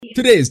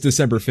Today is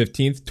December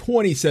 15th,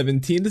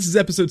 2017. This is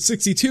episode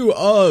 62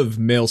 of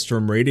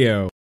Maelstrom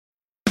Radio.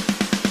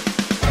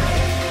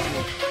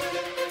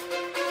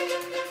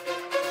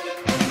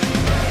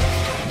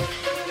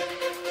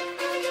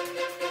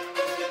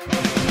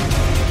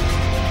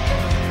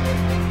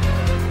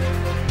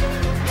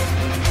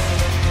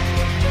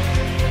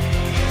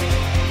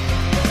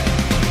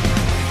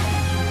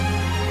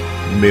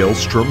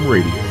 Maelstrom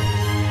Radio.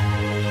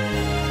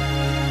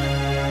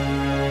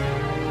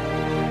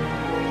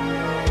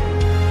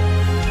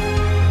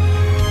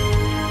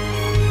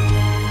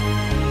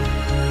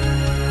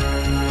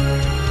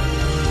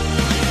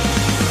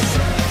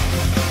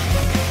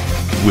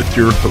 With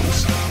your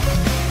hosts,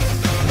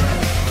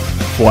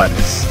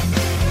 Flatus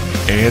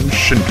and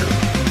Shinder.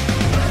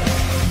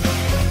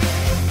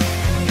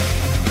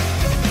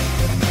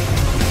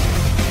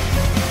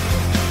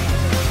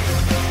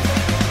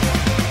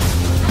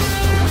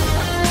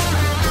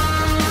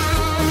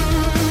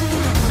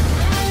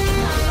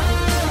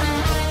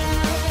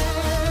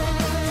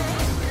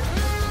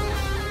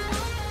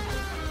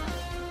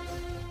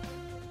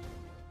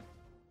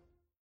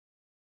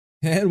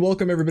 And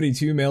welcome everybody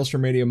to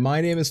Maelstrom Radio.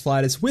 My name is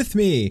Flatus. With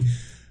me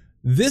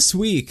this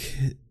week,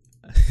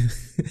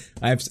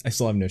 I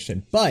still have no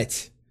Shin,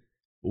 but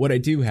what I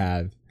do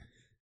have,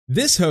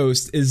 this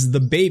host is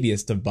the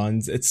babiest of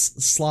buns. It's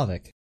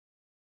Slavic.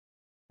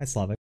 Hi,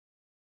 Slavic.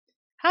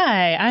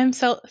 Hi, I'm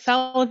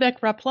Salavek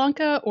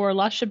Raplanka or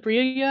Lasha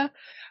Bria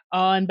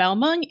on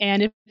Balmung,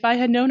 and if I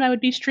had known I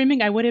would be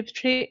streaming, I would have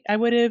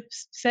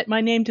set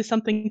my name to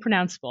something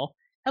pronounceable.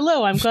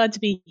 Hello, I'm glad to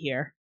be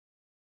here.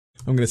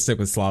 I'm going to stick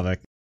with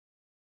Slavic.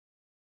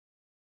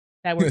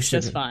 That works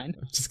just fine.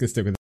 I'm just going to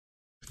stick with it.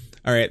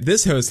 All right,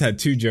 this host had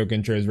two joke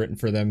intros written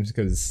for them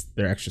because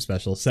they're extra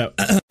special. So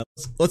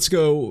let's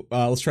go.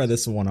 Let's try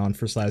this one on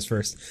for size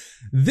first.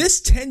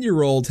 This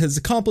 10-year-old has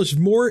accomplished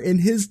more in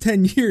his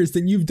 10 years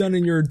than you've done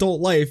in your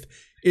adult life.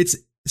 It's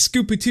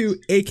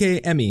Scoopy2, aka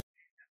Emmy.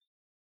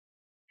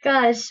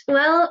 Gosh,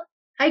 well,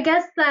 I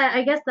guess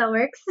that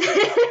works.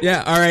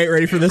 Yeah, all right,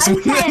 ready for this I'm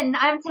one? 10.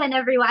 I'm 10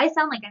 everywhere. I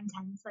sound like I'm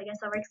 10, so I guess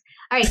that works.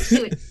 All right,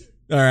 shoot.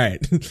 All right.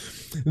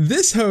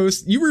 This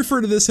host, you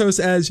refer to this host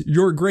as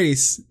Your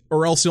Grace,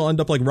 or else you'll end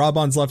up like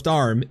Robon's left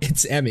arm.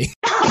 It's Emmy.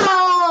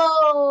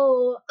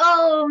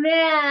 Oh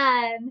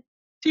man.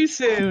 Too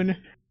soon.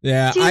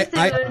 Yeah, Too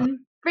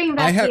soon. Bring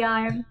back the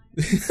arm.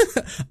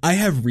 I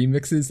have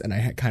remixes, and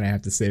I kind of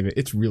have to save it.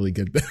 It's really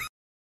good, though.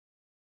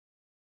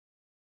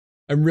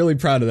 I'm really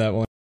proud of that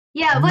one.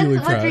 Yeah, what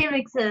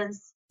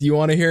remixes? Do you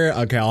want to hear it?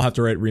 Okay, I'll have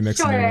to write remix.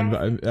 Sure.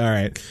 All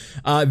right.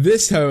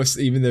 This host,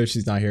 even though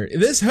she's not here,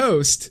 this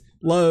host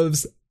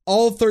loves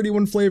all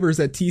 31 flavors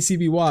at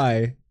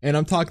TCBY, and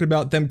I'm talking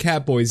about them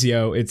cat boys,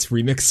 yo. It's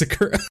Remix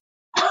Sakura.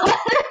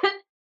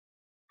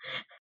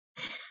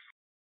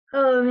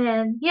 Oh,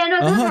 man. Yeah,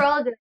 no, those are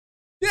all good.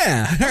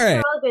 Yeah, all right.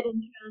 Those are all good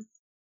intros.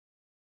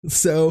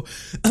 So,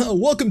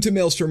 welcome to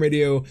Maelstrom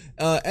Radio.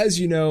 As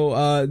you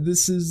know,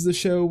 this is the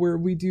show where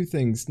we do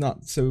things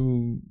not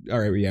so...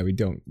 Alright, yeah,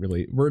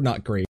 we're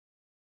not great.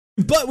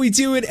 But we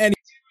do it anyway.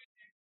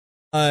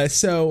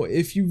 So,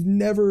 if you've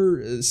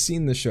never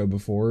seen the show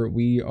before,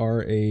 we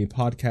are a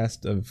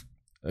podcast of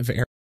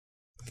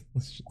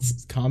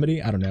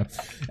comedy? I don't know.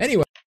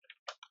 Anyway.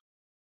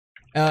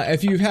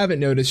 If you haven't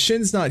noticed,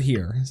 Shin's not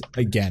here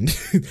again,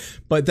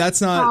 but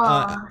that's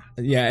not,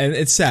 yeah, and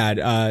it's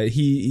sad.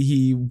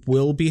 He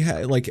will be,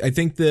 I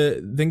think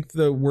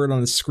the word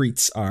on the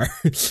streets are,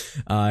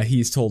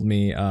 he's told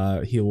me,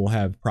 he will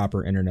have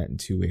proper internet in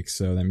 2 weeks.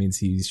 So that means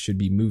he should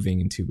be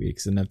moving in 2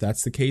 weeks. And if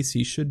that's the case,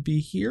 he should be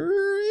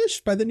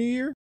here-ish by the new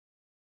year.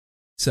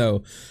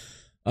 So,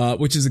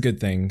 which is a good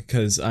thing,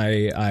 because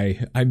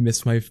I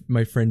miss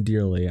my friend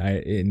dearly.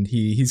 And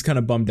he's kind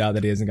of bummed out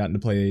that he hasn't gotten to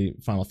play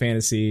Final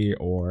Fantasy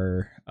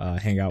or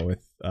hang out with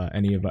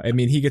any of. I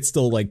mean, he gets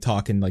still like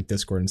talking like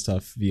Discord and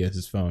stuff via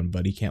his phone,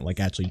 but he can't like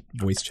actually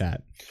voice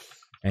chat.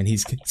 And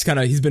he's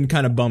been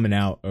kind of bumming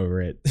out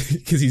over it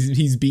because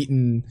he's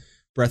beaten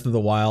Breath of the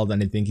Wild,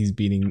 and I think he's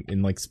beating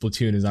in like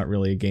Splatoon is not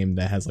really a game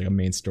that has like a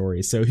main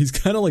story, so he's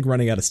kind of like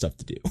running out of stuff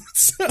to do.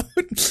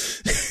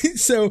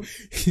 So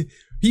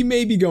he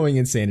may be going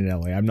insane in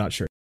LA. I'm not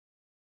sure.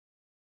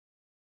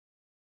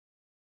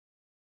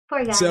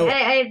 Poor guy. So,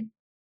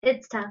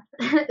 it's tough.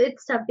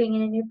 It's tough being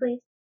in a new place.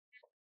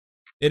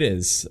 It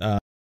is.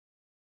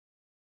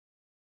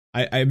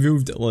 I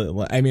moved.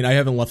 I mean, I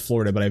haven't left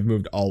Florida, but I've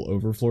moved all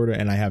over Florida,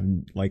 and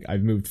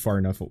I've moved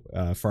far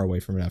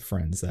away from enough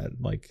friends that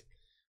like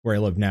where I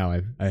live now,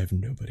 I have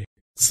nobody.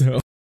 So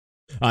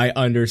I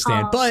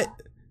understand.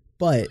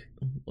 But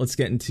let's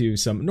get into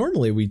some.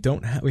 Normally we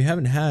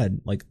haven't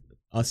had like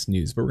us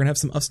news, but we're gonna have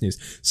some us news.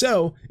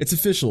 So it's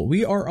official.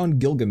 We are on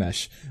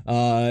Gilgamesh.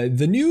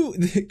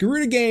 The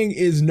Garuda Gang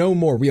is no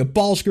more. We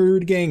abolished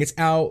Garuda Gang. It's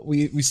out.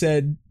 We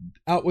said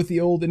out with the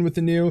old, in with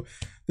the new.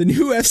 The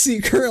new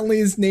FC currently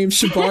is named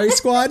Shibari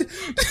Squad.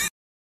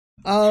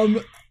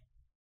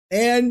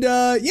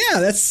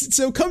 Yeah,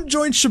 so come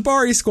join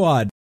Shibari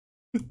Squad.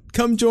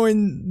 Come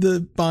join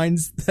the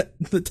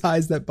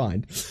ties that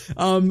bind.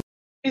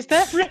 Is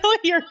that really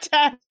your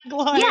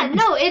tagline? Yeah,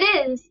 no,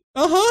 it is.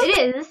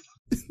 It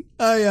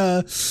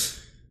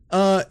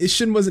is.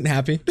 Shin wasn't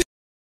happy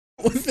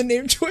with the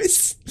name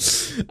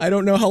choice. I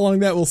don't know how long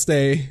that will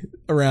stay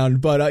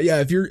around, but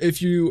yeah,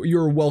 if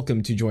you're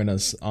welcome to join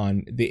us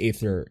on the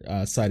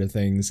Aether side of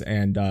things,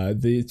 and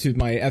to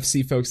my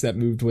FC folks that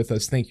moved with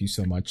us, thank you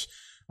so much.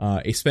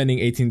 Spending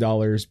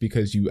 $18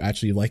 because you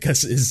actually like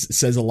us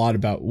says a lot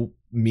about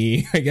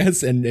me, I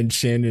guess, and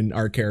Shin and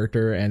our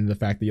character, and the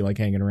fact that you like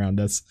hanging around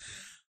us.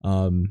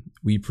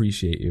 We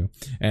appreciate you.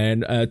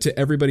 And to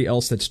everybody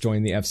else that's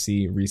joined the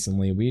FC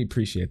recently, we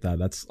appreciate that.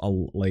 That's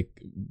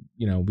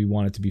we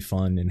want it to be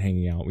fun and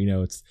hanging out. We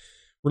know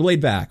we're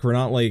laid back. We're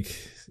not like,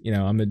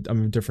 I'm a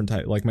different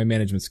type. Like, my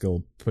management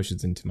skill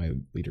pushes into my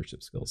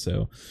leadership skill.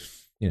 So,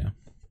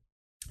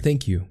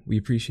 thank you. We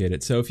appreciate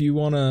it. So if you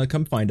want to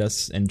come find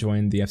us and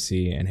join the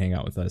FC and hang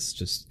out with us,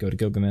 just go to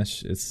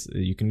Gilgamesh.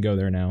 You can go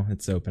there now.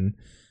 It's open.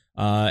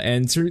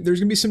 And so there's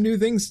gonna be some new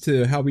things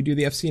to how we do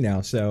the FC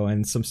now. So,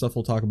 and some stuff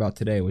we'll talk about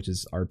today, which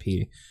is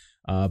RP.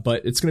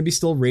 But it's gonna be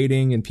still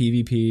raiding and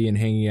PvP and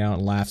hanging out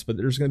and laughs. But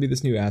there's gonna be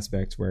this new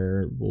aspect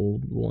where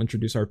we'll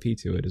introduce RP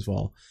to it as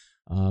well.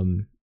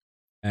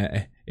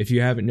 If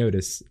you haven't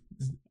noticed,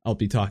 I'll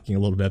be talking a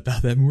little bit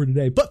about that more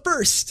today. But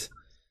first,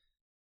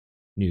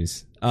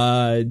 news.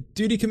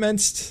 Duty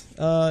commenced.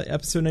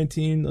 Episode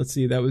 19. Let's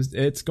see.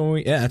 It's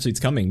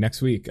coming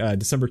next week.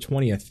 December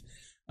 20th.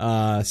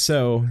 Are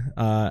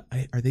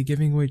they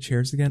giving away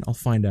chairs again? I'll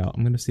find out.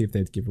 I'm gonna see if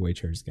they give away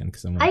chairs again,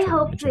 because I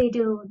hope they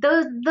do.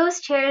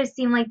 Those chairs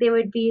seem like they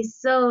would be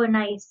so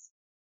nice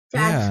to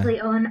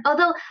actually own.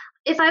 Although,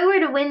 if I were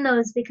to win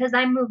those, because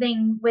I'm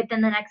moving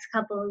within the next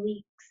couple of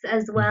weeks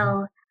as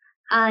well,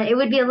 it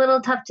would be a little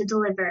tough to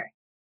deliver.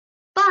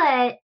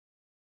 But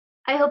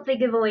I hope they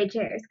give away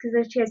chairs, because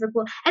those chairs are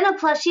cool. And the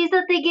plushies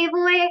that they gave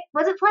away,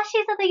 was it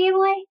plushies that they gave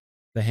away?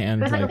 The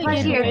hand,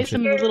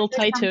 some little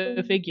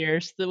Taito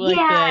figures, the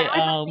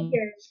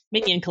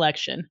Minion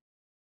collection.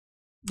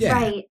 Yeah.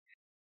 Right.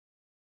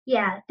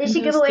 Yeah, they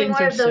should give away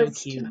more of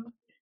those too.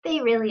 They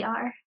really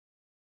are.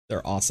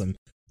 They're awesome.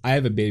 I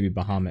have a baby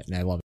Bahamut and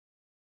I love it.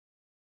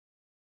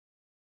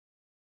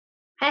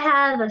 I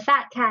have a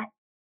fat cat.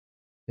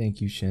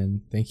 Thank you,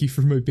 Shin. Thank you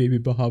for my baby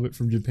Bahamut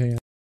from Japan.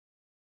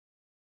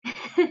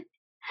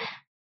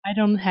 I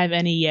don't have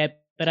any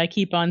yet, but I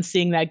keep on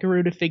seeing that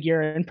Garuda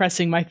figure and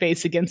pressing my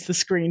face against the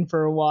screen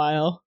for a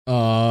while.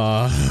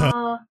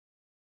 Oh,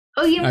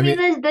 you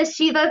mean the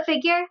Shiva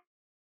figure?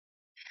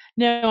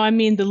 No, I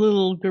mean the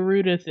little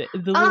Garuda figure.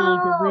 The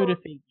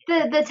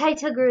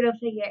Taito Garuda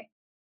figure.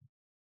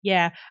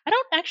 Yeah, I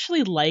don't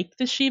actually like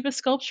the Shiva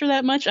sculpture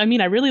that much. I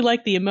mean, I really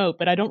like the emote,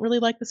 but I don't really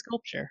like the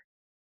sculpture.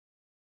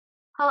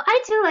 Oh,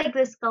 I too like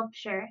the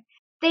sculpture.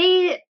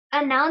 They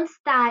announced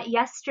that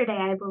yesterday,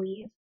 I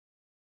believe,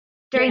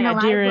 during the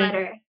live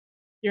letter.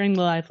 During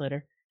the live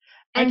letter.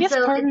 I guess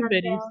part of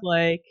it is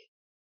like,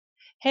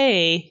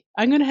 hey,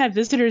 I'm going to have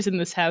visitors in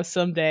this house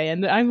someday,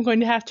 and I'm going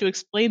to have to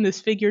explain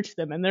this figure to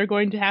them, and they're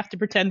going to have to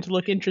pretend to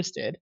look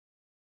interested.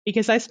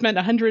 Because I spent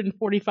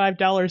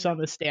 $145 on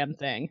this damn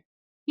thing.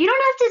 You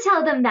don't have to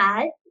tell them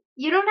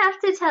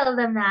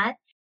that.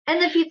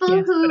 And the people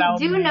who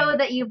do know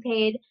that you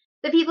paid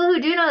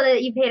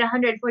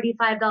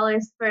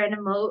 $145 for an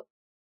emote,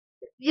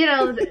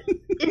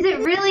 is it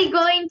really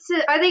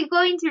are they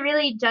going to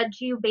really judge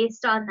you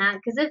based on that?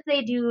 Because if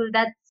they do,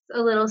 that's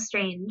a little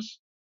strange.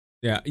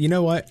 Yeah, you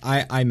know what?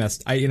 I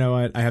messed. You know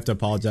what? I have to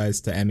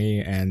apologize to Emmy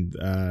and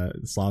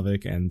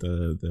Slavic and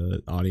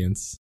the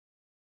audience.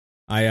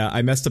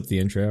 I messed up the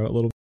intro a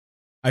little bit.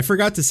 I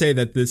forgot to say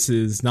that this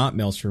is not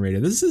Maelstrom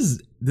Radio. This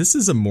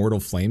is Immortal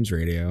Flames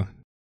Radio.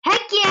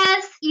 Heck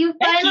yes! You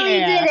finally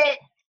did it!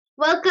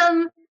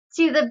 Welcome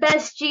to the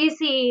best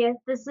GC.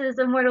 This is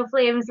Immortal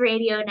Flames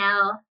Radio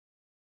now.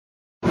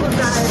 Oh god.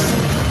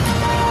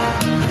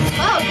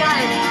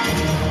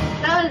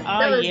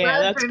 That was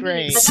loud. That's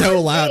great. So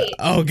loud. Great.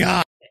 Oh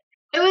god.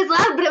 It was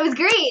loud, but it was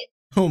great.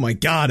 Oh my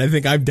god, I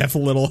think I'm deaf a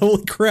little.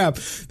 Holy crap.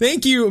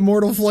 Thank you,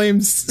 Immortal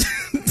Flames.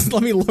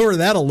 Let me lower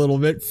that a little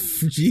bit.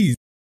 Jeez.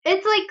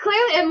 It's like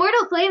clearly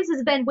Immortal Flames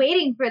has been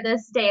waiting for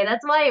this day.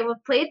 That's why it was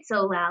played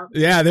so loud.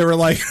 Yeah, they were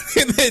like,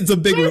 it's a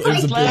big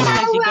release. You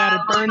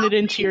gotta burn it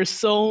into your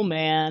soul,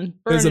 man.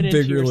 It's a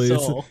big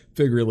release.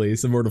 Big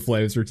release. Immortal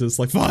Flames were just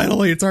like,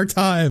 finally, it's our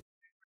time.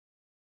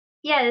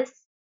 Yes.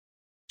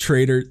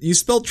 Traitor. You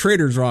spelled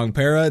traitors wrong,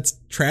 Para. It's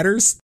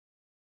tratters?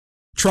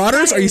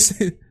 Trotters? Are you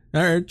saying?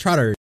 Alright,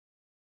 trotter.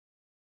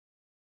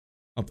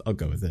 I'll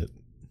go with it.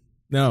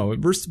 No,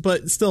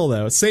 but still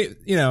though,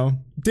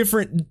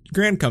 different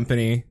Grand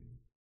Company.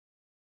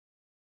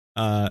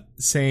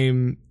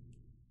 Same,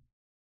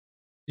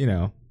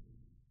 Get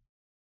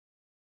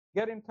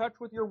in touch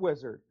with your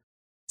wizard.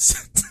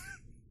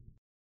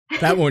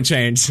 That won't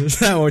change.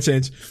 That won't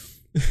change.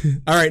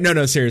 All right,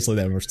 no, seriously,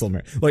 then we're still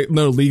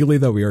legally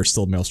though we are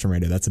still Maelstrom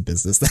Radio. That's a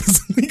business.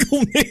 That's a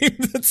legal name.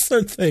 That's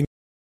our thing.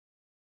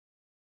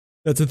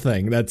 That's a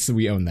thing.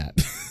 We own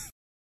that.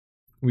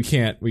 We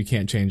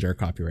can't change our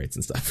copyrights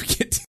and stuff. We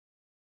can't.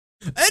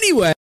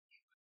 Anyway,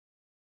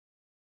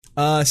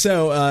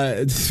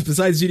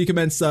 Besides Duty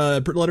Commenced,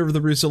 Letter of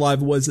the Russo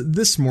Live was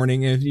this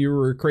morning. If you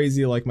were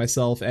crazy like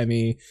myself,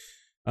 Emmy,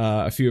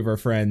 a few of our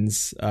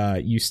friends,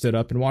 you stood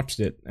up and watched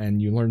it,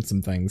 and you learned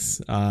some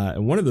things.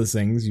 And one of those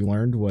things you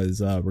learned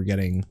was we're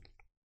getting...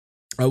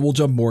 we'll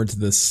jump more into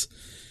this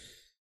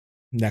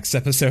next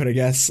episode, I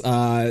guess.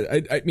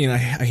 I mean, I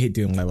hate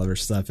doing live letter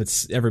stuff.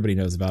 Everybody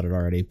knows about it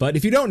already. But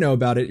if you don't know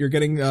about it, you're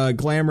getting a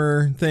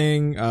glamour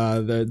thing.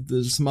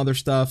 There's some other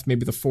stuff.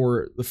 Maybe the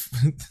four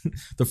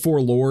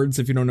lords.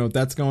 If you don't know what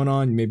that's going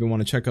on, you maybe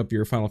want to check up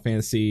your Final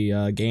Fantasy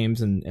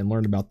games and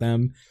learn about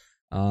them.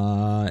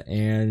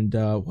 And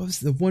what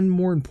was the one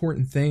more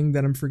important thing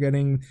that I'm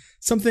forgetting?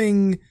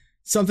 Something.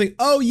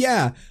 Oh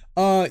yeah.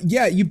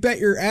 You bet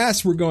your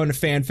ass we're going to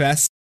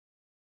FanFest.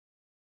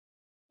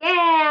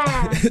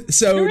 Yeah.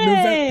 So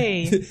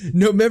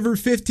November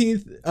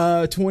 15th,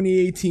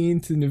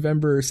 2018 to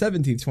November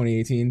 17th,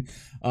 2018,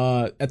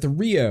 at the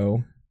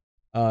Rio,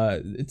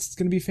 it's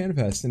going to be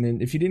FanFest. And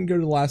then if you didn't go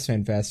to the last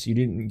FanFest, you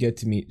didn't get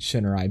to meet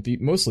Shin or I,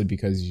 mostly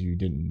because you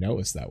didn't know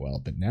us that well.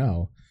 But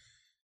now,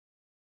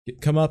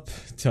 come up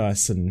to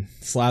us and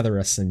slather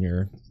us in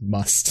your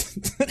must.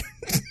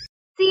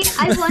 See,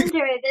 I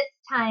wonder this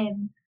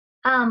time,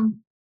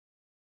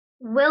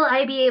 will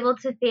I be able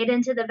to fade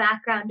into the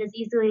background as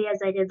easily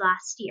as I did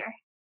last year?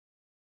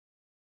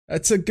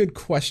 That's a good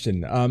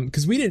question.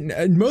 Because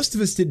most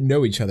of us didn't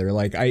know each other.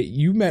 Like,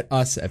 you met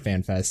us at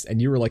FanFest,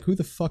 and you were like, "Who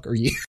the fuck are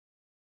you?"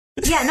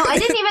 Yeah, no, I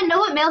didn't even know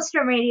what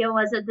Maelstrom Radio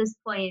was at this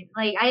point.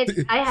 Like,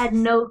 I had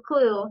no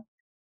clue.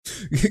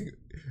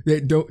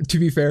 To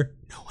be fair,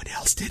 no one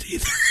else did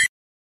either.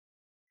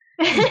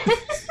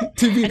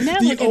 And now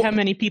look at how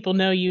many people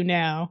know you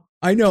now.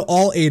 I know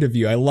all 8 of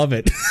you. I love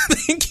it.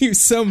 Thank you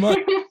so much.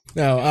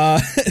 No,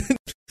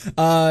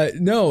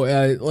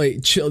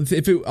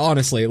 if it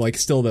honestly, like,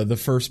 still the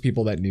first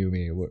people that knew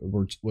me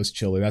was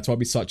Chili. That's why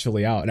we sought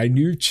Chili out, and I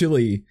knew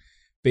Chili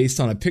based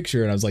on a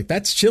picture, and I was like,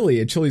 "That's Chili,"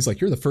 and Chili's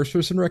like, "You're the first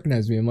person to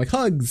recognize me." I'm like,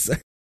 "Hugs."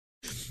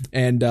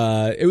 And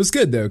it was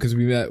good though, because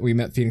we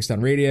met Phoenix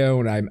Down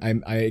Radio,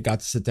 and I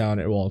got to sit down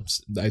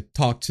I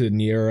talked to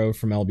Niero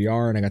from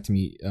LBR, and I got to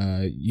meet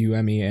you,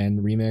 Emmy, and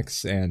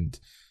Remix, and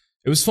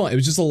it was fun. It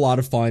was just a lot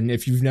of fun.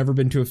 If you've never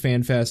been to a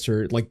fan fest,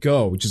 or like,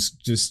 go,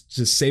 just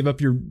save up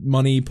your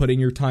money, put in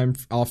your time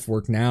off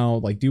work now,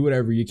 like, do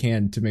whatever you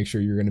can to make sure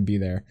you're going to be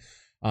there.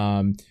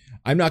 I'm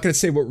not going to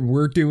say what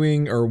we're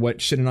doing or what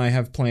Shin and I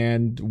have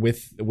planned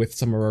with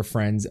some of our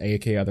friends,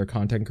 aka other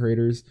content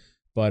creators,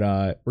 but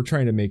we're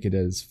trying to make it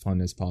as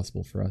fun as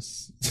possible for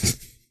us.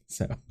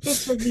 So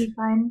this would be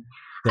fun.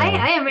 So.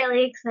 I am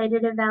really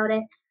excited about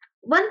it.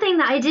 One thing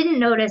that I didn't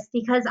notice,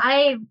 because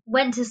I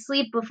went to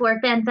sleep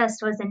before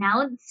FanFest was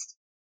announced,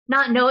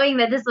 not knowing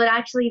that this would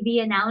actually be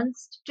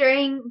announced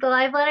during the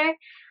live letter,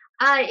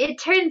 it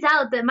turns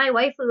out that my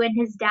waifu and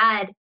his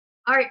dad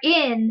are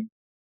in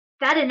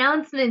that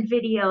announcement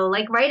video.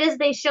 Like, right as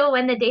they show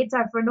when the dates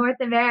are for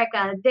North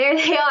America, there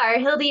they are,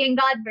 Hildy and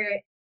Godbert.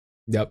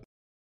 Yep.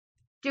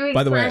 Doing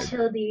By the way,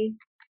 Hildy.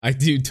 I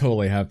do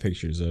totally have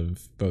pictures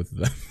of both of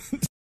them.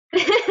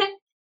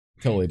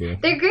 Totally do.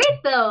 They're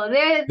great though.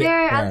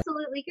 They're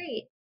absolutely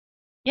great.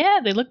 Yeah,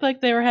 they looked like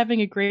they were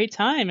having a great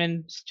time,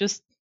 and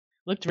just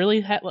looked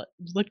really fun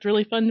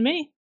to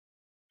me.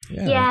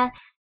 Yeah.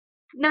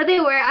 No,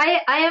 they were.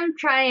 I am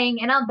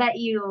trying, and I'll bet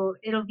you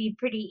it'll be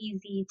pretty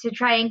easy to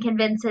try and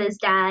convince his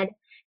dad,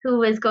 who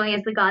was going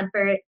as the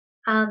Godbert,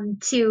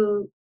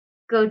 to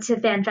go to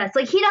FanFest.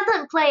 Like, he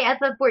doesn't play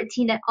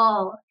FF14 at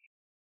all.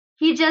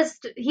 He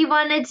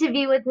wanted to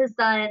be with his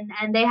son,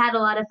 and they had a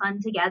lot of fun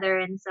together,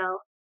 and so.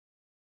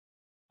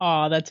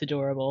 Aw, that's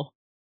adorable.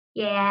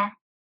 Yeah.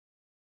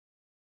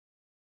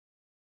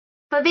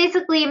 But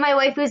basically, my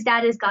waifu's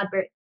dad is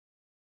Godbert.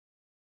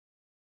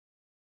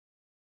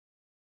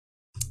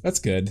 That's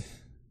good.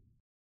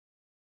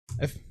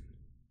 I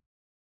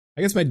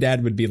guess my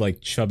dad would be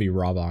like chubby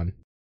Robon.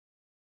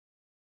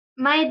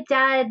 My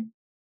dad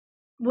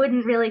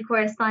wouldn't really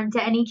correspond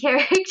to any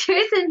characters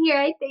in here,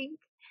 I think.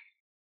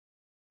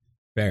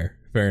 Fair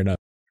enough.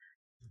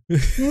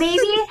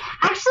 Maybe.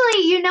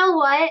 Actually, you know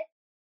what?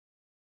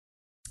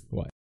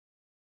 What?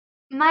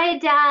 My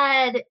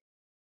dad,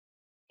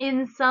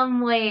 in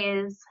some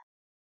ways,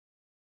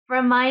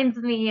 reminds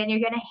me, and you're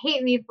going to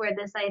hate me for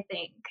this, I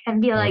think,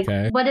 and be like,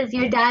 okay. What is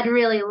your dad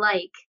really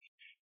like?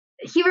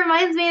 He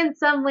reminds me in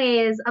some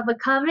ways of a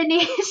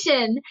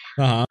combination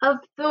of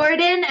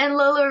Thornton and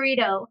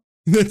Lolorito.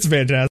 That's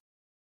fantastic.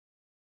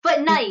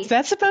 But nice. Is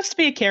that supposed to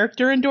be a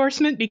character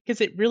endorsement?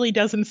 Because it really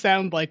doesn't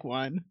sound like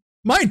one.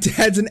 My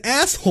dad's an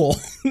asshole.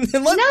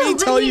 Let me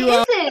tell you.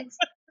 No, he isn't.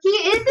 He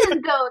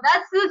isn't, though.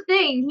 That's the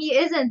thing. He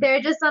isn't. There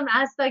are just some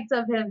aspects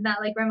of him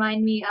that, like,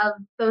 remind me of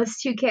those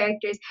two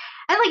characters.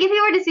 And, like, if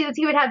he were to see this,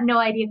 he would have no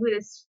idea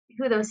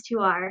who those two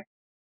are.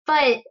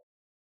 But,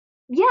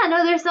 yeah,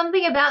 no, there's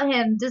something about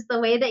him, just the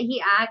way that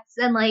he acts,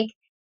 and, like,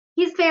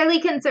 he's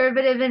fairly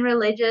conservative and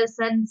religious,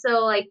 and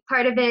so, like,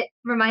 part of it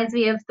reminds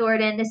me of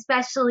Thornton,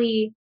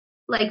 especially,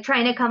 like,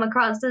 trying to come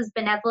across as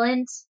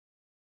benevolent.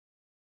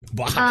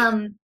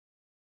 Wow.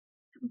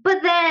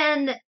 But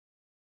then,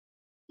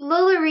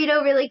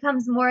 Lolorito really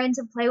comes more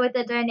into play with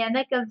the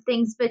dynamic of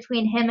things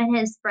between him and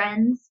his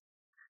friends.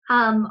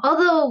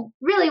 Although,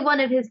 really, one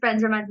of his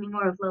friends reminds me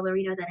more of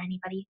Lolorito than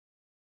anybody.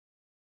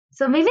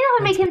 So maybe that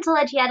would make him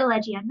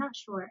Teledgy. I'm not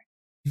sure.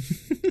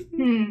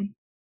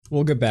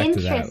 We'll get back to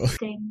that.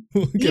 Interesting.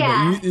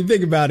 You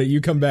think about it.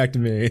 You come back to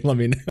me. Let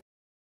me know.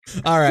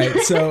 All right.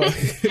 So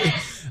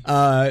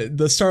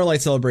the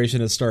Starlight Celebration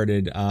has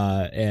started.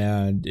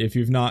 And if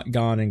you've not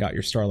gone and got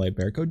your Starlight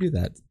Bear, go do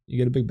that. You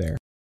get a big bear.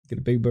 Get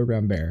a big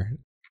brown bear.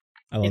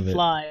 I love it. It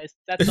flies.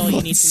 That's all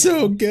you need to know. It's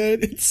so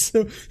good.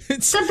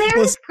 The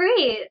bear is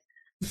great.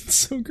 It's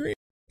so great.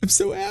 I'm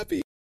so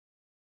happy.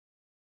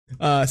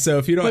 So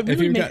if you don't, What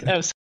really go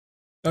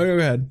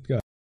ahead. Go.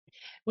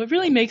 What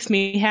really makes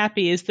me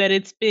happy is that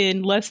it's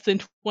been less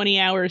than 20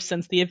 hours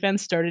since the event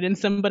started, and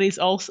somebody's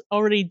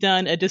already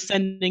done a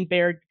descending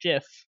bear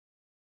GIF.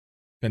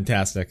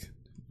 Fantastic.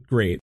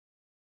 Great.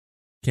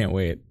 Can't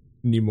wait.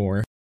 Need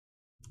more.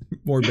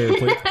 More bear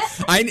play.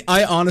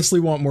 I honestly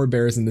want more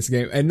bears in this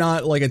game, and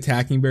not like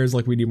attacking bears.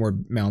 Like we need more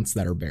mounts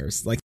that are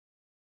bears. Like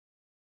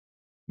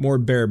more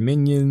bear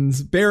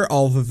minions, bear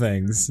all the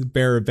things,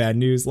 bear of bad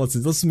news.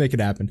 Let's make it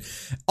happen.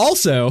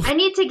 Also, I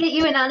need to get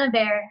you an Anna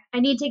Bear.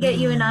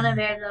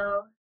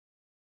 Though.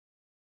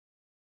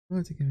 I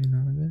want to get me an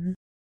Anna Bear.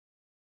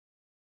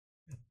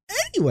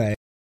 Anyway,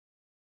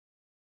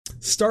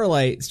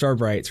 Starbright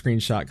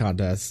screenshot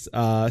contest.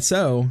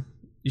 So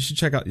you should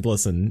check out.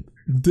 Listen,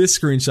 this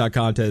screenshot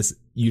contest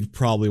you'd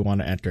probably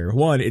want to enter.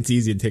 One, it's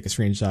easy to take a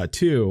screenshot.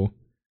 Two,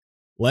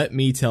 let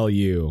me tell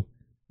you,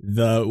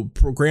 the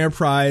grand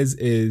prize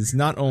is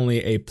not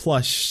only a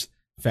plush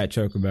Fat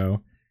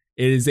Chocobo,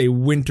 it is a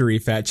wintry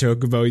Fat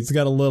Chocobo. He's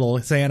got a little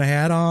Santa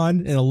hat on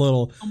and a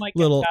little. Oh my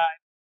God.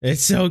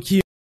 It's so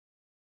cute.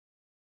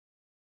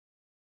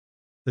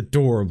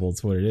 Adorable.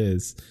 It's what it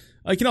is.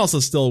 You can also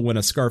still win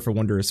a Scarf of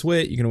Wondrous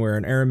Wit. You can wear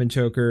an Araman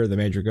choker, the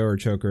Major Goer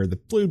choker, the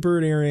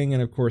Bluebird earring,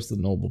 and of course the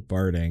Noble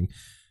Barding.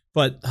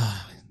 But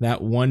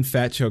that one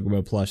Fat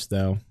Chocobo plush,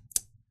 though,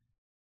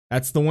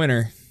 that's the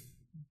winner.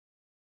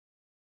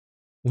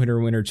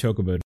 Winner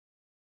Chocobo.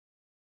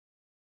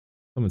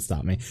 Someone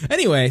stop me.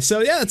 Anyway,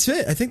 so yeah, that's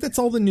it. I think that's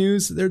all the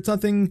news. There's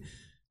nothing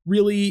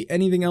really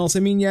anything else.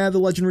 I mean, yeah, the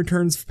Legend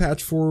Returns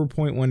patch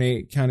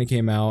 4.18 kind of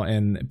came out,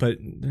 but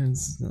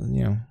there's,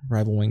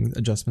 Rival Wing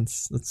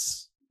adjustments.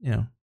 Let's,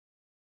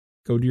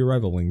 go do your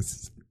Rival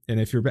Wings.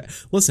 And if you're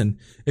listen,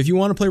 if you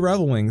want to play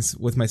Rival Wings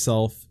with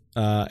myself,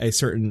 a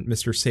certain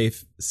Mr.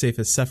 Safe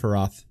as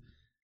Sephiroth,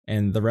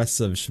 and the rest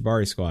of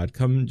Shibari Squad,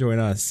 come join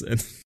us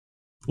and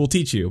we'll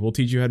teach you how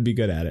to be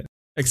good at it.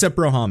 Except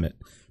Brohamit.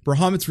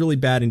 Brohamit's really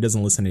bad and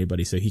doesn't listen to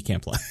anybody, so he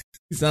can't play.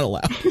 He's not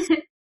allowed.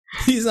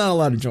 He's not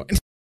allowed to join.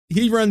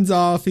 He runs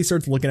off, he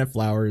starts looking at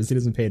flowers, he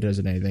doesn't pay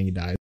attention to anything, he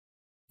dies.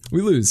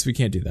 We lose, we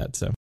can't do that,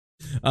 so.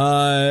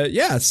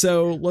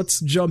 So let's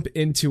jump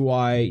into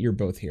why you're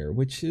both here,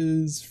 which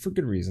is for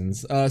good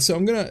reasons. So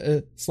I'm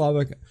gonna,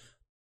 Slavik,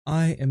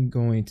 I am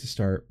going to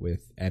start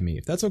with Emmy,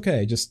 if that's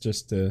okay, just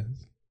sure,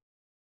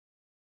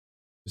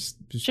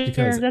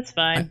 because that's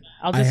fine.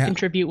 I'll just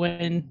contribute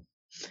when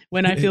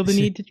I feel the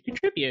need to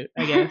contribute,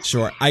 I guess.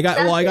 Sure. I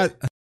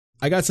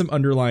got some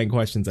underlying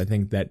questions I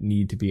think that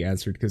need to be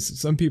answered, because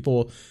some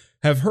people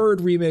have heard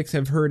Remix,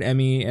 have heard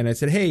Emmy, and I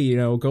said, hey,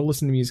 go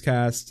listen to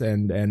Musecast,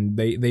 and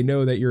they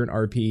know that you're an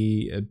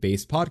RP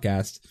based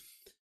podcast,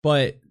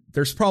 but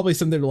there's probably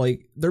something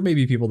like, there may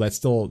be people that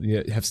still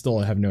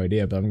have no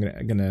idea, but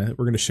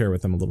we're gonna share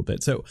with them a little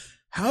bit. So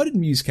how did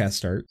Musecast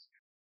start?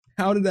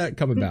 How did that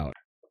come about?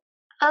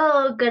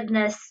 Oh,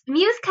 goodness.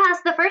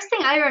 Musecast, the first thing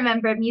I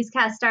remember of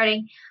Musecast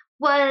starting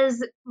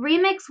was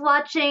Remix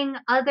watching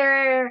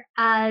other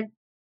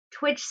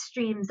Twitch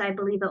streams, I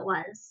believe it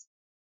was.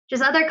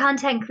 Just other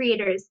content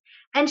creators.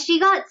 And she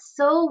got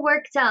so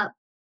worked up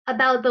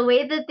about the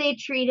way that they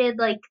treated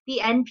like the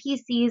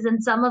NPCs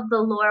and some of the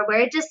lore,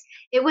 where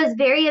it was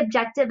very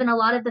objective and a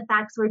lot of the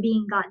facts were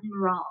being gotten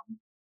wrong.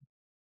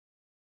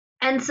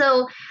 And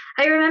so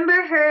I remember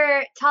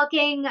her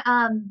talking,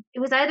 it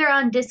was either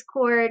on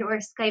Discord or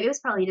Skype. It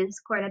was probably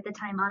Discord at the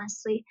time,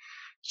 honestly.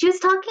 She was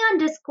talking on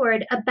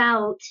Discord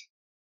about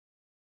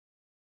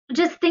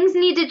just things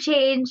need to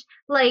change.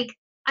 Like,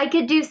 I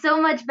could do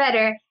so much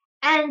better.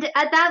 And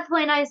at that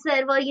point I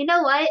said, well, you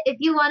know what? If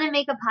you want to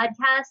make a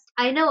podcast,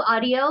 I know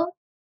audio,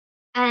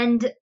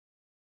 and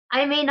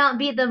I may not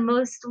be the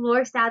most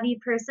lore savvy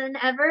person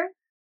ever,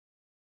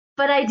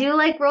 but I do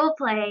like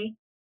roleplay.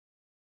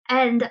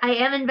 And I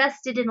am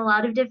invested in a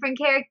lot of different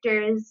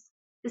characters,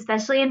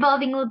 especially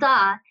involving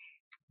Ul'dah.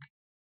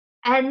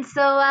 And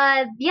so,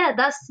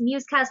 thus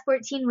Musecast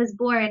 14 was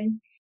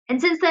born.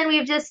 And since then,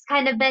 we've just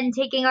kind of been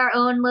taking our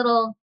own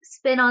little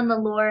spin on the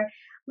lore,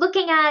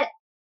 looking at,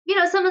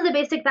 some of the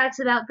basic facts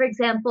about, for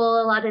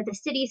example, a lot of the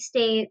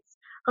city-states,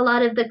 a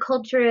lot of the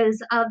cultures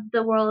of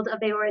the world of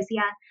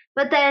Eorzea,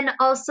 but then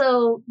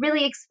also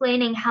really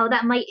explaining how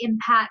that might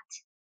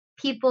impact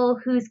people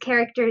whose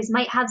characters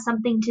might have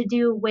something to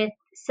do with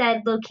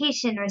said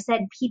location or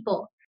said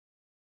people.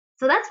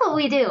 So that's what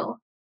we do.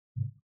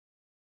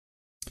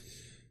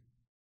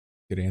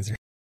 Good answer.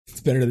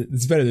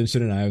 It's better than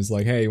Shin and I was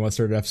like, hey, you want to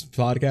start an F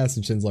podcast?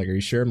 And Shin's like, are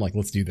you sure? I'm like,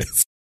 let's do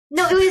this.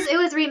 No, it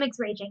was Remix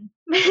Raging.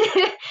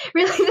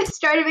 Really, the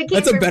start of it came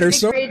That's a from better Remix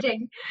story.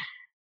 Raging.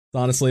 It's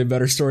honestly a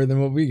better story than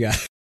what we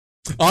got.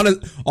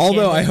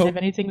 Although I hope have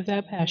anything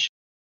without passion.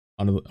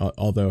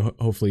 Although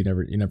hopefully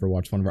you never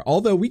watched one of our.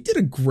 Although we did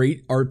a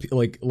great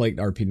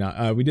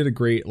RP we did a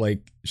great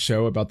like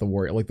show about the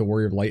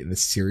Warrior of Light in the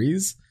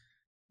series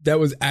that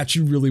was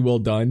actually really well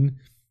done.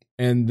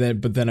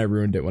 But then I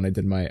ruined it when I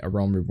did my A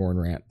Realm Reborn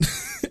rant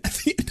at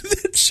the end of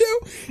that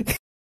show.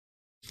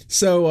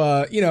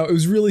 So, it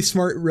was really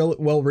smart,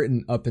 well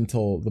written up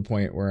until the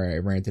point where I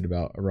ranted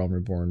about A Realm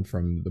Reborn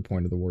from the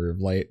point of the Warrior of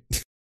Light.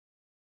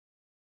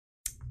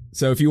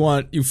 So if you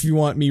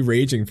want me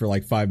raging for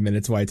like 5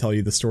 minutes while I tell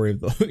you the story of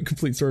the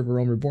complete story of A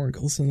Realm Reborn,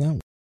 go listen to that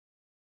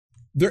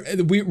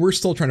one. We're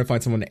still trying to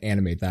find someone to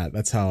animate that.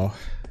 That's how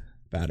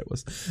bad it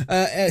was.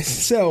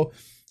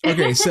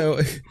 Okay,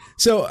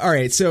 so all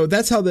right, so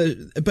that's how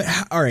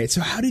all right, so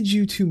how did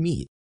you two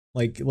meet?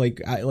 Like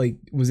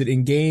was it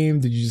in game?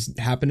 Did you just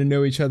happen to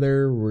know each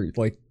other? Or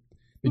did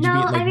you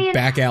meet in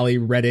back alley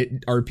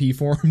Reddit RP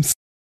forums?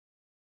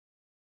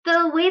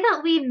 The way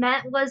that we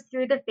met was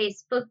through the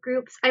Facebook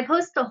groups. I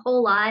post a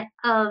whole lot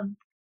of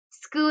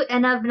Scoot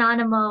and of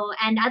Nanamo,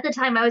 and at the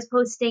time I was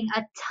posting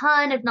a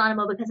ton of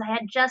Nanamo because I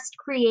had just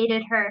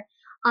created her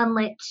on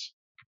Lich.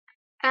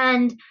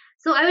 And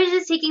so I was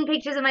just taking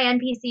pictures of my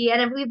NPC,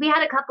 and we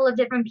had a couple of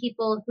different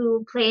people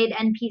who played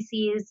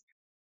NPCs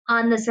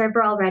on the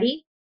server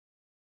already.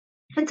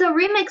 And so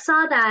Remix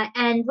saw that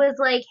and was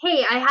like,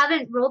 hey, I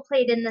haven't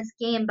roleplayed in this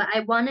game, but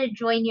I want to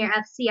join your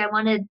FC. I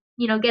want to,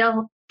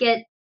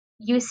 get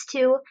used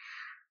to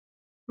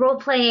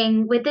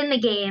roleplaying within the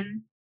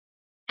game.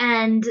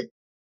 And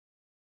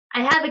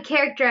I have a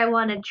character I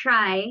want to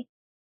try.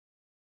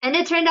 And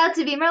it turned out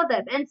to be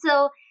Meldeb. And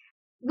so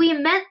we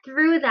met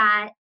through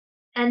that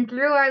and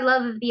through our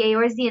love of the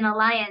Eorzean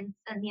Alliance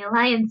and the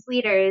Alliance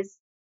leaders.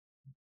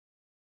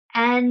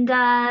 And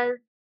I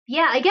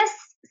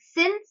guess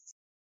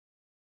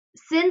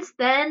since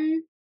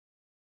then,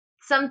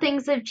 some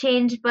things have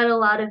changed, but a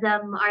lot of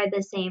them are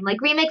the same. Like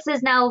Remix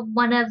is now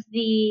one of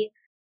the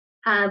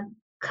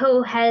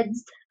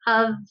co-heads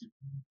of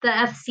the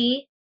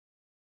FC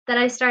that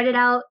I started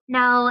out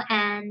now,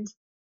 and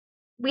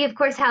we of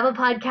course have a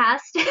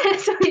podcast,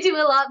 so we do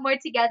a lot more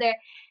together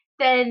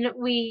than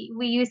we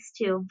used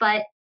to.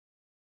 But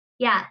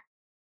yeah,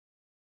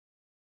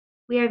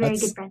 we are very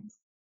good friends.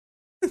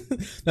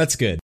 That's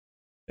good.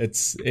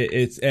 It's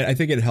I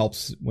think it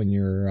helps when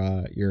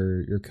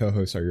your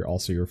co-hosts are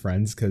also your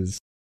friends, because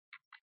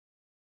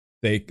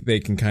they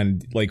can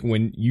kind of, like,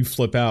 when you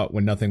flip out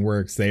when nothing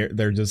works,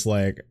 they're just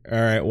like, all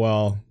right,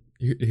 well,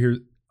 here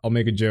I'll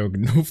make a joke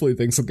and hopefully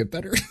things will get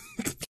better.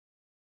 At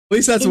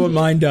least that's what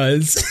mine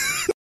does.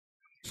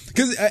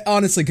 Because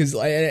honestly,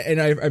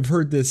 I've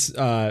heard this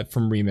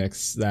from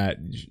Remix that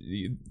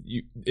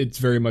it's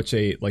very much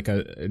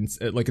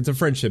it's a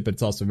friendship, but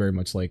it's also very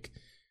much like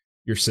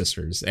your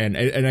sisters, and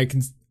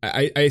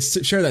I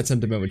share that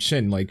sentiment with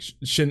Shin. Like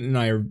Shin and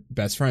I are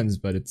best friends,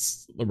 but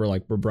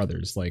we're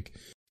brothers. Like,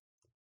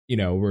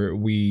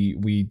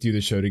 we do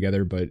the show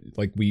together, but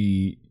like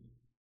we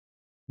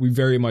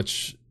very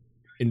much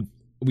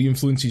we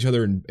influence each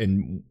other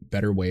in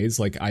better ways.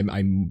 Like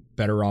I'm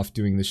better off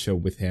doing the show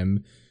with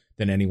him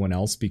than anyone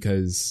else,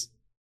 because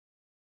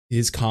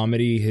his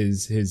comedy,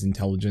 his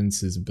intelligence,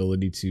 his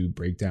ability to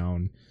break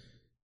down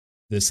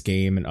this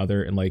game and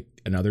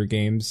other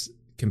games,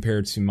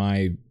 compared to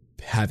my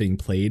having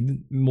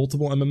played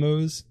multiple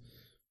MMOs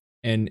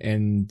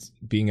and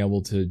being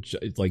able to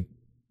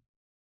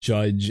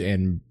judge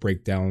and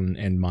break down,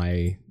 and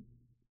my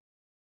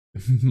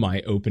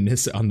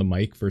openness on the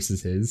mic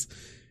versus his,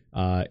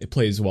 it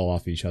plays well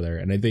off each other.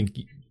 And I think,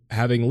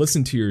 having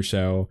listened to your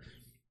show,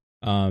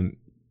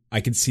 I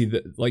could see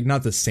that, like,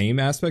 not the same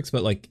aspects,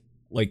 but like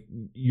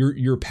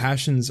your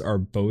passions are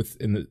both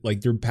in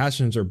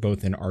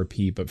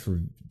RP, but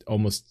for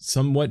almost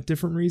somewhat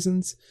different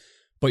reasons.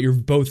 But you're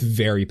both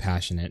very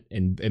passionate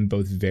in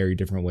both very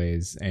different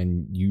ways,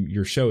 and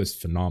your show is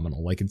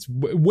phenomenal. Like, it's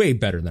way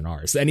better than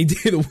ours any day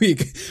of the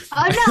week.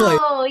 Oh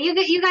no,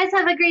 you guys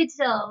have a great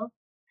show.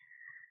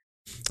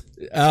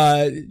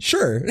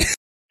 Sure.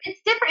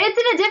 It's different. It's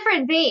in a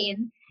different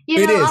vein.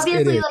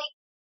 Obviously,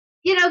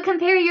 like,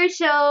 compare your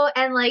show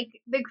and like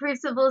the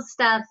Crucible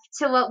stuff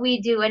to what we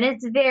do, and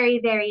it's very,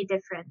 very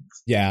different.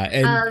 Yeah,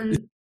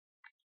 and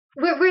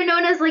we're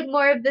known as like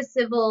more of the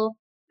civil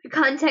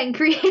content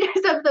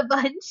creators of the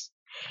bunch,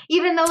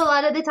 even though a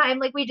lot of the time,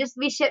 like, we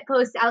shit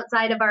post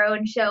outside of our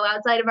own show,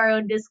 outside of our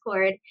own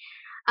Discord.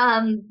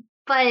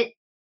 But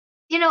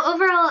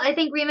overall, I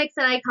think Remix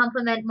and I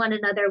complement one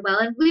another well,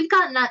 and we've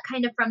gotten that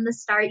kind of from the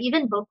start,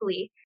 even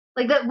vocally.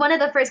 Like, one of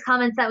the first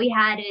comments that we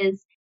had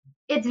is,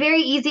 it's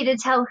very easy to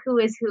tell who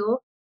is who,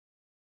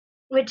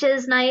 which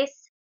is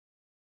nice.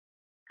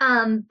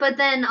 But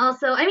then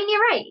also, I mean,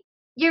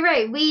 you're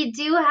right. We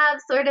do have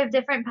sort of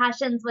different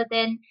passions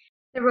within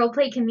the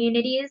roleplay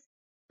communities,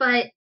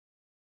 but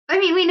I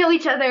mean, we know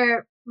each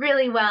other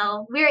really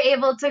well. We're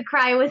able to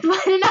cry with one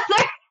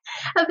another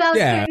about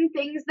certain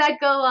things that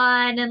go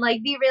on and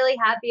like be really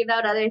happy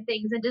about other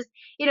things and just,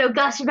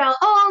 gush about,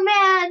 oh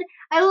man,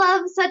 I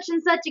love such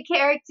and such a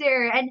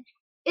character. And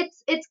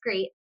it's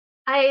great.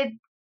 I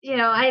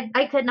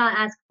could not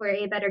ask for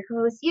a better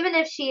co-host, even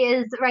if she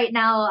is right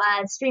now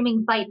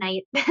streaming Fight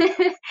Night at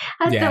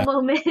the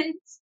moment.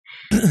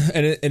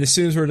 And as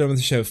soon as we're done with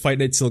the show, Fight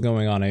Night's still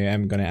going on. I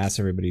am going to ask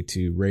everybody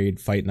to raid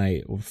Fight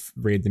Night,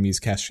 raid the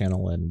Musecast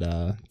channel, and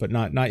but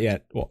not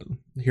yet. Well,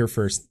 here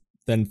first,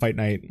 then Fight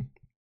Night,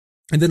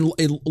 and then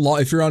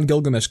if you're on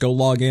Gilgamesh, go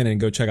log in and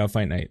go check out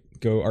Fight Night.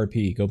 Go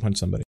RP, go punch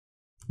somebody,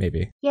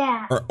 maybe.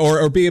 Yeah.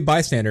 Or be a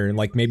bystander and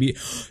like maybe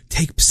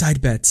take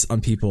side bets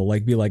on people.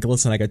 Like be like,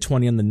 listen, I got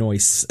 20 on the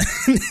noise.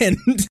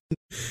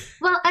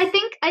 Well, I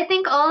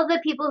think all the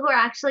people who are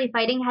actually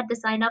fighting had to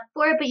sign up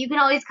for it, but you can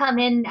always come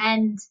in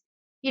and.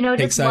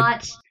 Just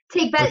watch.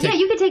 Take bets. Yeah,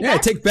 you can take bets. Yeah,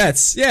 take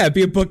bets. Yeah,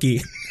 be a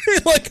bookie.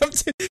 Like,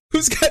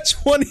 who's got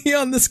 20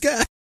 on this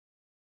guy?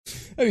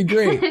 That'd be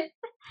great.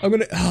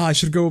 I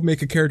should go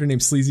make a character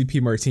named Sleazy P.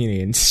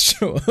 Martini and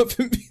show up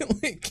and be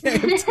like, hey,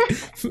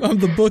 I'm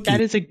the bookie. That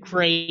is a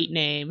great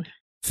name.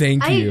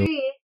 Thank you. I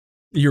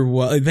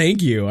agree.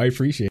 Thank you. I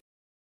appreciate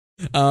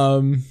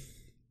it.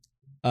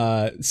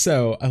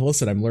 So,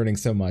 listen, I'm learning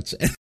so much.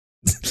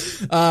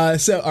 All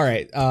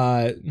right.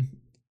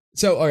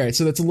 So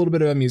that's a little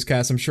bit about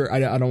Musecast. I'm sure I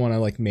don't want to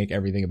like make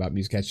everything about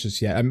Musecast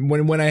just yet.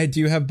 When I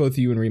do have both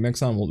you and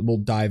Remix on, we'll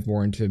dive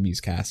more into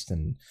Musecast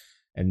and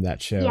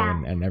that show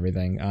and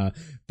everything.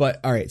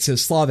 But all right, so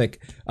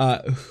Slavic,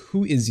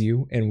 who is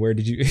you and where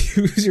did you?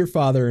 Who's your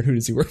father and who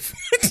does he work for?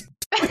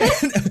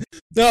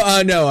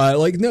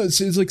 No.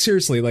 It's like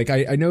seriously, like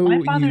I know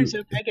my father's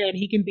Omega and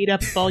he can beat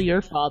up all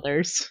your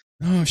fathers.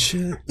 Oh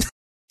shit!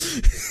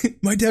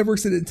 My dad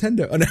works at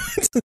Nintendo.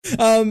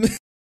 Oh, no.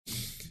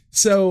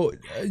 So,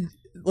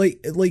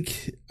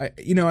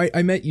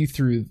 I met you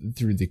through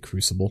the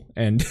Crucible,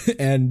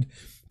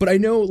 but I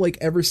know like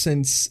ever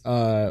since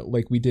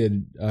we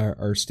did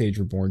our Stage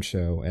Reborn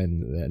show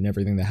and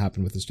everything that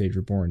happened with the Stage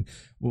Reborn,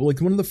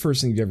 like one of the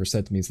first things you ever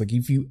said to me is like,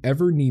 if you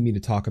ever need me to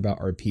talk about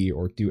RP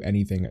or do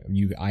anything,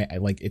 I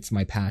like it's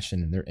my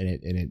passion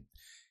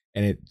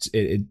and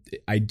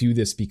I do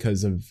this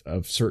because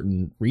of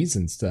certain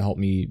reasons to help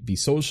me be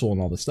social and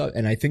all this stuff,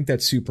 and I think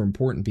that's super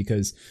important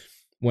because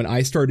when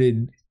I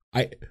started.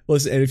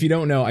 Listen, and if you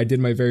don't know, I did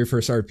my very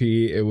first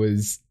RP.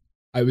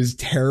 I was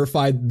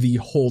terrified the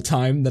whole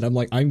time that I'm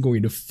like, I'm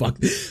going to fuck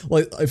this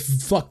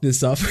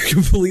up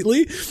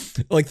completely.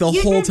 Like the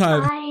whole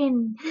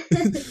time.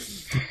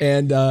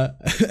 And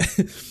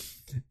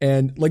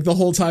like the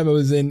whole time I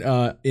was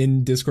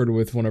in Discord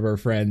with one of our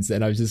friends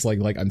and I was just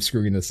like, I'm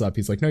screwing this up.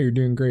 He's like, no, you're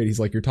doing great.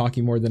 He's like, you're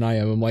talking more than I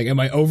am. I'm like, am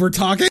I over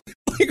talking?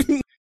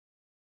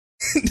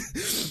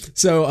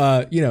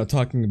 So,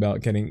 talking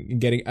about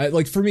getting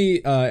like for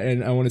me,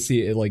 and I want to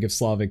see it, like if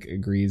Slavic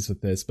agrees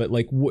with this, but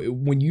like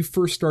when you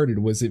first started,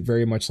 was it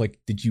very much like,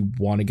 did you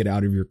want to get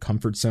out of your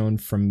comfort zone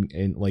from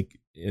in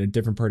a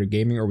different part of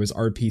gaming, or was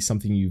RP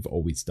something you've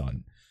always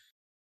done?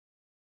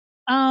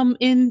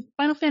 In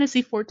Final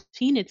Fantasy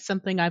XIV, it's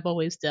something I've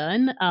always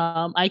done.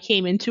 I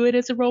came into it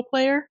as a role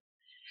player,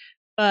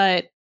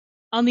 but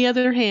on the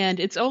other hand,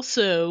 it's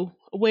also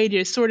a way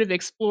to sort of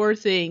explore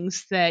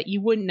things that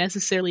you wouldn't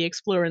necessarily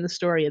explore in the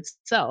story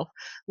itself.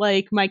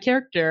 Like my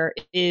character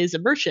is a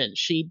merchant.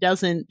 She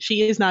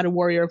is not a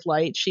warrior of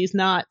light. She's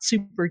not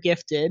super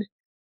gifted.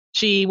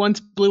 She once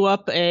blew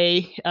up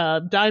a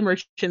dye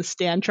merchant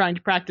stand trying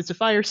to practice a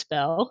fire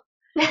spell.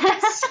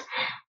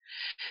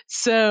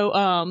 So,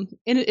 and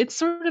it's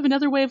sort of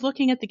another way of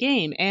looking at the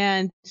game.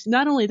 And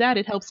not only that,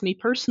 it helps me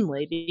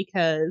personally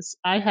because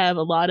I have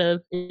a lot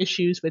of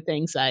issues with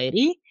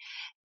anxiety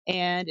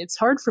and it's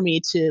hard for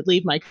me to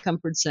leave my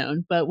comfort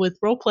zone. But with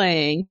role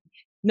playing,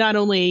 not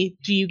only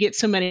do you get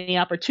so many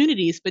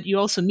opportunities, but you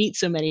also meet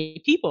so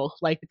many people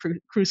like the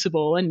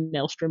Crucible and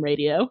Maelstrom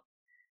Radio.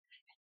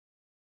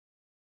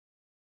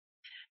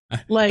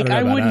 Like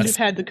I wouldn't have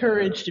had the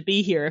courage to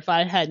be here if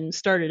I hadn't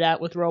started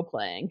out with role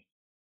playing.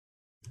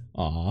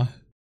 Aw.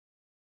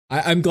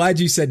 I'm glad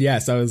you said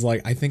yes. I was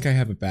like, I think I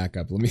have a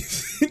backup. Let me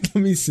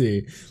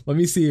see. Let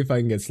me see if I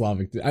can get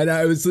Slavic.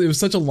 It was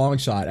such a long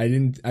shot. I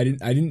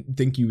didn't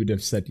think you would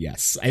have said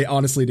yes. I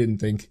honestly didn't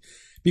think,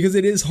 because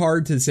it is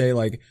hard to say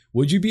like,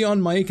 would you be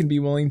on mic and be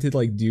willing to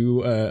like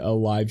do a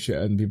live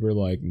show? And people are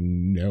like,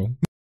 no.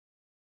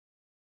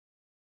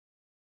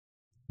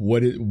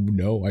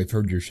 No, I've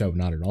heard your show.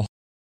 Not at all.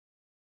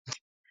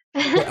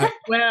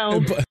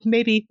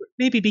 Maybe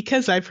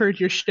because I've heard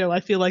your show, I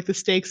feel like the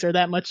stakes are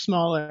that much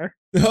smaller.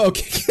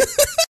 Okay.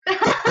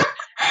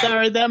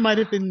 Sorry, that might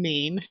have been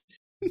mean.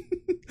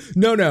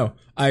 No,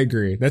 I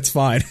agree. That's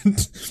fine.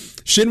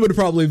 Shin would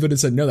probably have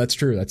said, no, that's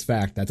true. That's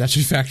fact. That's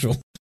actually factual.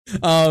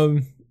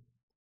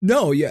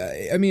 No,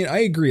 yeah. I mean, I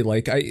agree.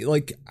 Like,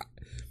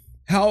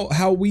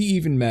 how we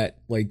even met,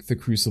 like, the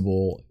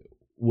Crucible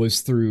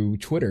was through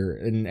Twitter,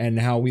 and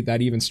how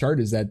that even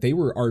started is that they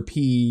were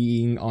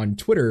RPing on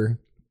Twitter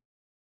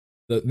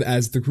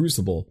as the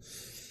Crucible,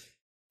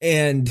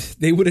 and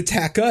they would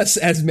attack us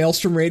as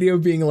Maelstrom Radio,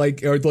 being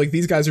like, or like,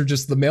 these guys are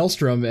just the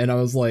Maelstrom. And I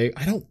was like,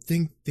 I don't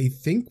think they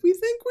think we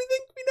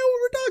know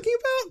what we're talking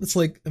about. It's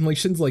like, I'm like,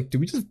 Shin's like, do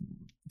we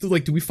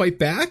fight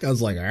back? I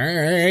was like, all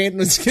right,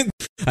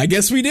 I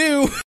guess we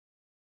do.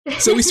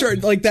 So we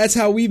started, like, that's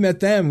how we met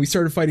them. We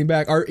started fighting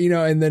back,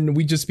 and then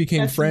we just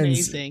became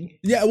friends. Amazing.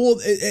 Yeah, well,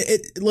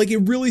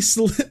 it really,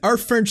 our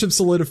friendship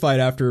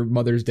solidified after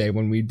Mother's Day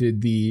when we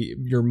did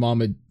your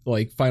mama,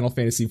 like, Final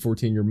Fantasy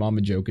 14, your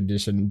mama joke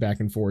edition back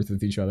and forth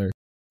with each other.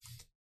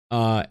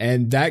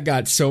 And that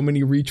got so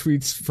many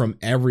retweets from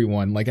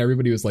everyone. Like,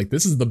 everybody was like,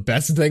 this is the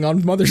best thing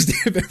on Mother's Day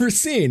I've ever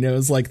seen. It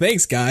was like,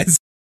 thanks, guys.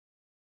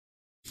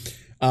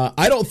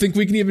 I don't think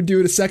we can even do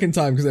it a second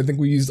time because I think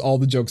we used all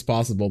the jokes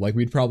possible. Like,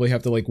 we'd probably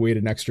have to, like, wait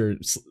an extra,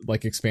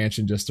 like,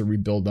 expansion just to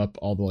rebuild up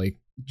all the, like,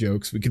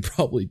 jokes we could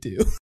probably do.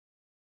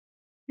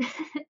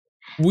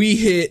 We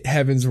hit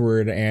Heaven's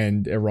Word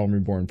and A Realm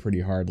Reborn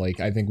pretty hard. Like,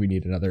 I think we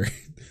need another.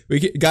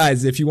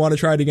 Guys, if you want to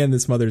try it again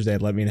this Mother's Day,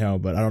 let me know.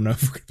 But I don't know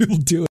if we're going to be able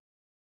to do it.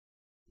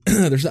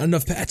 There's not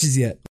enough patches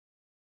yet.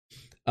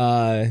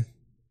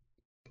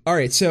 All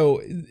right,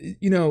 so,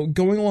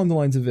 going along the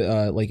lines of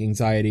like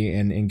anxiety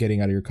and getting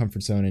out of your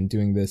comfort zone and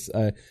doing this,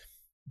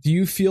 do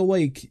you feel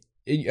like,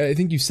 I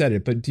think you said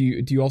it, but do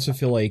you also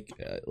feel like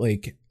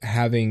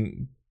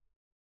having,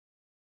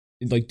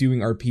 like, doing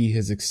RP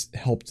has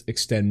helped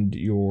extend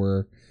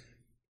your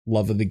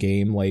love of the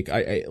game? Like,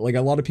 I like,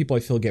 a lot of people I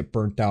feel get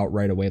burnt out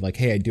right away. Like,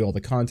 hey, I do all the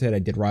content, I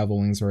did Rival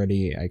Wings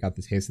already, I got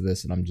the taste of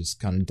this, and I'm just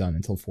kind of done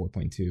until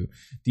 4.2. Do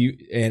you?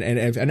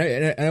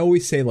 And I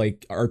always say,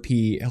 like,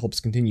 RP helps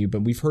continue,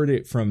 but we've heard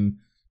it from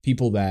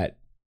people that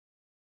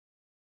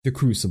the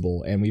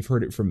Crucible, and we've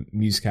heard it from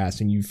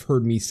Musecast, and you've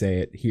heard me say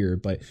it here,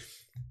 but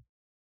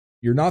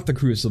you're not the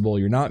Crucible,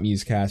 you're not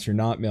Musecast, you're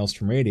not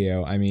Maelstrom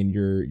Radio. I mean,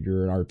 you're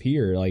an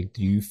RPer. Like,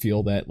 do you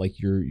feel that, like,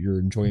 your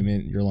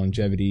enjoyment, your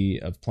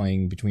longevity of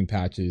playing between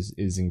patches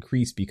is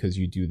increased because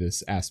you do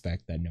this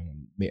aspect that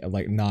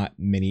not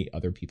many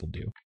other people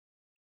do?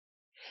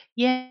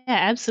 Yeah,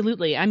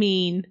 absolutely. I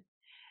mean,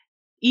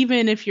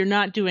 even if you're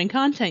not doing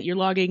content, you're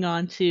logging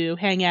on to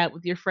hang out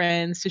with your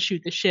friends, to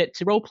shoot the shit,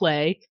 to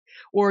roleplay,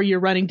 or you're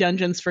running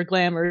dungeons for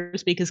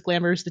Glamours because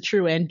Glamour is the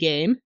true end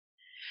game.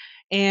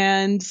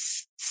 And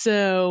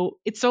so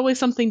it's always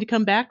something to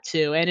come back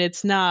to, and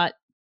it's not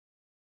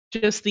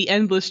just the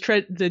endless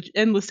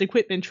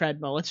equipment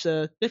treadmill. It's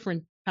a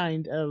different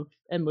kind of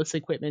endless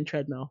equipment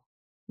treadmill.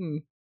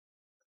 But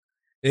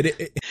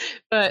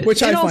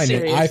which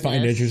I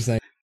find interesting,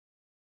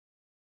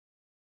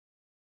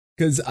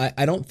 because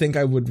I don't think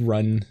I would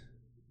run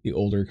the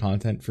older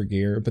content for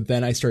gear, but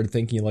then I started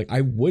thinking, like,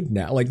 I would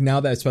now, like, now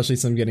that, especially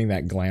since I'm getting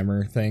that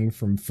Glamour thing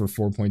for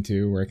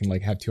 4.2 where I can,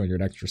 like, have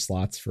 200 extra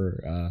slots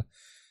for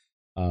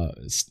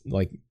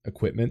like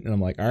equipment, and I'm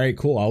like, all right,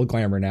 cool, I'll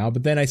Glamour now.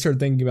 But then I started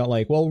thinking about,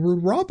 like, well, would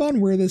Robon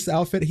wear this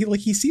outfit?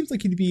 He seems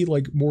like he'd be,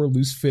 like, more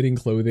loose fitting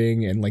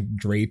clothing and, like,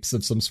 drapes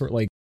of some sort,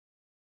 like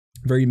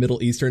very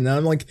Middle Eastern. And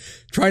I'm, like,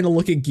 trying to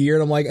look at gear,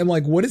 and I'm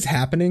like, what is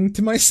happening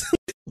to myself?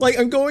 Like,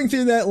 I'm going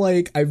through that,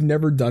 like, I've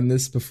never done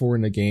this before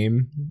in a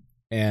game,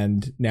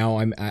 and now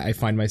I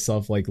find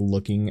myself, like,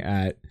 looking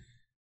at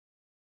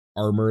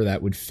armor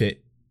that would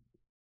fit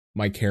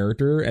my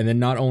character, and then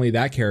not only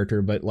that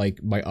character, but,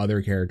 like, my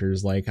other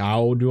characters. Like,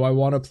 how do I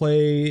want to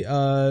play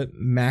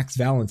Max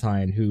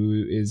Valentine,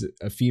 who is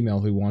a female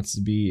who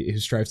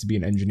strives to be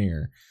an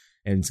engineer,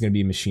 and it's going to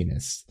be a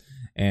machinist,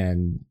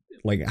 and,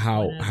 like,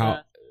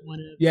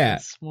 yeah,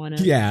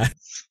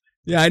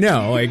 I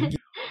know, like,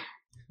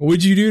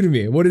 what'd you do to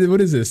me? What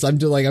is this? I'm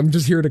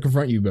just here to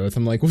confront you both.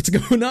 I'm like, what's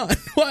going on?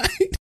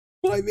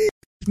 Why me?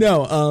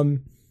 No,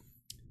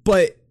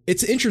 but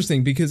it's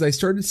interesting because I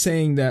started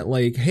saying that,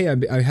 like, hey,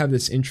 I have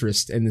this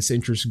interest, and this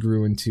interest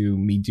grew into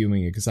me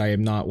doing it, because I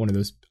am not one of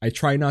those. I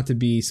try not to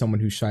be someone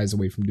who shies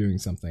away from doing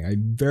something. I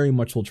very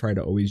much will try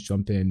to always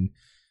jump in,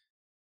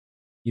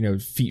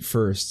 feet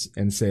first,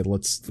 and say,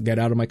 let's get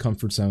out of my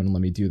comfort zone and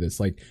let me do this.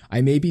 Like,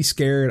 I may be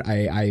scared,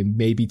 I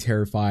may be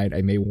terrified,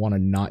 I may want to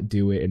not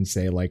do it and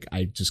say, like,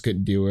 I just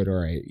couldn't do it,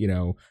 or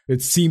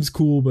it seems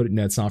cool, but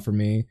no, it's not for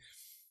me.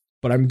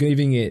 But I'm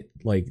giving it,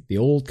 like, the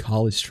old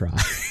college try,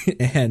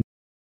 and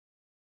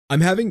I'm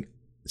having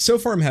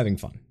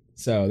fun.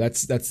 So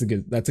that's a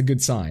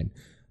good sign.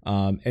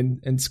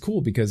 And it's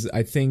cool because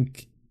I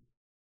think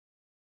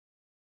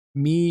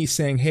me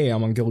saying, hey,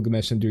 I'm on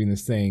Gilgamesh and doing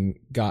this thing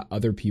got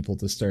other people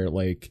to start,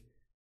 like,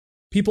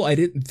 people I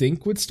didn't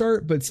think would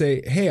start, but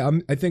say, hey,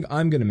 I think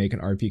I'm going to make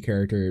an RP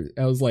character.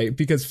 I was like,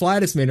 because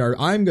Flatus made art,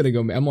 I'm going to go,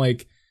 I'm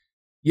like,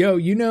 yo,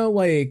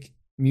 like,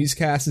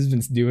 Musecast has been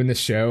doing this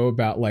show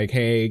about, like,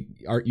 hey,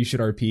 you should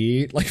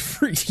RP, like,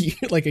 for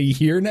a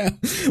year now.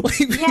 Like,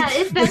 yeah,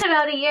 it's been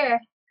about a year.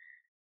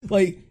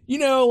 Like,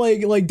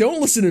 like,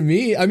 don't listen to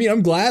me. I mean,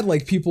 I'm glad,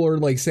 like, people are,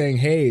 like, saying,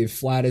 hey,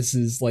 Flatus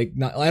is, like,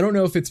 not. I don't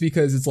know if it's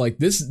because it's like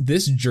this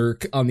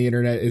jerk on the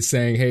internet is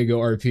saying, hey, go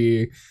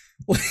RP.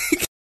 Like,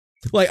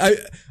 Like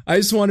I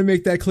just want to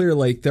make that clear.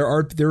 Like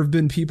there have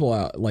been people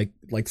out like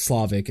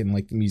Slavic and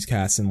like the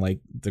Musecast and like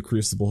the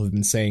Crucible have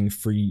been saying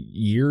for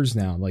years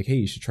now, like, hey,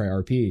 you should try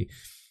RP.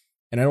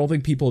 And I don't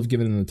think people have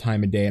given them the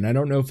time of day. And I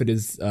don't know if it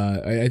is.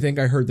 I think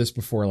I heard this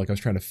before. Like I was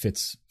trying to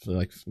fix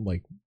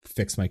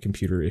my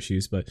computer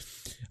issues, but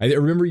I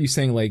remember you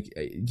saying like,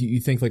 do you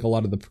think like a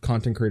lot of the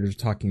content creators are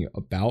talking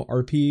about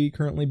RP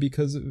currently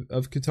because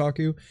of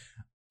Kotaku?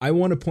 I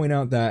want to point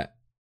out that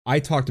I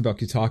talked about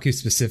Kotaku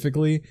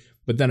specifically,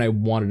 but then I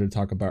wanted to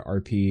talk about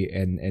RP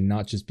and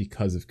not just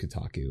because of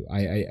Kotaku.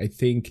 I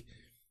think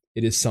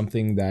it is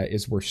something that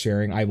is worth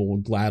sharing. I will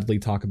gladly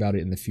talk about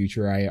it in the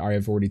future. I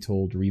have already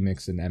told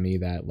Remix and Emmy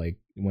that like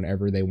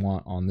whenever they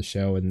want on the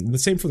show, and the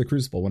same for the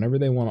Crucible, whenever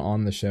they want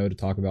on the show to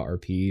talk about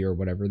RP or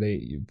whatever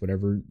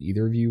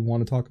either of you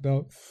want to talk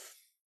about,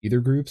 either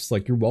groups,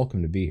 like you're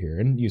welcome to be here.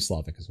 And you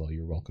Slavic as well,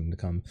 you're welcome to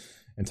come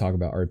and talk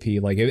about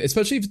RP, like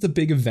especially if it's a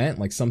big event,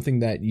 like something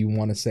that you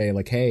want to say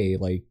like, hey,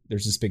 like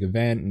there's this big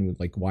event and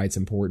like why it's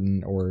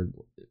important, or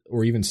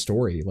even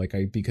story, like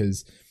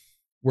because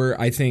where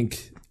I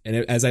think, and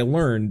as I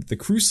learned, the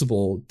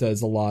Crucible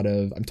does a lot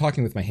of, I'm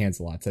talking with my hands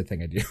a lot, so I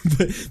think I do,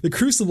 but the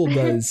Crucible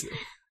does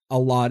a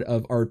lot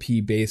of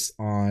RP based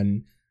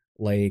on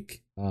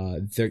like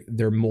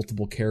their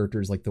multiple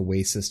characters, like the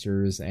Way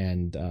Sisters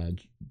and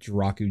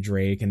Jiraku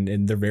Drake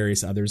and their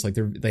various others. Like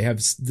they have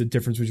the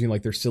difference between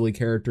like their silly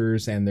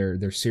characters and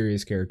their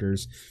serious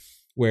characters,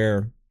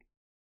 where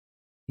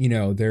you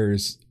know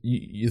there's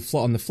you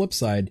on the flip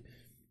side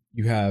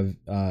you have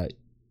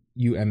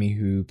you Emmy,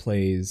 who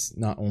plays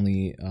not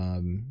only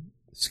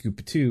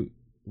Scoopatoot,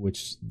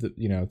 which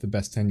the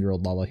best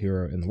 10-year-old Lala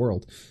hero in the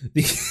world,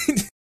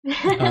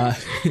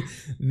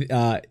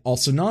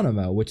 also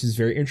Nanamo, which is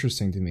very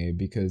interesting to me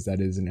because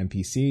that is an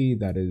NPC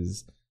that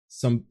is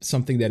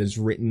something that is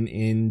written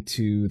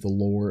into the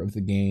lore of the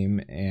game,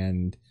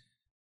 and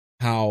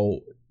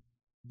how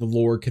the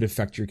lore could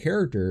affect your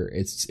character.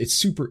 It's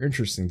super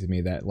interesting to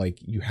me that like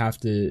you have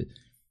to,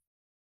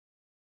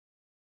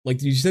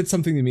 like you said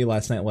something to me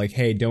last night, like,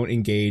 hey, don't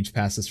engage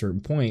past a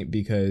certain point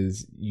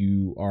because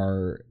you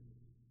are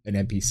an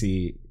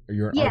NPC, or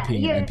you're an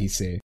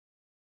NPC.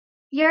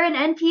 You're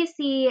an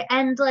NPC,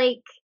 and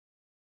like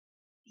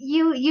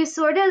you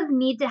sort of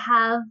need to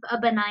have a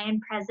benign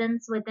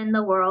presence within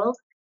the world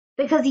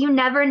because you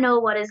never know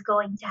what is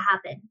going to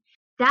happen.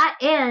 That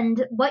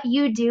and what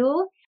you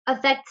do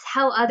affects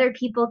how other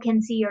people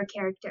can see your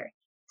character.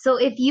 So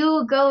if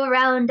you go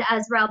around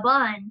as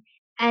Raban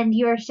and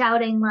you're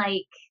shouting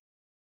like,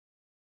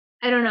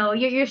 I don't know,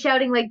 you're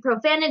shouting like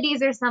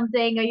profanities or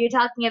something, or you're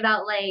talking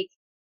about like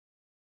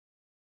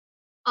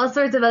all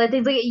sorts of other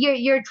things, like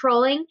you're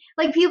trolling,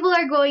 like people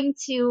are going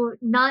to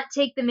not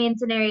take the main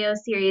scenario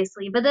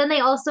seriously, but then they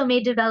also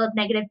may develop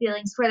negative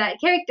feelings for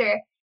that character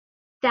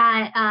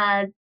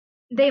that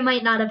they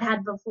might not have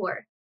had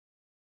before.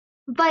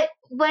 But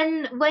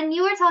when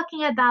you were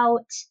talking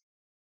about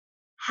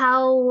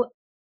how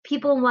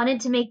people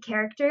wanted to make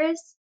characters,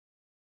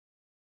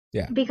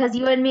 yeah, because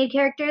you had made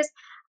characters,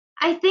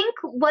 I think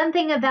one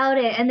thing about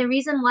it, and the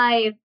reason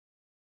why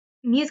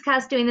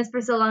Musecast doing this for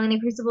so long and the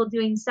Crucible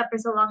doing stuff for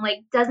so long, like,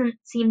 doesn't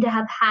seem to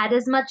have had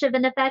as much of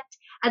an effect,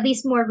 at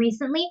least more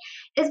recently,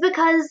 is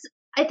because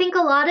I think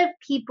a lot of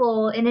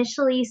people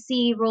initially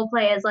see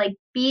roleplay as like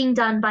being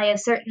done by a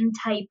certain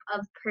type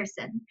of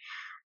person.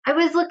 I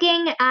was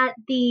looking at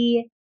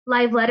the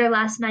live letter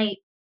last night,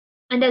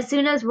 and as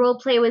soon as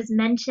roleplay was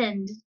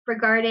mentioned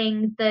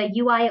regarding the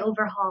UI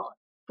overhaul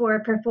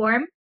for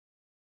Perform,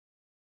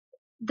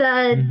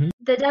 the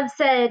dev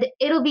said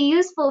it'll be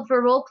useful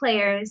for role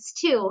players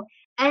too.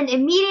 And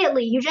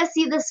immediately you just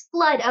see this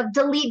flood of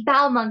delete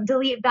Balmung,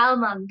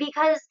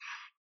 because,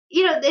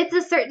 you know, it's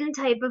a certain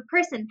type of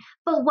person.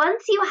 But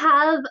once you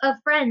have a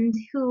friend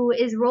who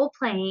is role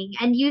playing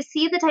and you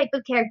see the type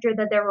of character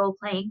that they're role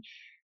playing,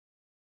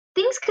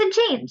 things could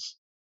change.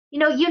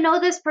 You know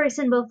this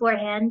person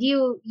beforehand.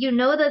 You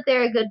know that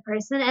they're a good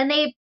person, and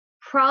they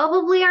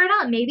probably are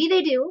not. Maybe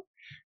they do,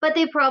 but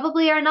they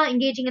probably are not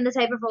engaging in the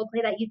type of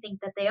roleplay that you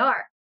think that they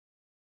are.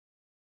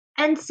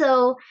 And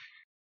so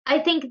I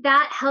think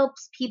that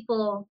helps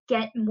people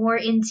get more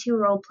into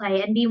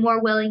roleplay and be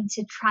more willing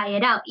to try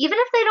it out, even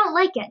if they don't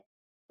like it.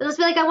 They'll just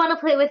be like, I want to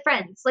play with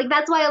friends. Like,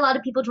 that's why a lot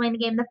of people join the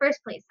game in the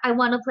first place. I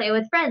want to play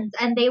with friends,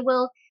 and they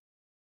will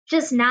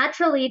just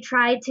naturally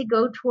try to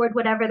go toward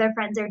whatever their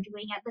friends are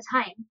doing at the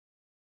time.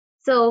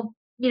 So,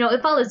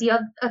 it follows. You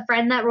have a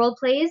friend that role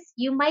plays,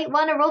 you might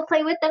want to role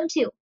play with them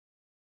too.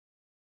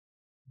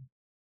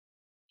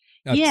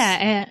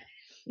 Yeah.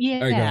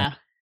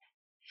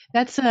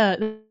 That's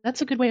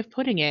a good way of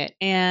putting it.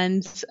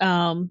 And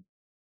the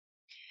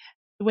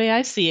way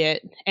I see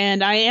it,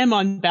 and I am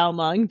on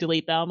Balmung,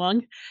 delete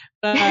Balmung,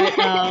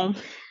 but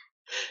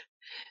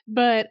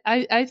but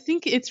I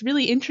think it's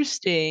really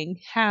interesting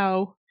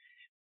how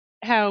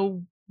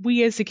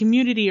we as a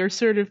community are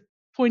sort of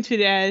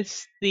pointed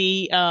as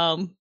the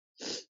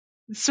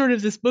sort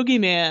of this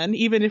boogeyman,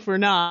 even if we're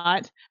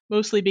not,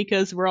 mostly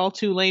because we're all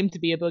too lame to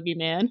be a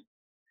boogeyman.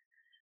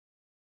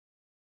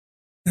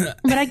 But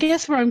I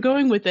guess where I'm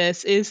going with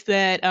this is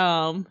that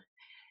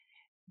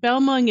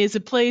Balmung is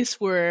a place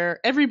where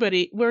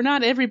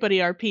not everybody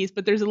RPs,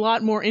 but there's a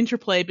lot more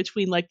interplay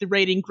between like the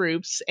raiding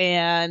groups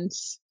and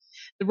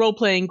the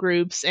role-playing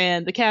groups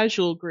and the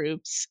casual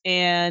groups,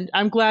 and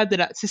I'm glad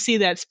to see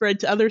that spread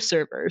to other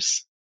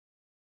servers.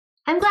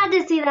 I'm glad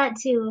to see that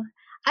too.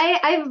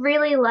 I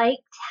really liked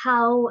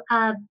how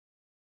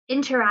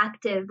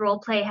interactive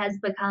roleplay has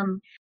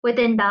become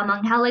within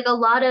Balmung. How like a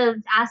lot of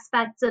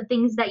aspects of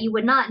things that you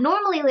would not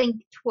normally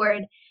link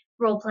toward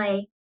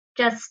roleplay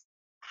just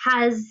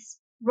has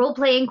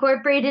roleplay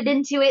incorporated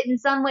into it in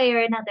some way or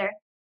another.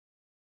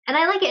 And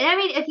I like it. I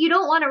mean, if you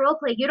don't want to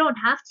roleplay, you don't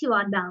have to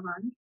on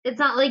Balmung. It's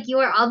not like you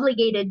are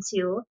obligated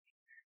to.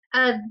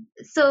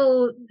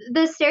 So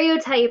the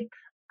stereotype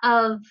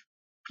of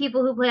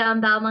people who play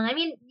on Balmung, I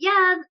mean,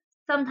 yeah,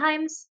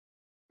 sometimes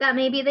that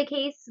may be the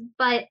case,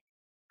 but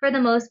for the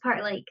most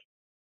part, like,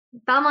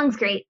 Balmung's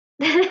great.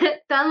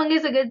 Balmung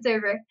is a good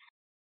server.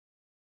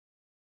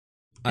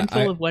 And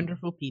full of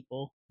wonderful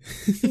people.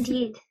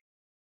 Indeed.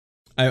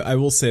 I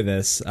will say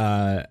this,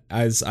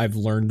 as I've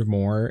learned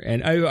more,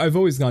 and I've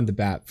always gone to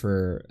bat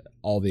for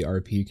all the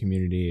RP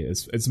community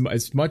as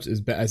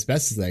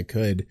best as I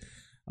could,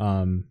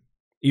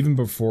 even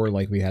before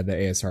like we had the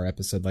ASR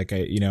episode, like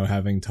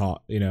having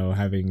talked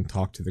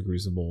to the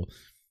Crucible,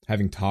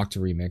 having talked to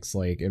Remix,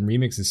 like, and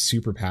Remix is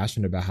super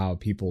passionate about how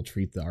people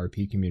treat the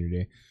RP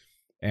community,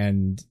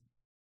 and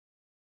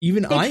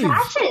even they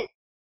trash it.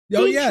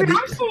 Oh they yeah,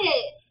 trash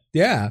it.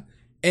 Yeah,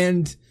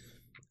 and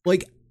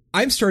like.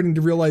 I'm starting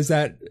to realize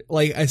that,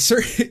 like,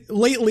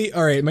 lately,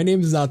 all right, my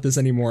name is not this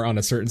anymore on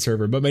a certain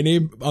server, but my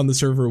name on the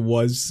server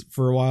was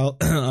for a while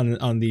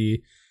on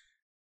the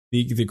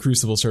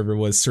Crucible server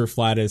was Sir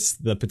Flatus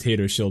the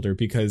Potato Shielder,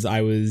 because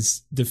I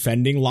was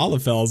defending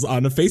Lalafels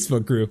on a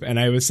Facebook group, and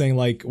I was saying,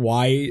 like,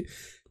 why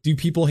do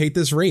people hate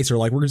this race? Or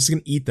like, we're just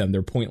gonna eat them,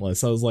 they're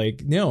pointless. I was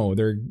like, no,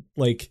 they're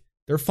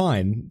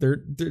fine.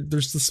 They're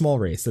just a small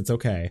race, that's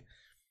okay.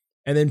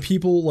 And then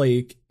people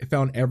like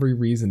found every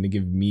reason to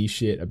give me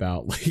shit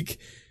about like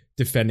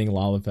defending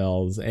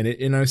Lalafels,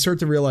 and I start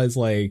to realize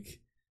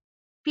like,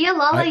 be a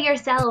Lala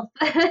yourself.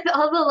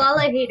 All the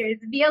Lala haters,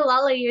 be a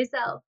Lala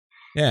yourself.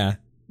 Yeah,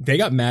 they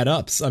got mad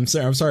ups. I'm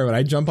sorry. When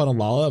I jump on a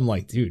Lala, I'm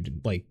like, dude,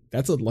 like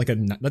that's a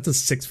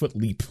 6-foot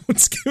leap.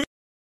 What's going?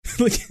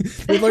 Like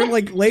their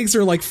like legs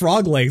are like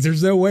frog legs.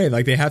 There's no way.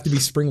 Like they have to be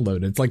spring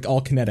loaded. It's like all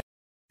kinetic.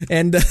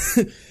 And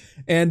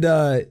and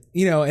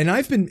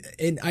I've been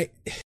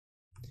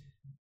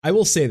I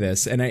will say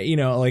this, and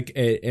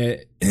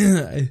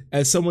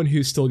as someone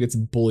who still gets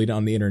bullied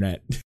on the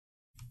internet,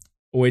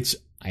 which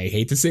I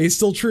hate to say is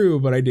still true,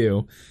 but I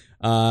do.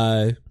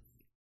 I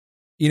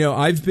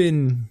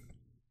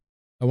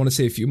want to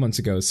say a few months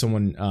ago,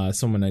 someone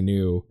I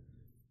knew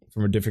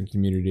from a different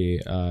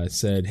community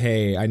said,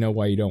 "Hey, I know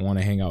why you don't want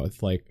to hang out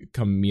with, like,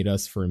 come meet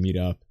us for a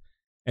meetup."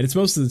 And it's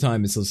most of the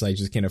time it's just like, I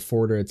just can't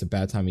afford it. It's a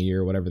bad time of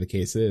year, whatever the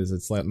case is.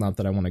 It's like, not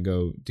that I want to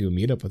go do a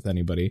meetup with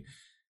anybody.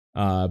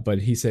 But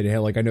he said, hey,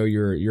 like, I know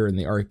you're in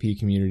the RP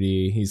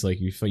community. He's like,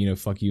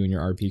 fuck you and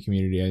your RP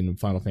community and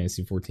Final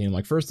Fantasy 14. I'm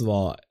like, first of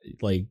all,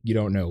 like, you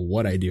don't know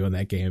what I do in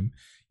that game.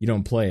 You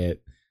don't play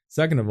it.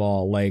 Second of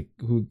all, like,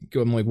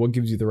 I'm like, what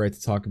gives you the right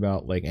to talk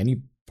about like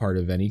any part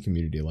of any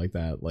community like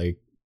that? Like,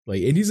 and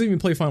he doesn't even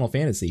play Final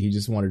Fantasy. He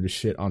just wanted to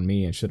shit on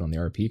me and shit on the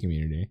RP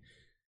community.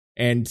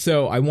 And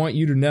so I want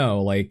you to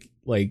know, like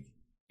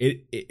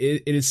it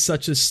is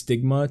such a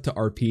stigma to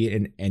RP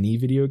in any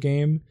video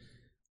game.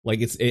 Like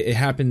it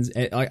happens.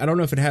 I don't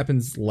know if it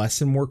happens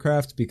less in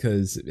Warcraft,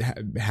 because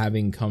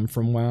having come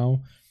from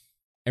WoW,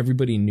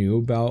 everybody knew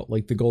about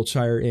like the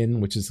Goldshire Inn,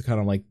 which is kind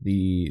of like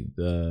the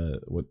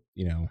what,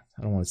 I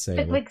don't want to say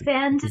the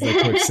quicksand.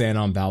 The quicksand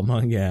on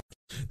Balmung, yeah,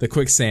 the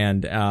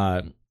quicksand.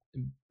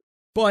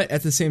 But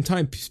at the same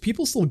time,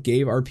 people still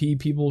gave RP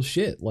people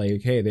shit.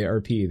 Like, hey, they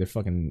RP, they're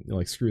fucking,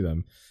 like, screw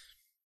them.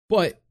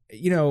 But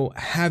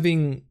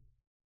having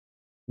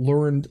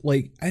learned,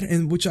 like,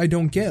 and which I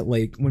don't get,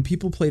 like, when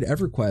people played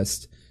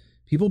EverQuest,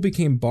 people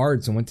became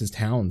bards and went to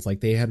towns.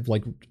 Like, they had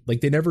like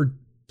they never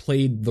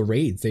played the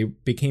raids. They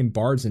became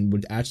bards and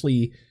would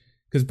actually,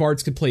 because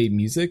bards could play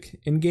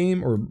music in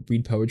game or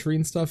read poetry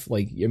and stuff.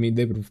 Like, I mean,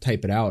 they would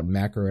type it out and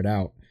macro it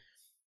out.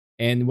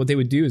 And what they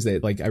would do is they,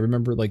 like, I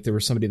remember, like, there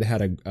was somebody that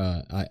had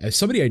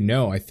somebody I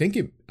know, I think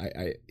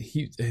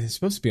he's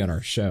supposed to be on our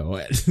show,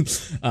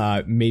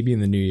 maybe in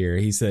the new year.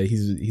 He's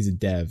a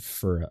dev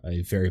for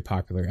a very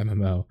popular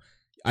MMO.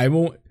 I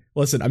won't,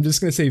 listen, I'm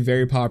just going to say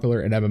very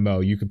popular and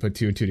MMO. You can put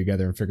two and two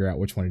together and figure out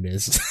which one it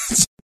is.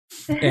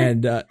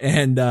 I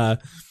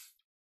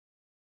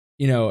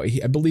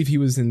believe he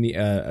was in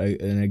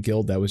in a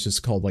guild that was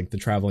just called, like, the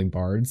Traveling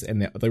Bards.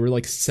 And there were,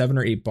 like, 7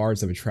 or 8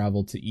 bards that would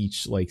travel to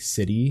each, like,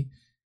 city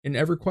in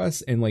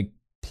EverQuest and like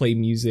play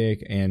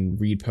music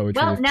and read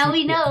poetry. Well, now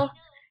we know.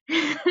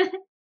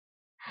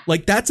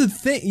 Like, that's a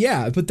thing.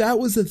 Yeah, but that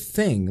was a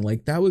thing.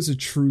 Like, that was a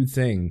true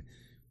thing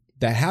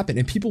that happened,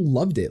 and people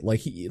loved it.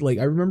 Like,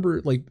 I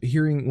remember like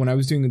hearing when I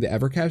was doing the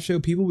EverCast show,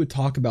 people would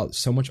talk about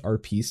so much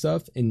RP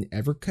stuff in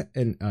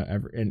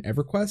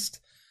EverQuest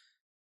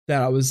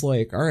that I was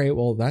like, all right,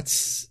 well,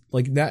 that's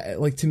like that.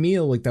 Like to me,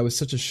 like that was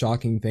such a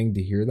shocking thing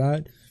to hear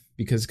that,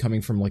 because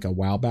coming from like a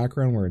WoW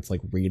background where it's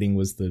like raiding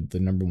was the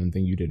number one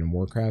thing you did in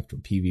Warcraft or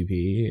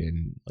PvP,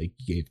 and like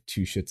you gave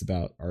two shits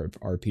about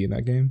RP in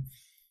that game.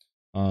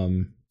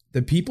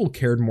 The people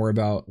cared more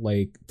about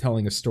like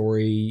telling a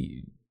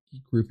story,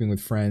 grouping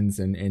with friends,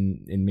 and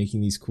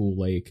making these cool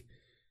like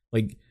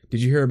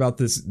did you hear about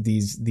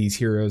these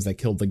heroes that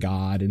killed the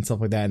god and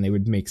stuff like that, and they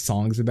would make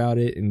songs about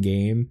it in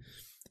game?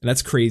 And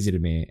that's crazy to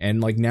me.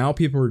 And like now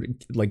people are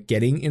like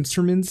getting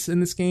instruments in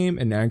this game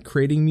and now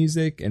creating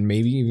music, and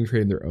maybe even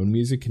creating their own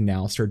music, can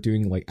now start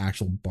doing like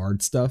actual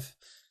bard stuff.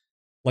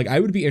 Like I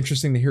would be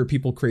interesting to hear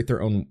people create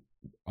their own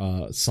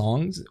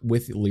songs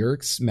with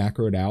lyrics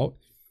macroed out,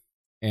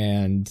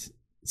 and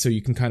so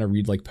you can kind of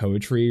read like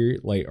poetry,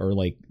 like or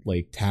like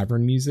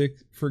tavern music,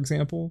 for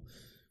example.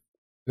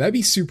 That'd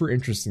be super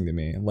interesting to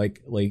me.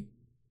 Like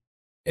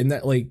and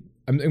that like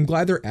I'm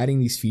glad they're adding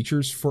these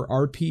features for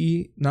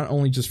RP, not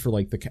only just for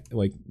like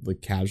the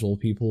casual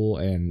people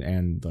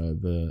and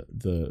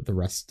the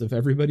rest of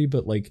everybody,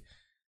 but like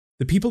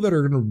the people that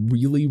are going to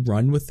really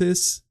run with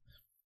this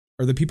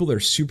are the people that are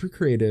super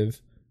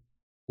creative,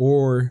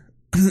 or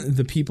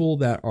the people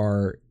that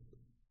are.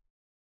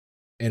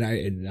 And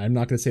I'm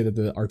not going to say that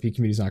the RP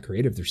community is not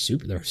creative.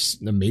 They're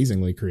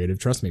amazingly creative.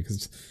 Trust me,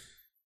 because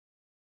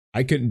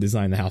I couldn't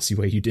design the house the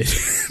way you did.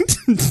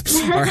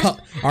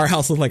 Our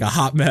house looked like a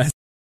hot mess.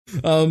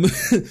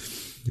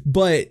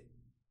 But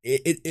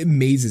it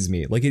amazes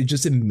me. Like it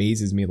just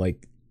amazes me.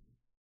 Like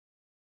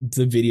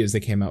the videos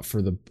that came out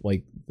for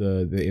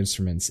the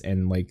instruments,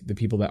 and like the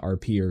people that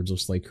RP are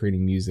just like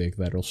creating music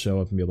that'll show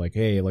up and be like,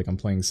 hey, like I'm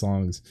playing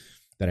songs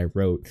that I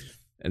wrote.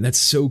 And that's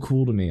so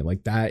cool to me.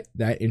 Like that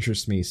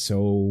interests me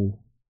so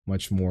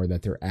much more,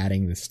 that they're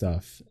adding this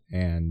stuff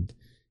and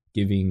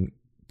giving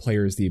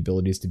players the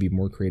abilities to be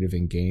more creative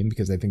in game,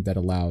 because I think that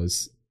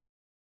allows,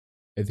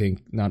 I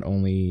think, not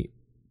only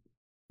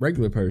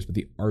regular players but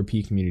the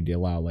RP community to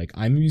allow, like,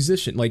 I'm a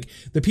musician, like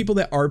the people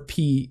that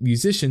RP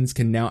musicians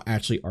can now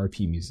actually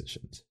RP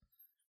musicians.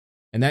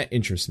 And that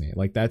interests me.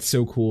 Like that's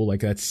so cool.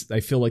 Like I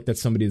feel like that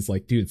somebody's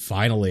like, dude,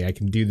 finally I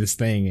can do this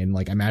thing, and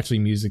like I'm actually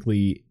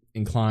musically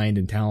inclined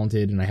and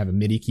talented, and I have a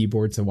MIDI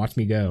keyboard, so watch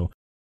me go.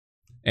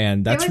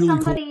 And that's really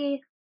cool.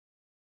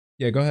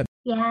 Yeah, go ahead.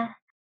 Yeah,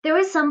 there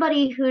was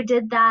somebody who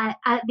did that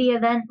at the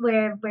event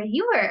where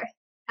you were,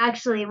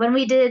 actually, when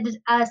we did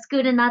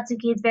Scoot and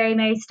Natsuki's Very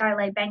Merry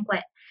Starlight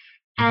Banquet.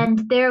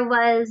 And there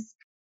was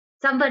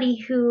somebody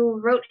who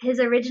wrote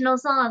his original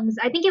songs.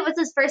 I think it was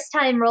his first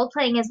time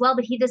role-playing as well,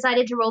 but he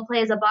decided to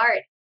role-play as a bard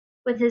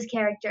with his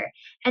character.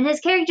 And his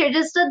character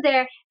just stood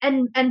there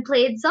and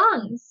played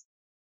songs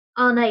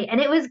all night, and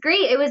it was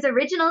great. It was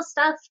original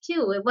stuff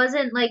too. It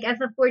wasn't like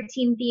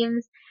FF14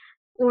 themes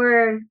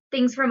or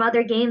things from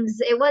other games.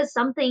 It was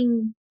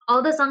something,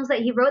 all the songs that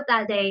he wrote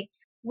that day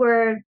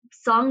were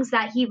songs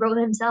that he wrote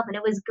himself, and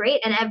it was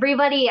great, and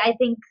everybody, I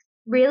think,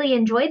 really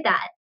enjoyed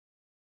that.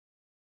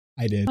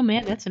 I did. Oh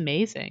man, that's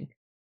amazing.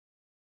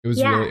 It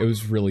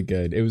was really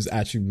good. It was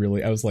actually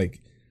really, I'm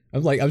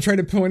trying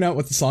to point out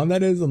what the song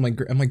that is. I'm like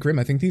Grim,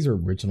 I think these are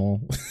original.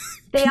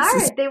 They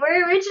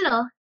were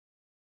original.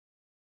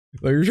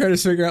 Like you're trying to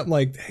figure out,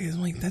 like, hey,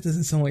 I'm like, that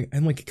doesn't sound like,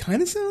 I'm like, it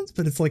kind of sounds,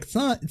 but it's like, it's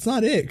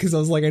not it. Cause I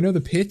was like, I know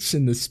the pitch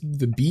and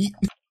the beat.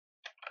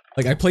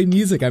 Like I played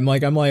music. I'm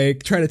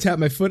like trying to tap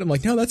my foot. I'm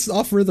like, no, that's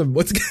off rhythm.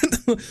 What's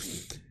good?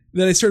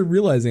 Then I started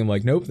realizing, I'm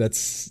like, nope,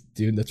 that's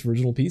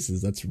original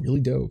pieces. That's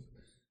really dope.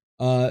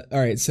 All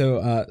right. So,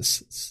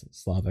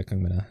 Slavik,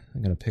 I'm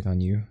gonna pick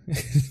on you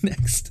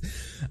next.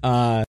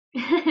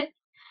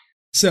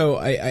 So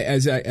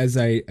as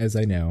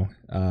I know,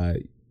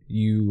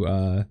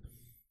 you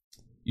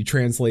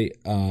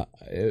translate,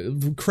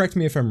 correct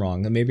me if I'm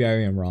wrong, maybe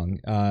I am wrong.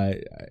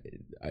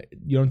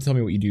 You don't tell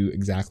me what you do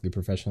exactly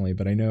professionally,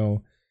 but I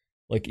know,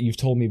 like, you've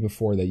told me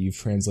before that you've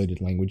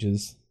translated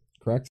languages,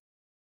 correct?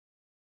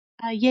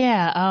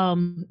 Yeah,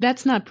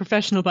 that's not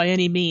professional by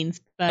any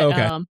means, but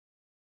okay.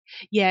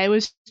 Yeah, it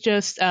was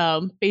just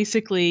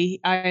basically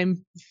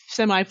I'm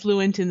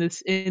semi-fluent in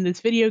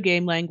this video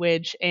game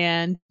language,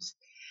 and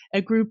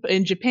a group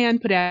in Japan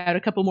put out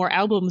a couple more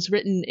albums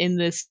written in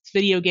this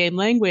video game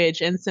language,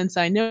 and since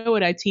I know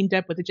it, I teamed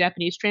up with a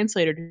Japanese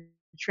translator to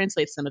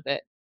translate some of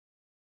it.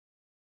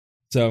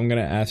 So I'm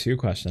going to ask you a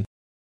question.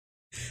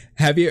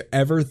 Have you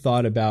ever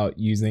thought about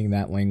using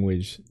that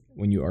language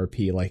when you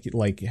RP,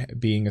 like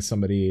being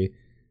somebody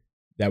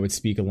that would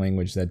speak a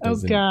language that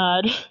doesn't... Oh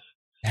God.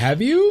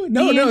 Have you? The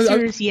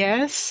answer is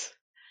yes.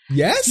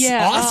 Yes?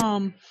 Yeah.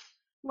 Awesome.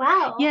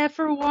 Wow. Yeah,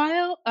 for a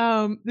while.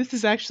 This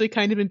is actually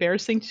kind of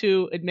embarrassing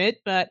to admit,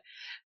 but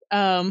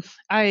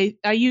I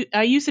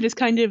use it as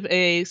kind of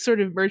a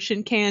sort of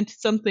merchant cant,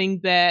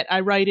 something that I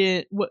write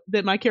in,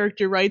 that my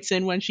character writes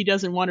in when she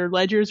doesn't want her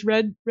ledgers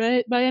read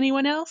by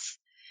anyone else,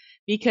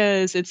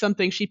 because it's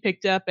something she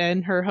picked up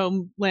in her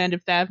homeland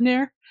of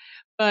Thavnir.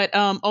 But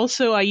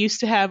also, I used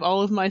to have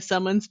all of my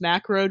summons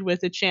macroed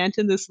with a chant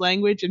in this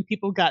language, and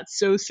people got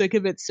so sick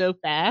of it so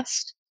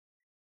fast.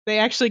 They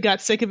actually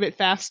got sick of it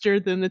faster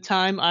than the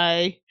time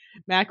I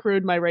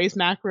macroed my raise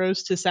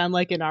macros to sound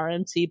like an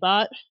RNC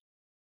bot.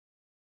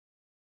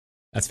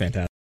 That's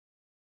fantastic.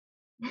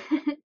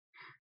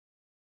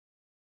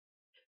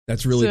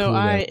 That's really cool. So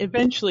I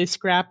eventually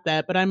scrapped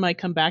that, but I might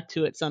come back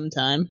to it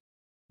sometime.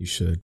 You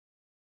should.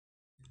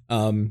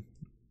 So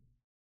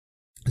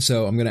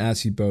I'm gonna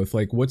ask you both,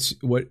 like, what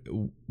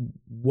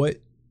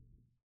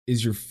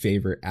is your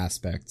favorite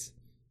aspect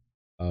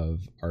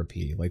of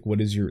RP? Like, what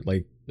is your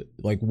like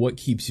what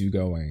keeps you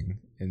going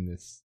in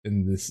this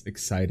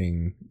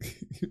exciting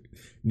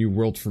new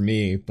world for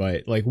me?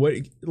 But like,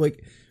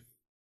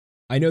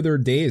 I know there are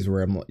days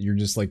where you're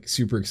just like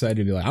super excited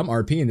to be like, I'm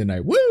RPing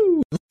tonight,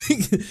 woo!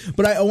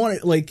 But I want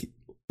to, like,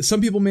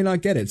 some people may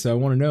not get it, so I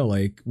want to know,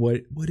 like,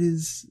 what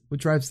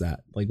drives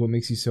that? Like, what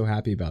makes you so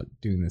happy about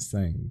doing this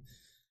thing?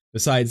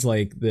 Besides,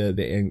 like,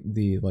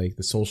 the like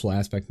the social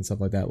aspect and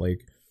stuff like that,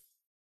 like,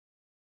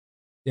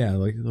 yeah,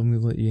 like, let me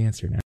let you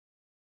answer now.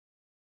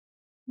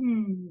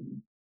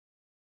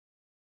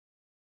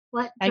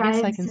 What drives?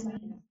 I guess I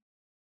can.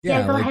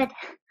 Yeah, go ahead.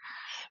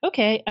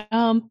 Okay.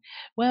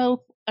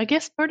 Well, I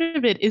guess part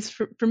of it is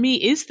for me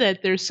is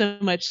that there's so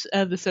much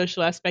of the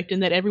social aspect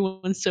and that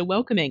everyone's so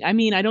welcoming. I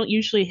mean, I don't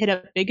usually hit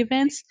up big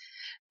events,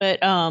 but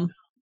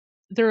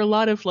there are a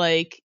lot of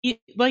like in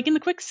the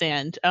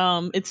quicksand.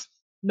 It's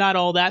not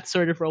all that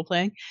sort of role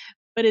playing,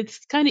 but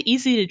it's kind of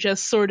easy to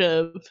just sort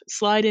of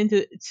slide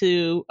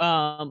into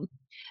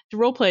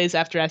role plays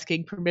after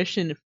asking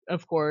permission,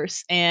 of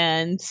course,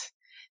 and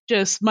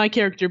just my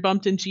character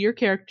bumped into your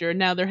character, and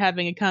now they're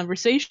having a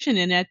conversation,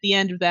 and at the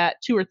end of that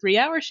 2 or 3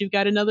 hours, you've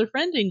got another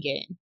friend in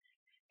game,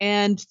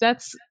 and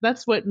that's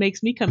what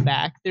makes me come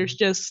back. There's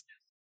just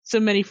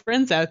so many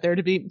friends out there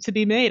to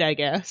be made, I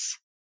guess.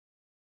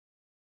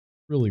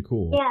 Really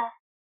cool. Yeah,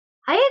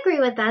 I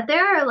agree with that.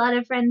 There are a lot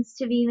of friends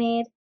to be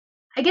made.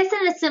 I guess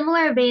in a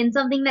similar vein,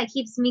 something that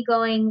keeps me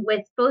going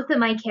with both of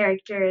my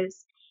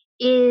characters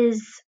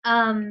is,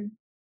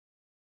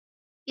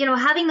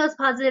 having those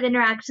positive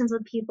interactions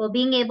with people,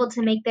 being able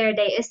to make their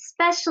day,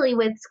 especially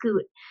with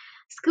Scoot.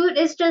 Scoot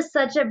is just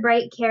such a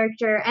bright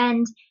character,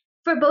 and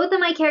for both of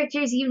my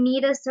characters, you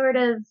need a sort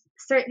of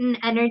certain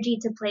energy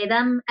to play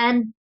them,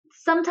 and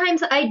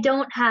sometimes I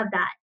don't have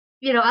that.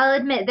 I'll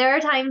admit there are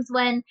times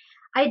when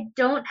I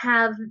don't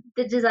have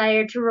the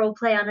desire to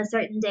roleplay on a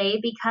certain day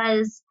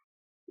because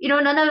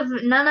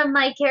none of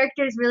my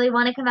characters really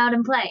want to come out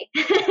and play.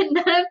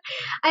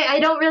 I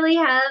don't really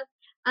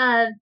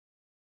have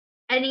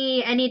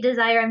any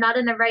desire. I'm not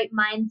in the right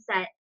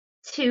mindset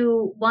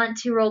to want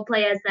to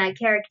roleplay as that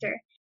character.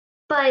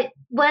 But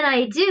when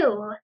I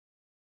do,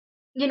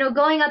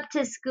 going up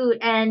to Scoot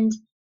and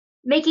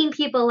making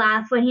people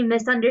laugh when he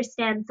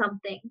misunderstands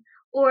something,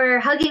 or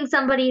hugging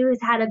somebody who's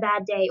had a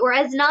bad day, or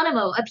as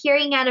Nanamo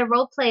appearing at a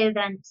roleplay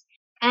event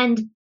and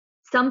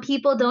some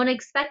people don't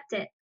expect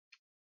it,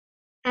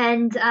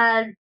 and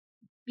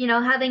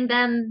having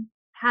them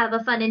have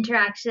a fun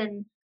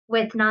interaction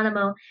with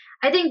Nanamo.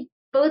 I think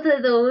both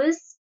of those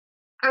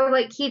are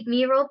what keep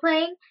me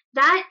role-playing.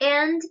 That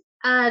and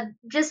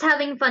just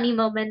having funny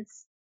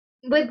moments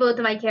with both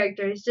of my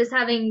characters. Just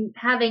having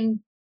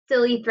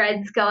silly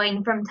threads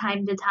going from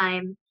time to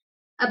time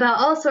about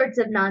all sorts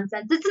of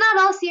nonsense. It's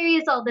not all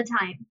serious all the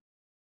time.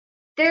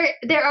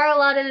 There are a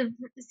lot of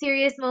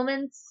serious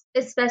moments,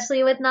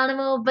 especially with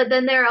Nanamo, but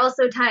then there are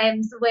also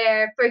times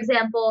where, for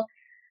example,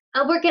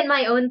 I'll work in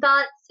my own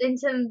thoughts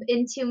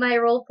into my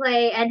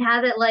roleplay and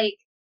have it like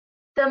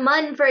the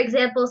Mun, for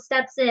example,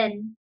 steps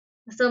in,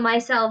 so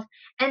myself,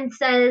 and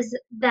says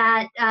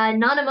that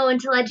Nanamo and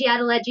Teleji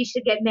Adeleji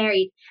should get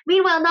married.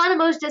 Meanwhile,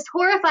 Nanamo's just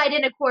horrified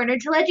in a corner.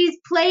 Teleji's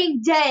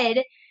playing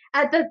dead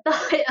at the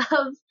thought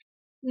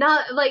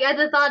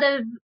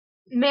of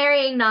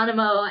marrying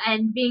Nanamo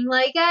and being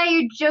like,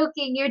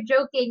 you're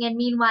joking. And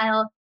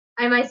meanwhile,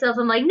 I myself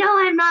am like, no,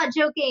 I'm not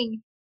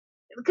joking.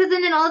 Because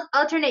in an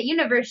alternate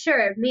universe,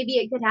 sure, maybe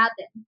it could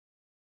happen.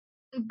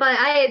 But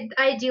I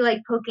do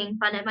like poking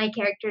fun at my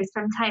characters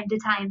from time to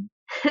time.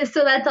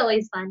 So that's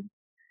always fun.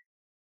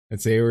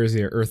 It's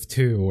Eorzea Earth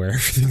 2, where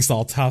everything's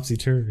all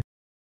topsy-turvy.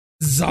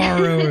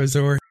 Zaro is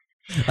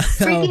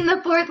breaking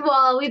the fourth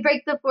wall. We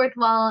break the fourth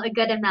wall a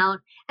good amount.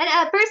 And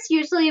at first,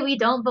 usually we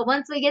don't, but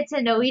once we get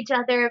to know each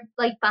other,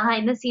 like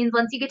behind the scenes,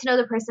 once you get to know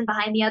the person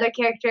behind the other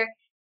character,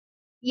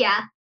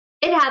 yeah,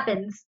 it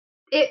happens.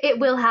 It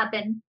will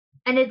happen.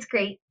 And it's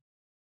great.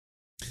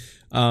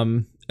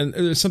 And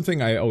there's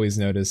something I always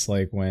notice,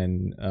 like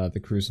when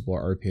the Crucible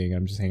are RPing,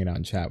 I'm just hanging out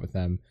and chat with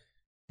them,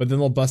 but then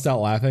they'll bust out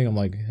laughing. I'm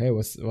like, hey,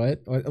 what?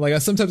 Like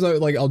sometimes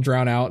I'll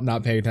drown out and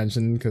not pay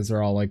attention because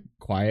they're all like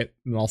quiet,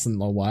 and all of a sudden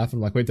they'll laugh.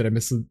 I'm like, wait, did I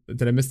miss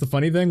the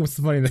funny thing? What's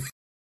the funny thing?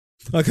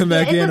 I'll come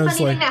back in. It's a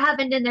funny thing that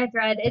happened in their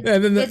thread. It's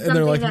something that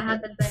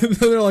happened there. Then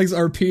they're like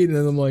RPing, and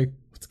then I'm like,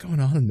 what's going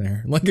on in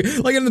there? Like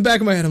in the back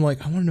of my head, I'm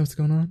like, I want to know what's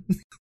going on.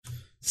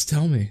 Just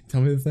tell me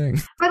the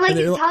thing. Or like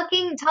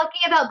talking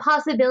about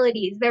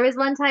possibilities. There was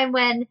one time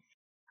when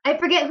I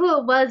forget who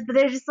it was, but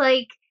they're just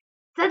like,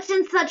 such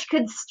and such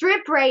could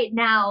strip right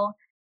now,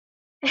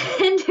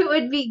 and it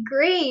would be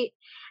great.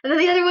 And then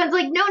the other one's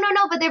like, no,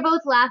 but they're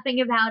both laughing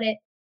about it.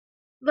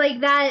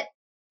 Like that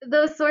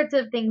those sorts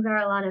of things are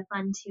a lot of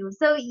fun too.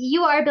 So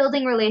you are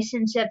building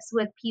relationships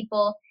with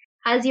people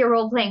as you're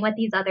role playing with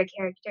these other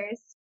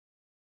characters.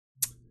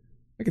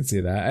 I can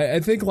see that. I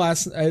think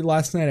last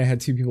night I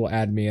had 2 people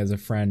add me as a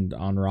friend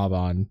on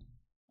Raban,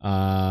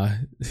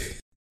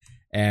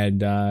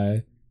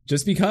 and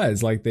just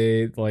because I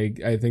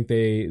think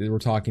they were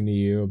talking to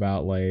you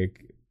about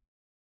like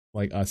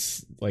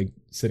us like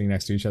sitting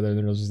next to each other, and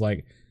it was just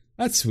like,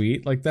 that's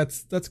sweet, like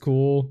that's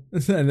cool.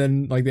 And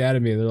then like they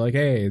added me, and they're like,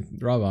 hey,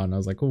 Raban. I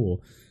was like,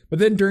 cool. But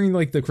then during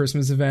like the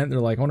Christmas event, they're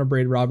like, I want to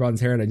braid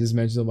Raban's hair, and I just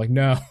mentioned, I'm like,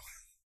 no,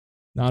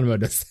 Nanamo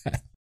does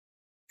that.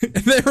 And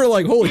they were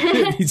like, holy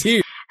shit, he's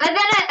here.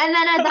 And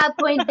then at that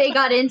point, they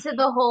got into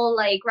the whole,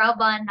 like,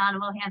 Raban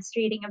Nanamo Hamster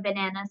eating a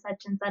banana,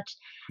 such and such.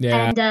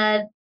 Yeah.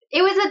 And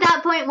it was at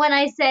that point when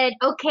I said,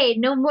 okay,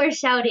 no more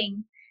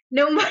shouting.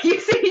 No more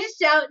using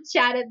shout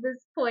chat at this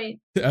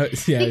point. Yeah,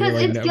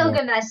 because it's no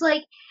Gilgamesh. More.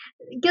 Like,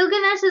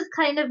 Gilgamesh is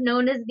kind of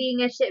known as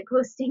being a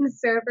shitposting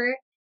server.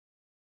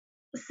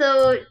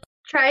 So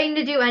trying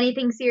to do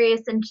anything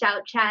serious in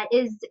shout chat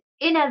is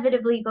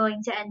inevitably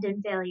going to end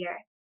in failure.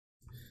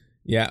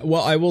 Yeah,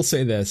 well, I will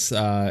say this: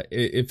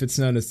 if it's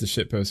known as the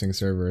shitposting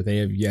server, they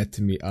have yet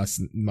to meet us,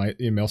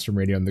 in Maelstrom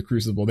Radio, and the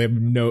Crucible. They have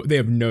no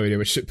idea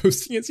what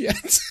shitposting is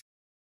yet.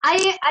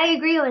 I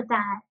agree with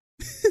that.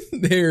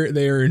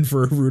 they are in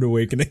for a rude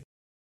awakening.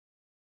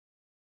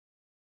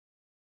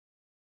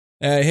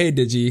 Hey,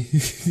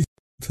 Digi,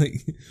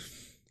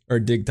 or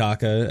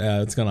Digtaka,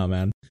 what's going on,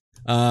 man?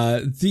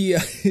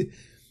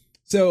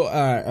 So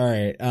all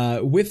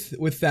right.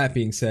 With that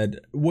being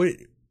said, what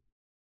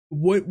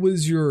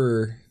was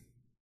your,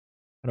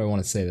 how do I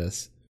want to say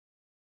this?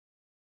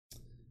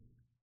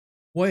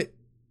 What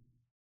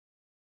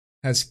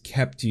has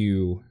kept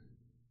you,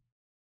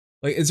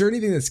 like, is there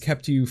anything that's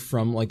kept you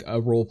from like a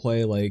role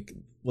play, like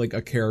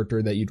a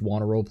character that you'd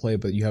want to role play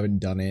but you haven't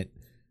done it,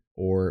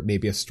 or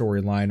maybe a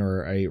storyline,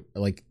 or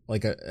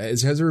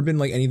has there been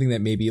like anything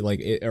that maybe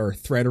like or a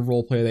thread of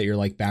role play that you're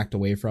like backed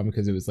away from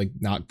because it was like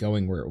not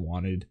going where it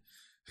wanted,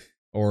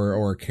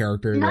 or a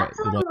character not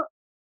that like,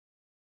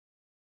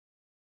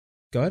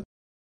 go ahead.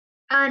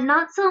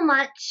 Not so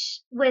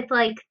much with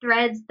like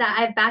threads that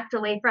I've backed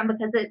away from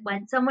because it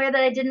went somewhere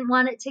that I didn't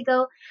want it to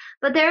go.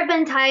 But there have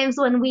been times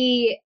when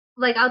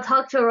I'll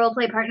talk to a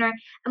roleplay partner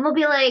and we'll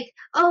be like,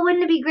 oh,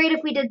 wouldn't it be great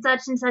if we did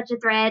such and such a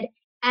thread?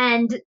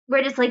 And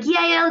we're just like,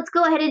 yeah, let's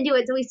go ahead and do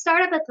it. So we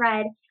start up a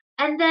thread,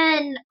 and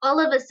then all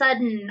of a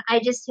sudden I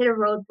just hit a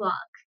roadblock.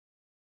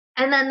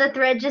 And then the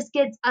thread just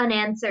gets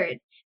unanswered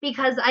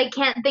because I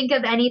can't think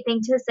of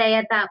anything to say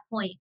at that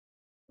point.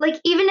 Like,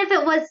 even if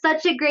it was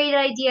such a great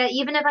idea,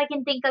 even if I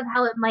can think of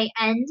how it might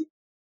end,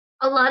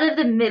 a lot of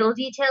the middle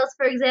details,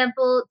 for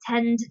example,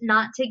 tend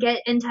not to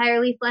get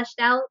entirely fleshed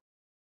out.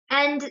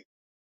 And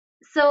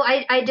so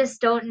I just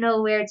don't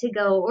know where to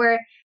go. Or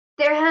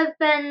there have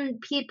been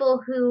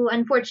people who,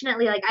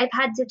 unfortunately, like, I've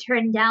had to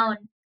turn down,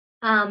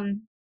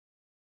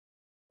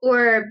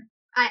 or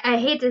I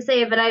hate to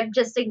say it, but I've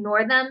just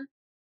ignored them.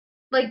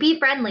 Like, be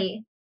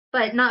friendly,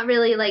 but not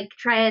really like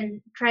try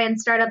and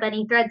start up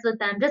any threads with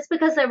them, just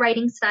because their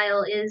writing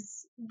style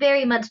is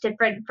very much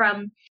different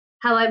from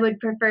how I would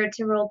prefer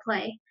to role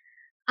play.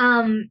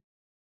 That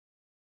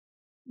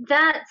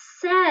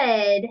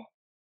said,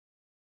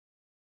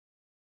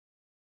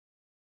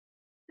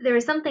 there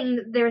was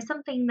something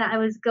that I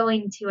was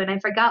going to, and I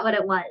forgot what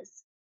it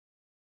was.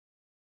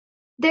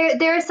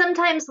 There are some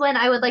times when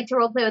I would like to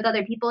role play with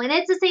other people, and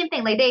it's the same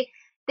thing. Like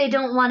they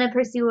don't want to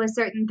pursue a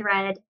certain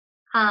thread.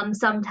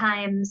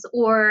 Sometimes,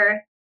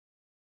 or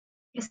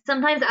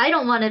sometimes I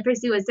don't want to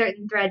pursue a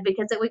certain thread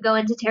because it would go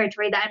into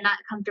territory that I'm not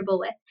comfortable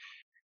with.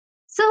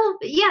 So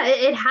yeah,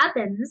 it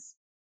happens.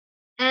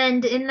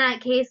 And in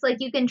that case, like,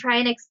 you can try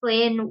and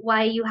explain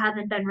why you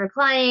haven't been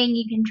replying.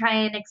 You can try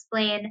and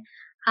explain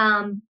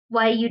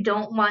why you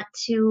don't want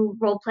to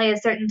roleplay a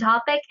certain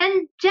topic.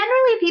 And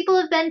generally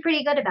people have been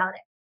pretty good about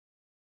it.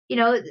 You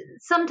know,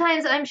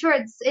 sometimes I'm sure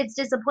it's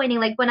disappointing.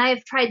 Like, when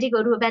I've tried to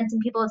go to events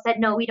and people have said,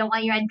 no, we don't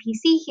want your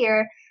NPC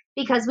here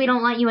because we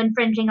don't want you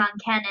infringing on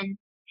canon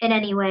in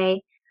any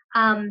way.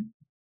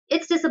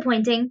 It's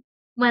disappointing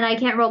when I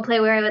can't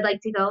roleplay where I would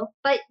like to go,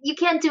 but you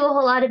can't do a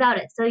whole lot about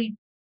it. So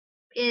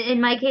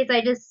in my case,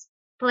 I just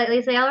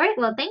politely say, all right,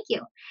 well, thank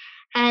you.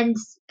 And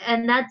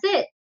that's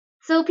it.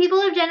 So people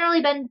have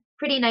generally been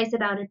pretty nice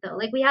about it, though.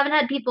 Like, we haven't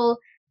had people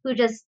who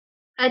just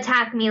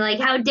attack me like,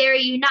 how dare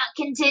you not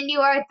continue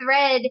our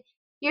thread,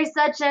 you're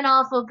such an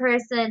awful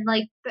person.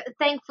 Like,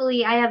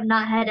 thankfully I have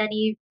not had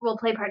any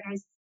roleplay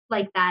partners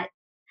like that.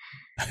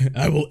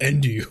 I will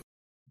end you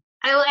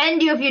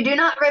if you do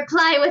not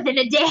reply within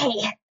a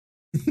day.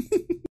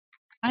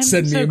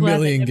 Send me a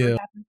million gil.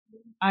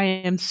 I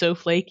am so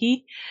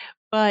flaky,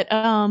 but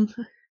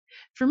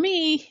for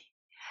me,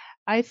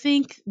 I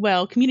think,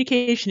 well,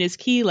 communication is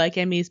key, like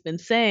Emmy's been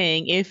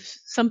saying. If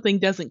something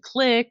doesn't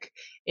click,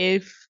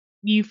 if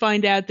you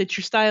find out that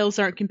your styles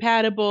aren't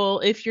compatible,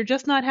 if you're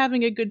just not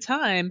having a good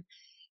time,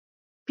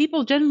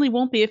 people generally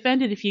won't be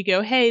offended if you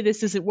go, hey,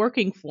 this isn't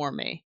working for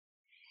me.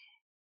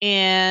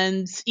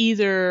 and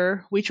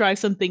either we try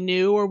something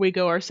new or we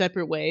go our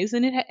separate ways,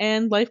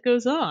 and life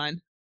goes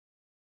on.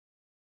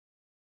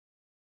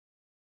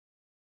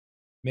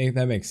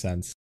 That makes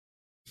sense.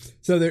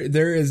 So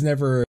there is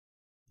never.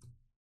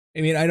 I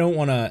mean, I don't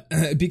want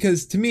to,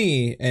 because to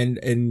me,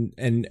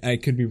 and I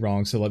could be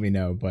wrong, so let me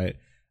know. But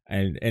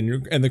and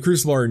the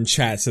Crucible are in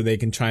chat, so they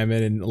can chime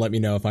in and let me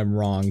know if I'm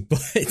wrong. But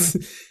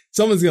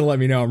someone's gonna let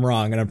me know I'm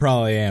wrong, and I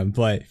probably am.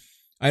 But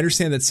I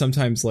understand that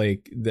sometimes,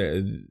 like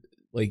there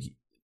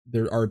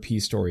are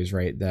RP stories,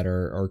 right, that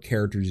are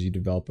characters you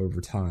develop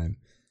over time,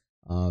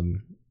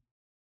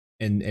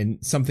 and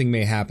something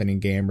may happen in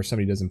game, or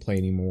somebody doesn't play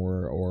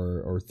anymore,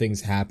 or things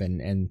happen,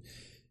 and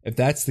if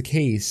that's the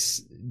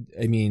case,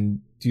 I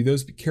mean, do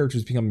those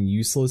characters become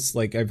useless?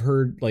 Like I've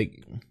heard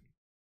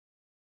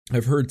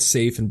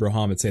Safe and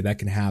Brohamid say that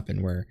can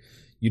happen, where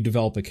you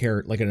develop a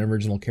character, like an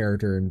original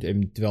character,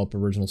 and develop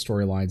original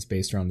storylines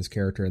based around this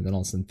character, and then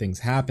all of a sudden things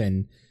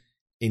happen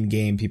in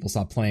game, people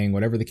stop playing,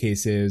 whatever the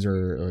case is,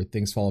 or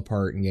things fall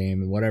apart in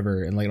game and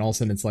whatever, and like all of a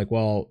sudden it's like,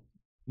 well,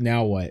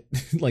 now what?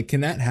 Like,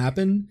 can that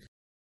happen?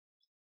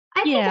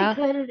 I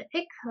think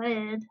it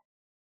could.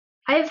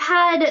 I've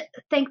had,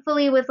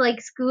 thankfully, with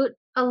like Scoot,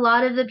 a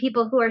lot of the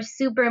people who are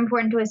super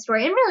important to a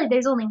story, and really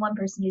there's only one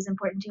person who's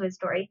important to a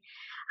story,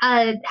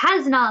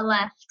 has not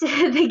left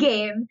the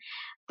game.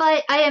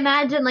 But I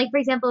imagine, like, for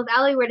example, if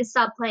Allie were to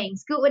stop playing,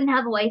 Scoot wouldn't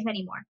have a wife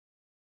anymore.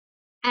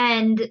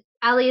 And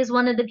Allie is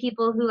one of the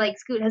people who, like,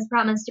 Scoot has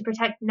promised to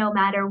protect no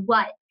matter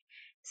what.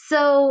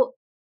 So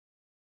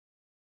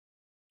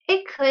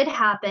it could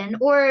happen.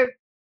 Or,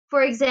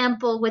 for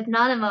example, with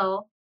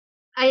Nanamo,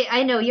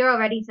 I know you're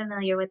already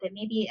familiar with it.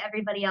 Maybe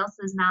everybody else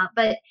is not.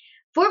 But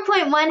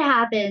 4.1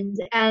 happened,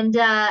 and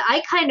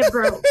I kind of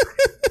broke.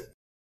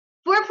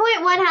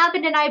 4.1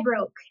 happened, and I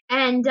broke.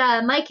 And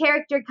my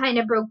character kind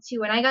of broke,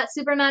 too. And I got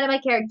super mad at my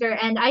character,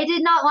 and I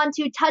did not want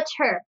to touch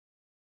her.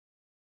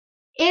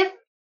 If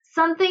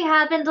something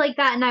happened like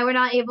that and I were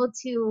not able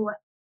to,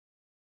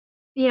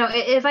 you know,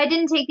 if I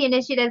didn't take the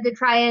initiative to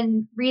try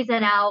and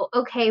reason out,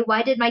 okay,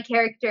 why did my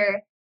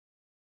character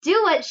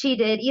do what she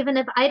did, even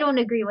if I don't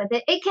agree with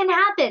it, it can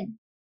happen.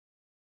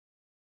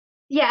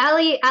 Yeah,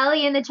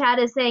 Ali in the chat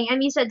is saying,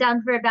 Emmy shut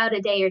down for about a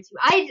day or two.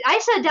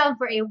 I shut down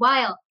for a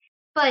while,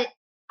 but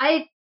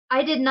I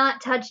did not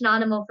touch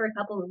Nanamo for a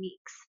couple of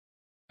weeks.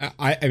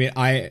 I mean,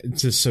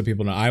 just so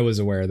people know, I was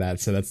aware of that,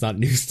 so that's not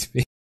news to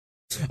me.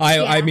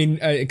 I mean,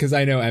 because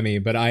I know Emmy,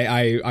 but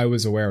I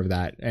was aware of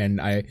that,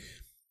 and I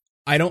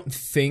don't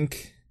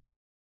think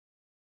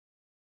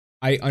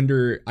I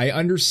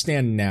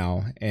understand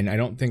now, and I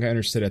don't think I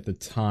understood at the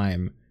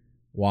time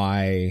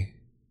why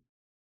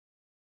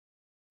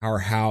or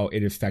how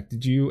it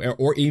affected you,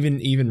 or even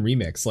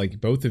Remix.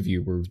 Like, both of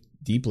you were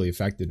deeply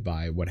affected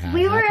by what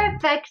happened. We were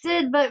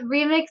affected, but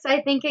Remix,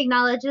 I think,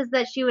 acknowledges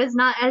that she was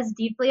not as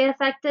deeply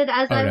affected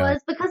as I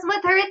was, because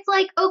with her, it's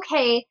like,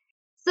 okay,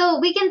 so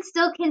we can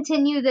still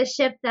continue the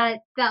ship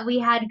that we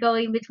had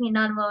going between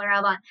Nanamo and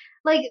Raubahn.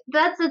 Like,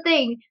 that's the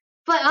thing.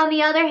 But on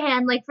the other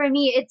hand, like, for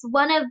me, it's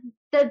one of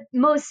the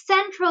most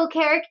central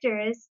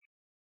characters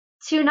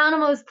to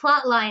Nanamo's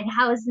plotline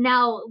has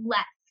now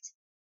left.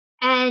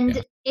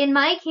 And in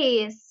my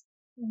case,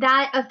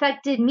 that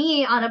affected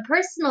me on a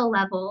personal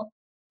level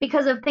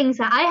because of things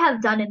that I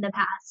have done in the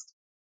past.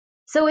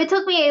 So it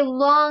took me a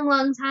long,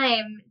 long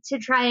time to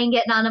try and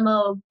get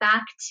Nanamo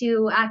back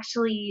to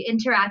actually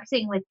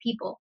interacting with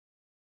people.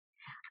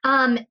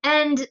 And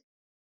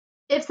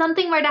if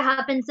something were to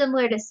happen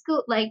similar to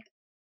Scoot, like,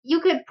 you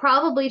could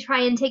probably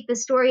try and take the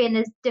story in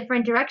a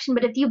different direction,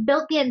 but if you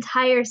built the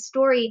entire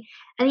story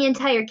and the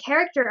entire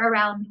character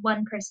around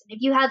one person,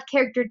 if you have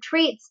character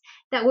traits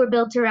that were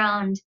built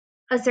around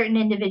a certain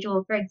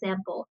individual, for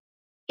example,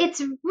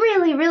 it's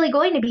really, really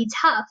going to be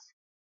tough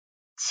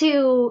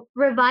to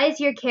revise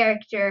your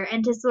character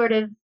and to sort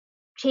of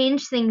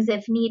change things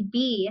if need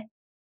be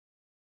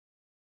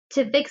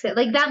to fix it.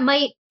 Like, that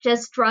might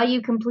just draw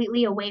you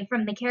completely away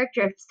from the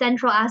character if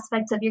central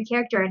aspects of your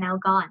character are now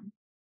gone.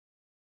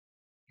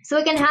 So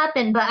it can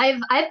happen, but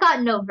I've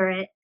gotten over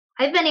it.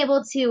 I've been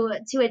able to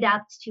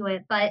adapt to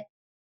it, but,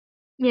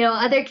 you know,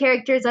 other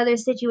characters, other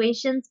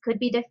situations could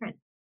be different.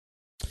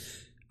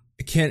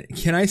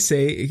 Can I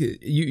say,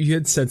 you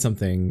had said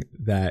something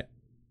that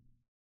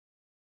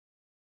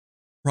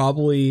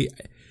probably,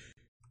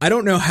 I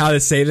don't know how to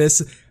say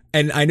this,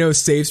 and I know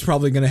Safe's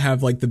probably going to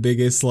have like the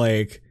biggest,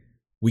 like,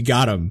 we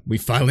got him. We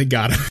finally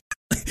got him.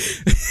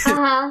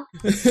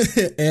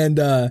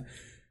 And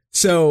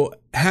so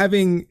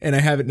having, and I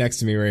have it next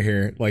to me right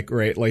here, like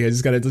I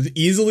just got to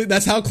easily,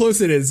 that's how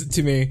close it is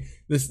to me,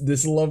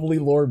 this lovely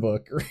lore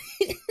book.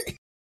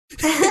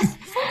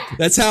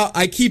 That's how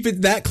I keep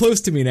it that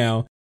close to me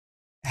now.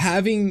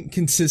 Having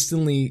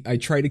consistently, I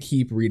try to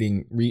keep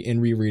reading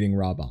and rereading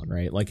Raubahn,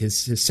 right? Like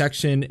his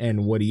section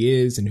and what he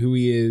is and who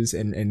he is,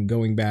 and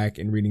going back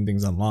and reading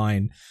things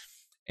online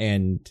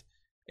and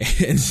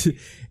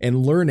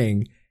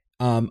learning.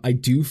 I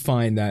do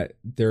find that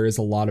there is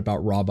a lot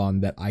about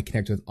Raban that I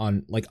connect with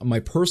on like my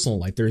personal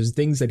life. There's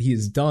things that he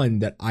has done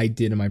that I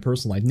did in my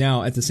personal life.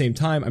 Now, at the same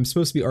time, I'm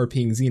supposed to be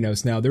RPing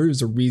Xenos. Now, there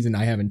is a reason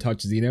I haven't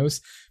touched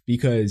Xenos,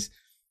 because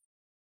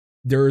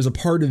there is a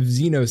part of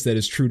Xenos that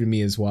is true to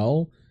me as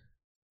well,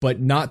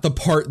 but not the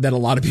part that a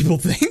lot of people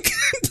think.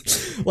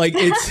 Like,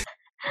 it's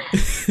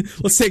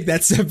let's take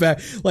that step back.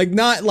 Like,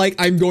 not like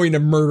I'm going to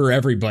murder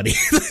everybody.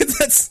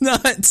 That's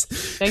not.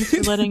 Thanks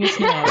for letting us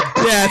know.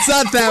 Yeah, it's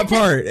not that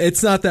part.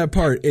 It's not that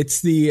part.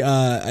 It's the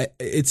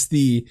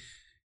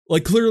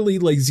like, clearly,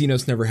 like,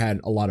 Xenos never had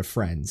a lot of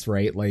friends,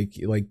 right? Like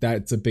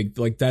that's a big,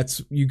 like,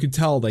 that's, you could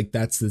tell, like,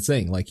 that's the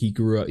thing. Like, he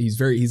grew up,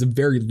 he's a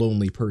very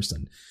lonely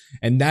person.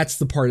 And that's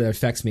the part that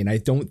affects me. And I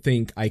don't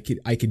think I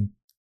could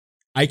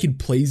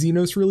play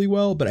Xenos really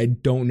well, but I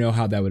don't know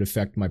how that would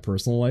affect my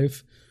personal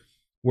life.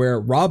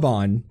 Where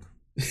Raban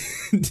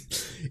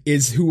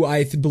is who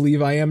I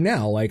believe I am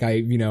now. Like,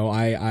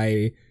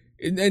 I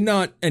and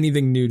not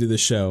anything new to the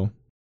show.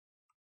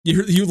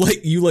 You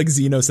like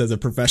Xenos as a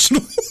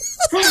professional.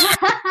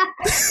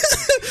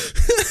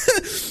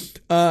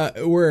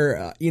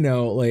 Where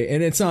like,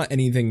 and it's not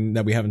anything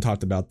that we haven't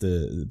talked about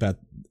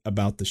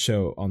about the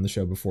show on the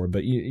show before,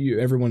 but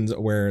everyone's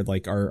aware,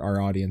 like our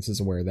audience is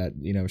aware that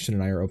Shin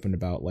and I are open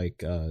about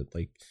like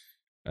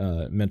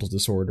mental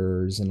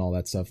disorders and all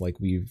that stuff. Like,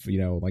 we've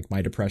like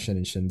my depression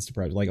and Shin's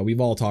depression, like,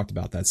 we've all talked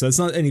about that, so it's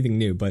not anything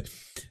new. But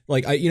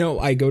like,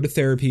 I go to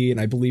therapy, and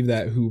I believe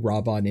that who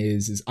Raban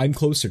is I'm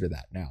closer to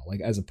that now,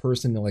 like, as a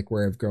person, like,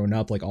 where I've grown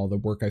up, like, all the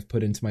work I've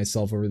put into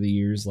myself over the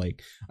years,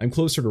 like, I'm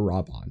closer to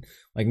Raban.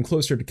 Like, I'm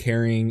closer to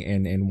caring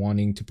and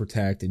wanting to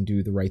protect and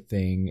do the right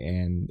thing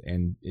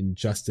and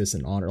justice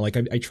and honor. Like,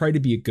 I try to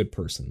be a good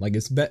person, like,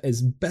 as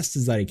best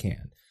as I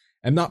can.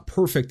 I'm not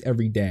perfect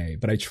every day,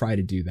 but I try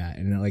to do that.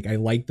 And like, I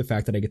like the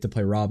fact that I get to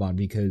play Raban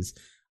because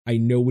I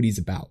know what he's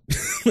about.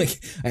 Like,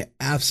 I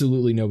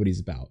absolutely know what he's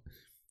about.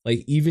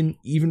 Like, even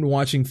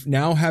watching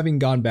now, having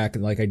gone back,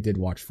 and like, I did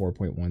watch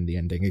 4.1, the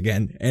ending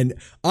again, and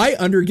I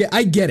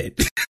get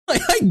it.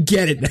 Like, I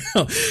get it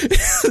now.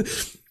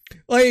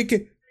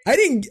 Like, I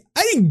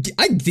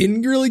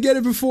didn't really get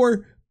it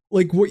before.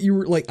 Like, what you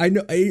were like,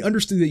 I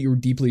understood that you were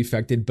deeply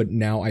affected, but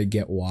now I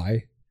get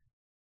why.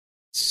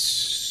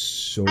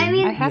 So, I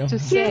mean, I have to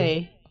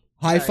say,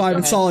 high five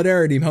and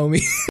solidarity,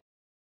 homie.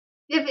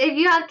 If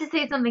you have to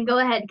say something, go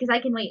ahead, because I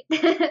can wait.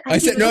 I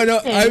said no.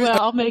 Okay,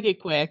 I'll make it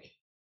quick.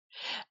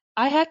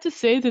 I have to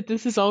say that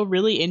this is all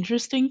really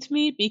interesting to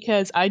me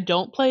because I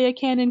don't play a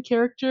canon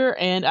character,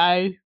 and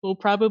I will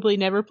probably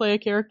never play a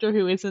character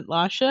who isn't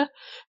Lasha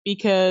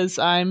because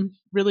I'm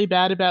really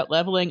bad about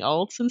leveling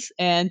alts,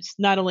 and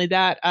not only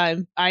that, I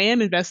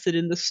am invested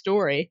in the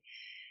story,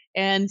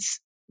 and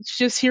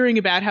just hearing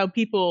about how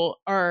people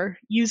are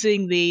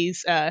using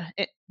these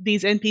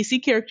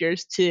NPC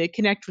characters to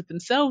connect with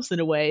themselves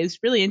in a way is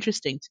really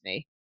interesting to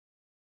me.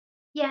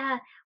 Yeah,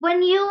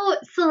 when you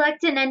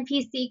select an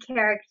NPC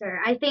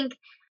character, I think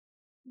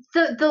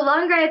the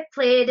longer I've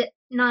played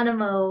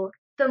Nanamo,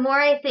 the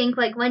more I think,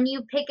 like, when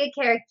you pick a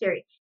character,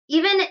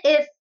 even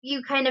if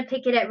you kind of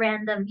pick it at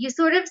random, you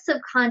sort of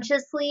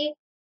subconsciously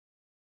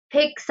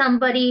pick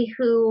somebody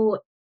who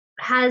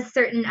has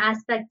certain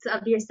aspects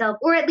of yourself,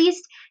 or at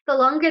least the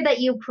longer that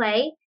you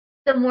play,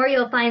 the more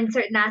you'll find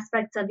certain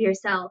aspects of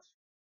yourself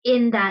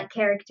in that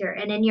character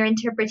and in your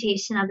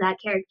interpretation of that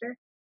character.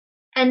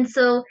 And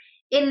so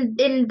in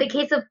the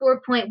case of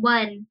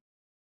 4.1,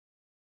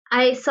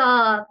 I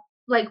saw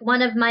like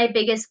one of my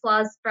biggest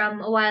flaws from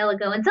a while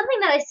ago, and something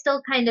that I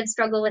still kind of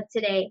struggle with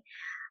today,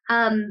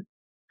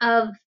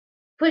 of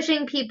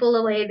pushing people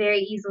away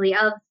very easily,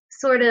 of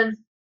sort of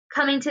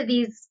coming to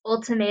these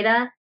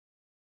ultimata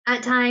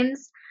at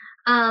times,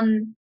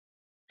 and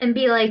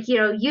be like,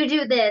 you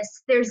do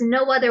this, there's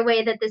no other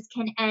way that this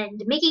can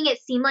end, making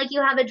it seem like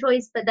you have a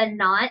choice, but then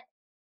not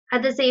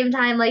at the same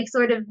time, like,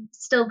 sort of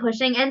still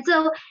pushing. And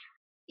so,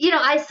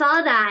 I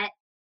saw that,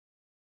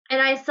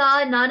 and I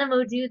saw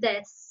Nanamo do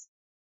this,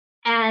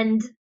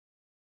 and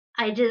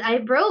I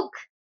broke.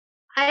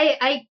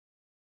 It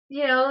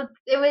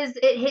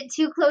hit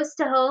too close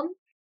to home,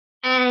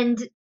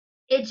 and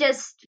it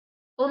just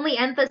only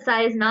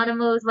emphasized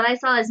what I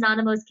saw as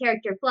Nanamo's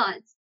character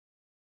flaws.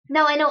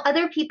 Now, I know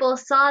other people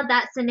saw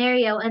that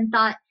scenario and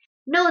thought,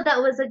 no,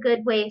 that was a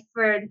good way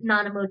for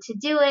Nanamo to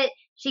do it.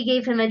 She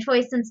gave him a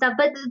choice and stuff.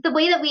 But the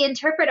way that we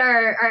interpret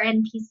our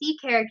NPC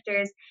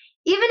characters,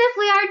 even if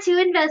we are too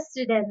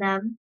invested in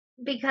them,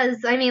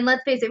 because, I mean,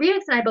 let's face it,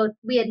 Remix and I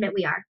we admit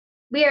we are.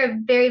 We are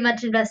very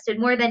much invested,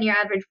 more than your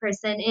average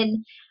person,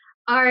 in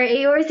our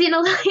Eorzean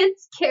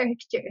Alliance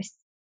characters.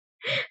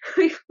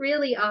 We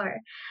really are.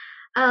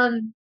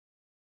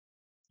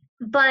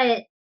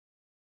 But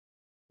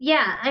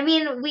yeah, I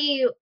mean,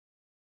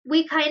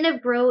 we kind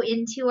of grow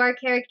into our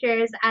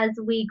characters as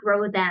we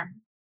grow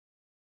them.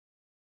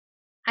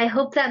 I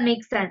hope that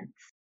makes sense.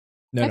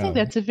 I think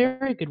that's a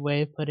very good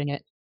way of putting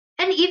it.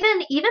 And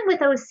even with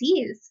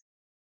OCs,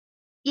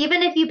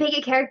 even if you pick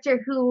a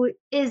character who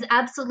is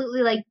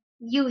absolutely like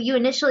you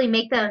initially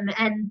make them,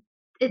 and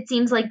it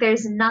seems like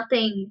there's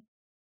nothing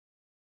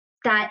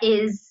that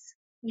is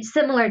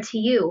similar to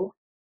you.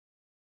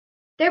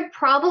 There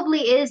probably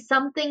is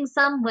something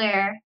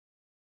somewhere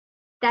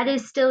that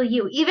is still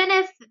you, even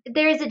if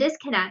there is a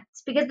disconnect.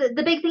 Because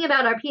the big thing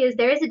about RP is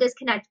there is a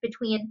disconnect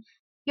between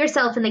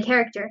yourself and the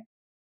character.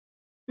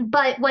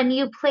 But when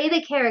you play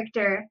the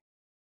character,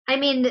 I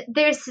mean,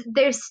 there's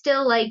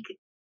still like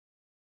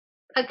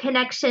a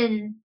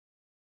connection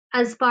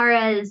as far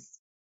as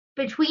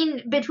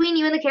between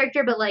you and the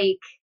character, but like,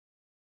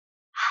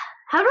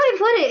 how do I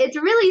put it? It's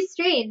really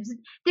strange.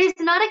 There's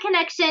not a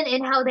connection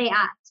in how they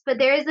act, but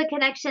there is a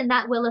connection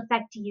that will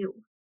affect you.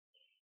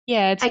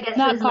 Yeah, it's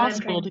not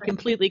possible to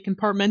completely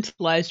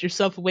compartmentalize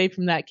yourself away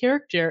from that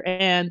character,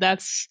 and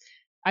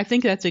I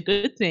think that's a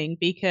good thing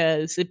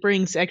because it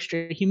brings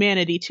extra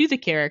humanity to the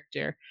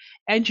character.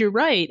 And you're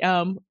right.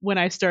 When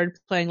I started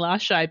playing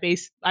Lasha,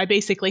 I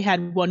basically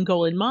had one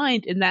goal in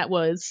mind, and that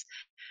was,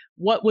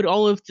 what would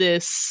all of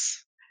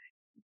this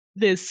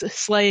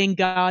slaying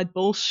God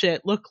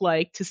bullshit look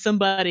like to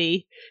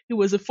somebody who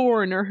was a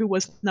foreigner, who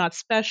was not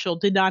special,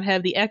 did not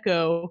have the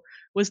echo,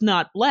 was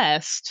not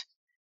blessed,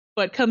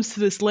 but comes to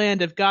this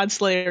land of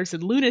godslayers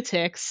and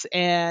lunatics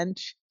and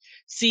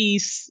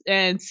sees,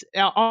 and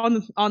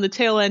on the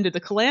tail end of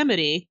the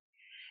calamity,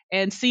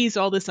 and sees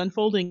all this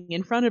unfolding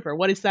in front of her.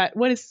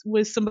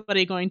 Was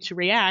somebody going to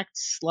react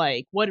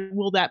like? What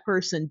will that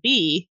person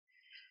be?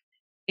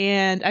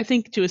 And I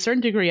think to a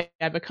certain degree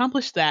I've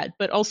accomplished that,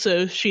 but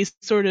also she's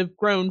sort of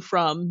grown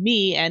from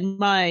me and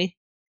my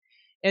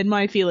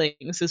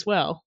feelings as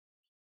well.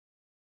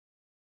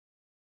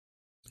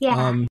 Yeah.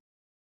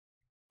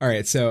 All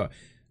right, so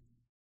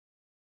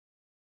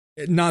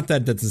not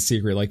that that's a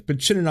secret, like,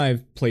 but Shin and I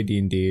have played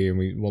D&D, and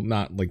we, well,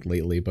 not like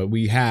lately, but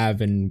we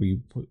have, and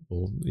we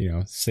will, you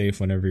know, safe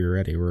whenever you're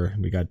ready.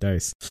 We got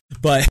dice,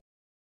 but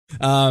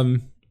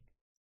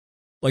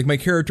like my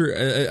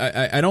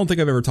character, I don't think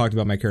I've ever talked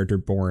about my character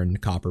Born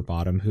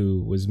Copperbottom,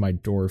 who was my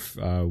dwarf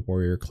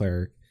warrior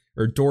cleric,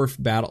 or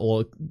dwarf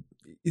battle.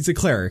 He's a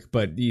cleric,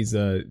 but he's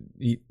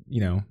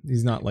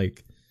he's not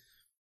like,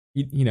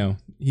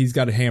 he's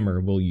got a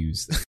hammer we'll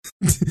use.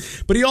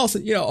 But he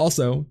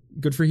also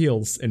good for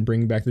heals and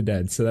bringing back the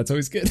dead, so that's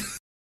always good.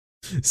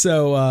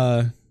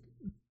 So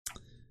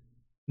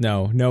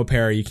no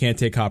Perry, you can't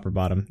take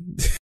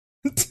Copperbottom.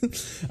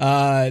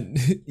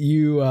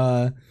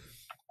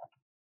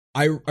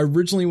 I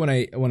originally, when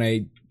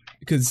I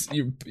because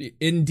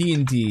in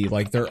D&D,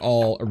 like, they're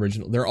all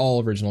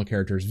original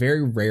characters.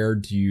 Very rare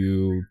do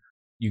you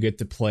get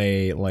to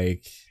play,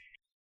 like,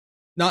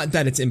 not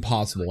that it's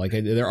impossible, like,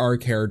 there are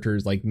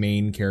characters, like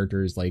main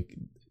characters, like,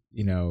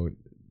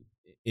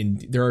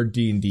 there are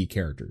D&D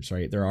characters,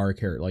 right? There are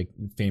like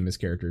famous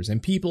characters,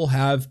 and people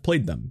have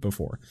played them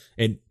before,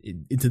 and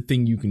it's a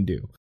thing you can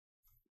do.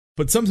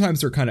 But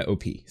sometimes they're kind of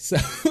OP,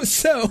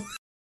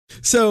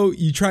 so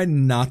you try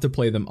not to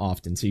play them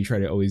often. So you try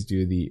to always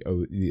do the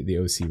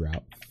OC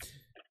route.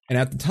 And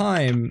at the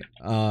time,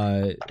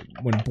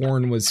 when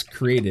Born was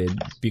created,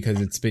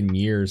 because it's been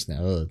years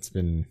now, it's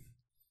been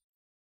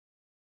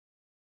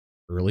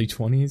early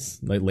 20s,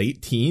 like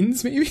late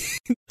teens, maybe.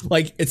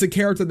 Like, it's a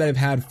character that I've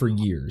had for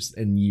years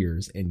and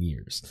years and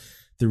years.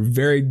 They're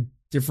very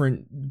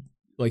different.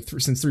 Like,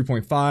 since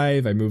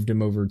 3.5, I moved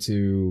him over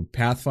to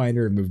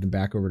Pathfinder, moved him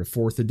back over to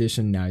 4th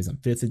edition. Now he's on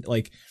 5th.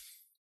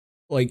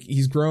 Like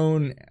he's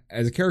grown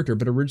as a character,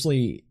 but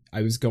originally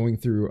I was going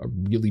through a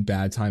really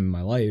bad time in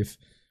my life,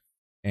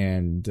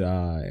 and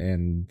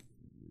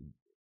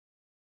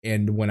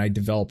when I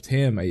developed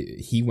him,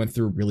 he went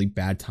through a really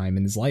bad time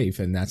in his life,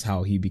 and that's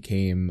how he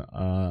became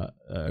a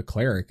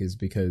cleric, is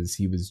because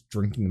he was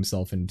drinking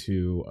himself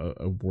into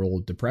a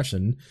world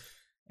depression,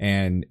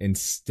 and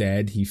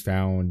instead he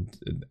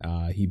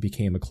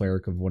became a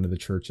cleric of one of the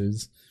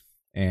churches,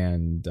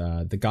 and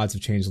the gods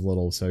have changed a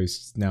little, so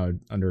he's now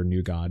under a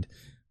new god.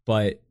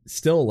 But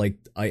still, like,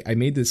 I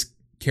made this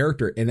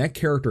character, and that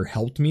character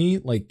helped me,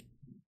 like,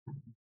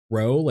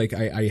 grow. Like,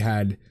 I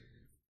had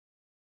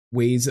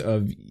ways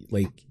of,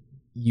 like,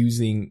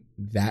 using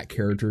that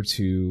character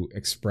to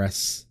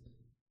express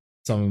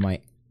some of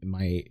my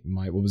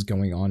what was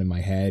going on in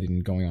my head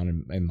and going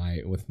on in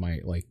my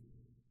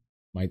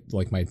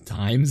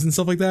times and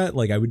stuff like that.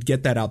 Like, I would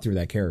get that out through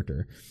that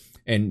character,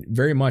 and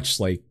very much,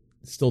 like,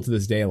 still to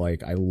this day,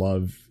 like, I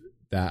love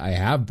that I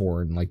have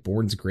Born. Like,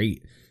 Born's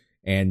great,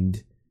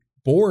 and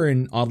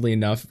Born, oddly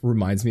enough,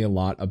 reminds me a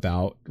lot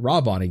about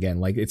Raubahn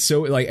again. Like, it's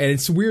so, like, and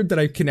it's weird that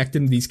I've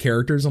connected these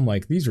characters. I'm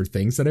like, these are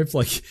things that I've,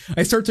 like,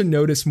 I start to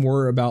notice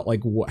more about,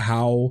 like,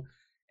 how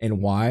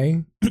and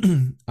why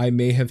I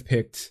may have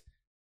picked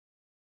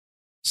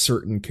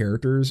certain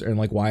characters, and,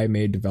 like, why I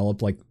may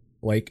develop, like,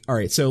 all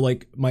right, so,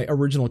 like, my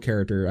original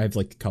character, I have,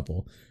 like, a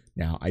couple.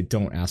 Now, I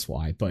don't ask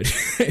why, but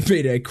I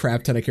made a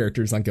crap ton of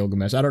characters on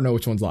Gilgamesh. I don't know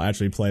which ones I'll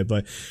actually play,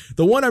 but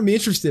the one I'm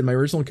interested in, my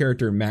original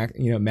character,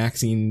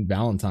 Maxine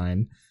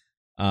Valentine,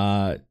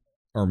 or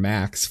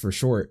Max for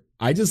short.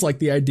 I just like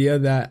the idea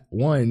that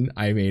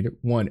I made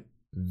one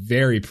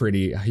very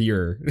pretty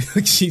here.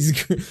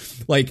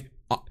 She's like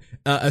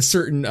a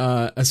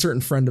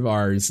certain friend of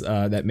ours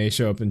that may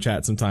show up in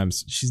chat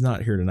sometimes. She's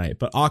not here tonight,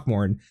 but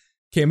Ockmorn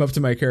came up to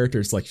my character.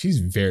 It's like, she's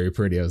very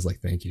pretty. I was like,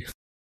 thank you.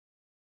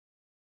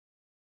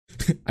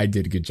 I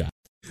did a good job.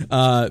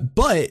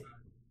 But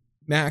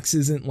Max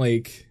isn't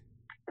like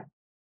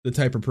the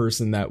type of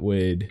person that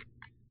would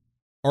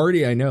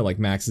already, I know, like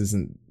Max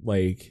isn't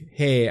like,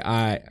 hey,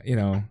 I'm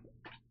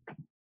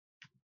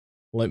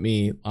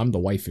the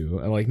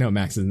waifu. I'm like, no,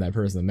 Max isn't that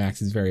person.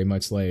 Max is very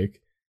much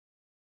like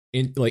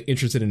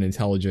interested in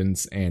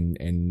intelligence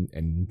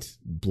and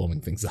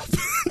blowing things up.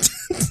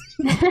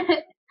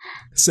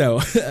 So,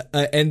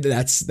 and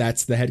that's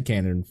the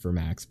headcanon for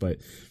Max. But,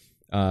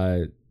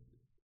 I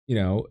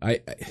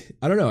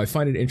don't know. I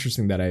find it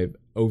interesting that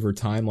over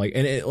time, like,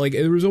 and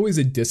there was always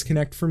a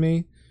disconnect for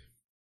me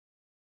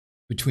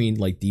between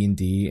like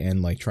D&D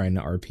and like trying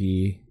to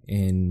RP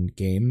in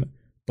game.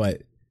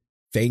 But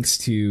thanks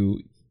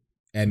to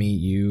Emmy,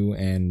 you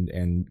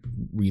and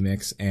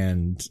Remix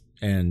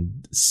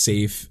and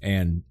Safe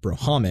and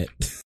Brohamit,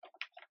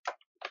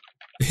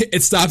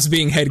 it stops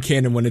being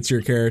headcanon when it's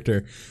your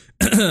character.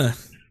 I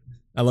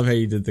love how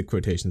you did the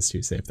quotations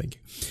too, Safe. Thank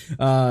you.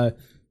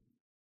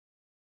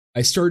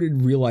 I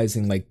started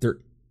realizing like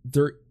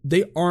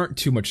they aren't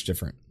too much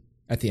different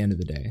at the end of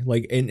the day.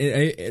 Like, and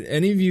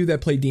any of you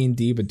that play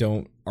D&D but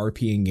don't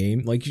RP in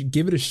game, like,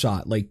 give it a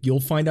shot. Like,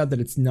 you'll find out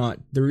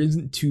that there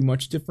isn't too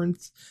much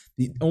difference.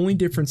 The only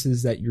difference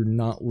is that you're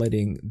not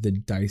letting the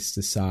dice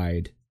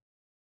decide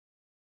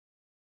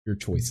your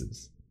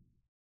choices.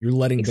 You're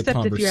letting except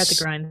the if you're at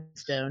the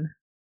grindstone.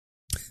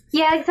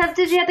 Yeah, except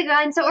if you're at the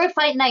grindstone or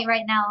fight night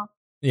right now.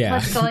 Yeah.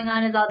 What's going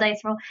on is all dice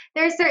roll.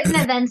 There are certain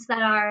events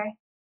that are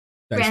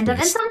random,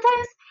 and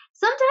sometimes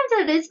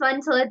it is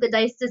fun to let the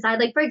dice decide.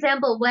 Like, for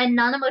example, when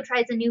Nanamo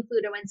tries a new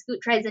food or when Scoot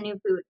tries a new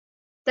food,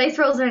 dice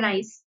rolls are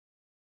nice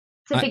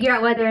to figure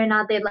out whether or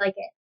not they'd like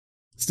it.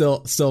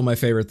 Still, my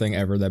favorite thing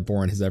ever that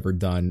Boren has ever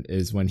done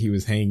is when he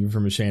was hanging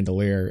from a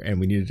chandelier and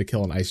we needed to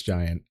kill an ice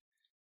giant,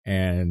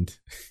 and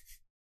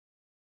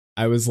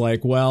I was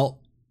like,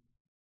 well,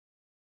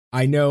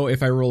 I know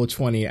if I roll a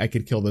 20, I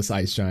could kill this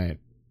ice giant,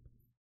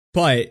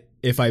 but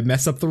if I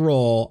mess up the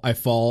roll, I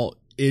fall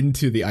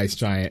into the ice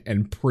giant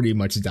and pretty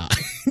much die.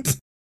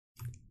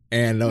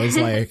 And I was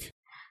like,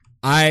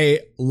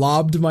 I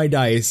lobbed my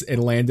dice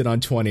and landed on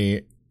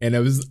 20, and I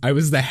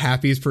was the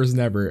happiest person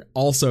ever.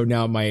 Also,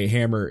 now my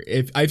hammer,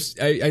 I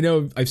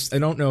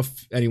don't know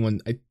if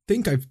anyone, I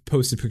think I've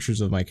posted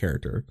pictures of my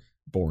character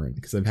Boren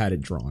because I've had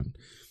it drawn.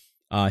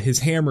 His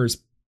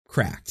hammer's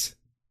cracked.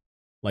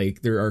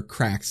 Like, there are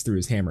cracks through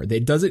his hammer.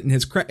 It does it, and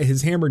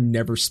his hammer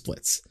never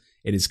splits.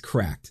 It is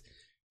cracked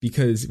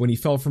because when he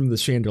fell from the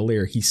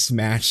chandelier, he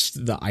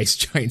smashed the ice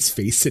giant's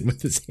face in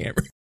with his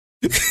hammer.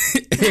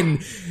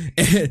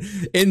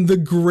 and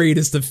the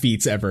greatest of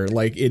feats ever.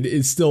 Like, it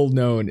is still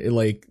known,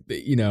 like,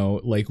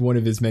 like one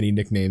of his many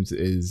nicknames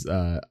is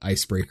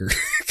Icebreaker.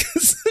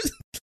 Because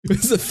it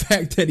was the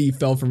fact that he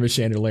fell from a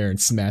chandelier and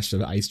smashed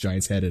the ice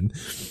giant's head in.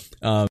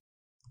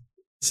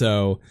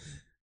 So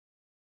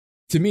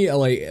to me,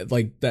 like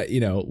that,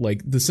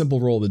 like the simple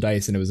roll of the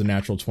dice and it was a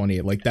natural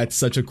 20. Like, that's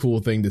such a cool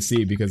thing to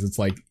see, because it's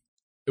like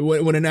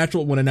when a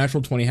natural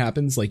 20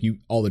 happens, like,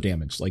 all the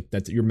damage, like,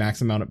 that's your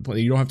max amount of,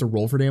 you don't have to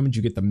roll for damage,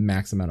 you get the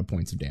max amount of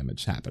points of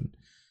damage happen.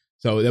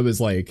 So that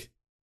was like,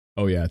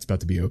 oh yeah, it's about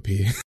to be OP.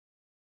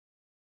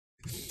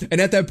 And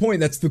at that point,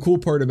 that's the cool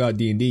part about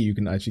D&D. You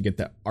can actually get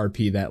the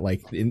RP that,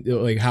 like,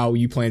 like how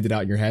you planned it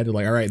out in your head.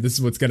 Like, all right, this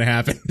is what's gonna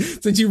happen.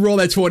 Since you roll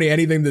that 20,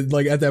 anything that,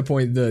 like, at that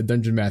point, the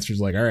dungeon master's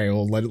like, all right,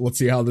 well, let's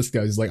see how this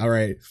goes. He's like, all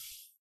right,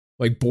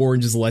 like,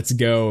 Boren just lets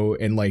go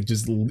and, like,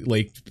 just,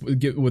 like,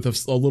 get with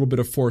a little bit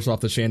of force off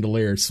the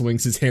chandelier,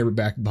 swings his hammer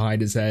back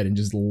behind his head and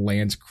just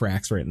lands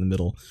cracks right in the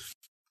middle.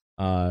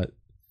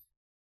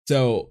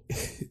 So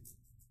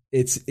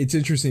it's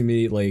interesting to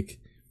me, like,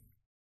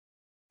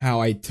 how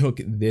I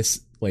took this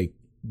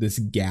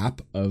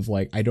gap of,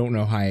 like, I don't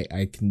know how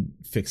I can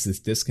fix this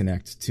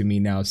disconnect, to me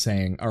now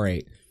saying, all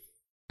right,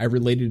 I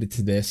related it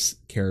to this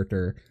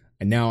character,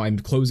 and now I'm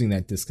closing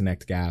that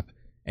disconnect gap,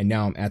 and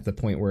now I'm at the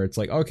point where it's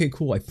like, okay,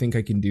 cool, I think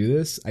I can do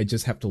this. I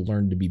just have to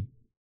learn to be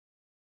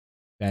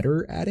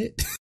better at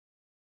it.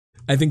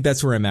 I think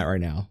that's where I'm at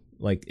right now,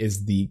 like,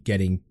 is the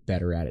getting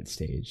better at it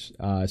stage.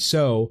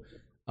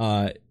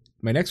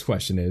 My next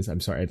question is, I'm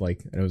sorry, I know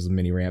it was a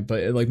mini rant,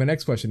 but, like, my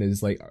next question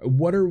is, like,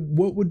 what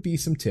would be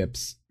some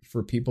tips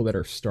for people that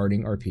are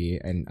starting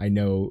RP? And I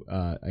know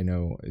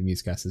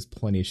Musecast has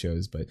plenty of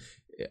shows, but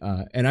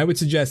and I would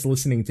suggest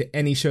listening to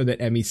any show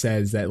that Emmy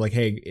says that, like,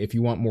 hey, if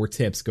you want more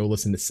tips, go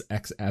listen to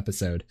X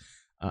episode,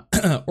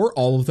 or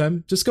all of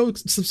them. Just go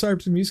subscribe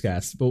to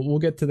Musecast. But we'll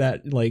get to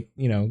that, like,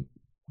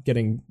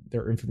 getting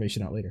their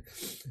information out later.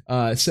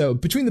 So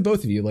between the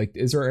both of you, like,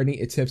 is there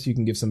any tips you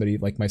can give somebody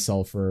like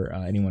myself or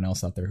anyone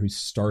else out there who's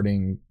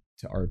starting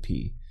to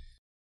RP?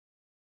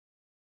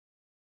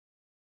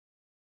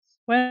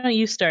 Why don't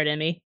you start,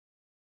 Emmy?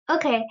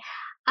 Okay,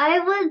 I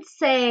would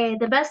say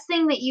the best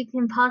thing that you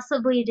can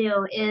possibly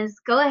do is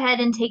go ahead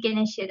and take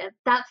initiative.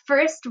 That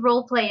first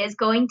role play is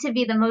going to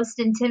be the most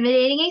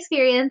intimidating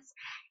experience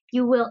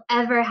you will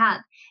ever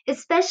have,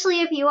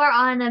 especially if you are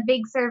on a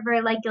big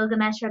server like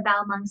Gilgamesh or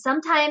Balmung.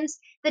 Sometimes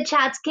the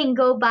chats can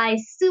go by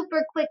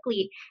super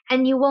quickly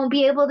and you won't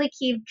be able to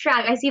keep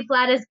track. I see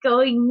Flatus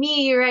going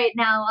me right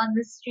now on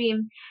the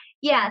stream.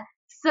 Yeah,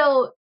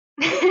 so,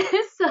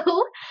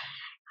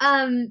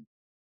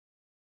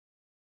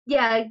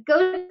 yeah,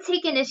 go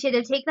take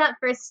initiative, take that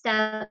first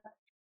step.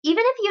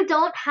 Even if you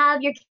don't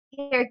have your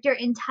character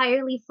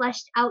entirely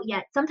fleshed out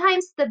yet,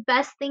 sometimes the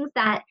best things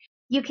that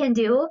you can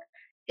do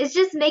is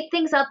just make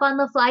things up on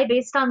the fly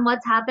based on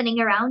what's happening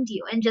around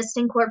you and just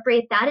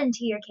incorporate that into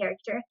your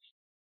character.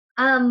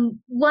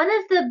 One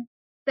of the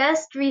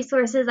best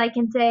resources I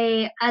can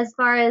say as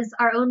far as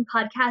our own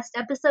podcast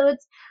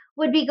episodes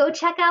would be go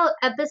check out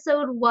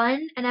episode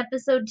 1 and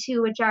episode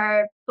 2, which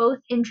are both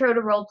intro to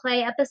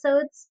roleplay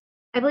episodes.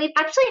 I believe,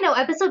 actually, no,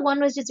 episode 1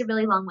 was just a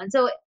really long one.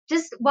 So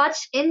just watch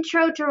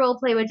Intro to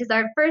Roleplay, which is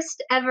our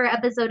first ever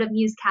episode of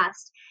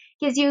Musecast.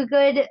 Gives you a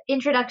good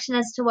introduction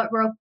as to what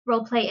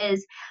roleplay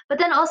is. But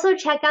then also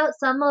check out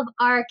some of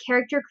our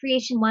Character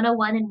Creation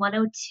 101 and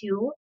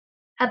 102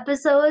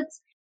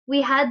 episodes.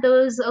 We had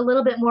those a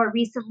little bit more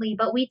recently,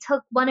 but we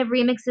took one of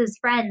Remix's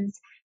friends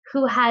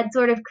who had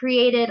sort of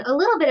created a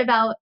little bit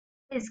about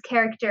his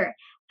character.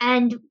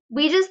 And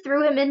we just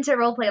threw him into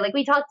roleplay. Like,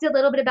 we talked a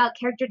little bit about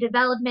character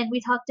development. We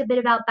talked a bit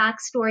about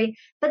backstory.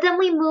 But then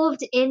we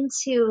moved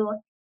into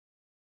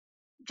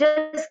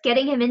just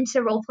getting him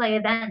into roleplay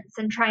events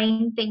and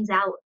trying things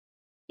out,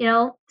 you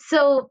know?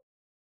 So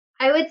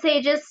I would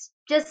say just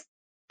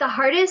the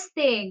hardest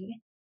thing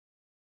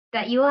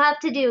that you have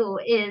to do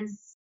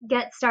is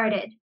get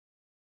started.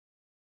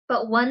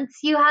 But once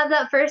you have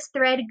that first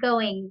thread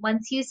going,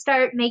 once you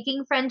start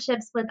making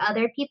friendships with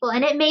other people,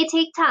 and it may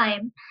take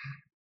time,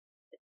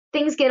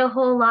 things get a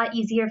whole lot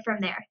easier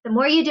from there. The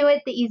more you do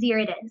it, the easier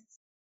it is.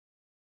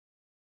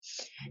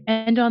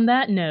 And on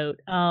that note,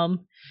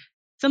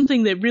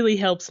 something that really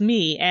helps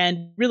me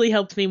and really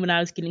helped me when I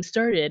was getting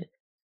started,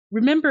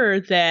 remember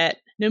that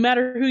no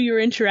matter who you're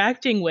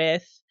interacting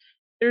with,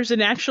 there's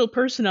an actual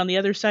person on the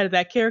other side of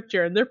that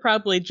character, and they're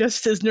probably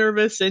just as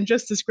nervous and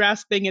just as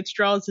grasping at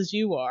straws as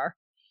you are.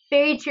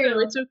 Very true. So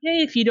it's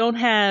okay if you don't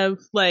have,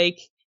 like,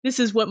 this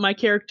is what my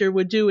character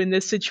would do in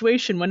this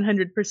situation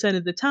 100%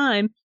 of the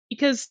time,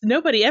 because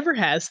nobody ever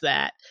has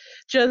that.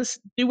 Just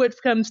do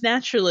what comes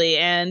naturally,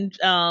 and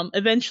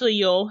eventually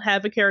you'll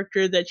have a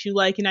character that you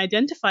like and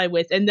identify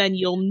with, and then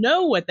you'll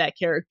know what that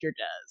character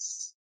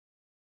does.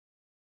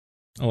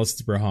 Unless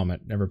it's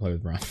Bahamut. Never play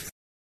with Bahamut.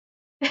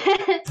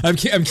 I'm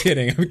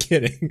kidding.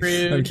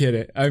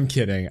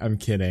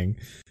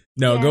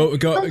 No, yeah.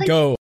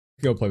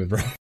 go play with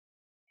Bahamut.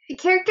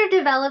 Character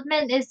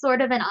development is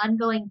sort of an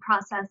ongoing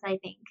process, I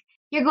think.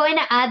 You're going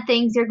to add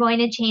things, you're going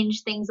to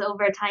change things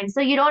over time. So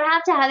you don't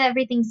have to have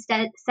everything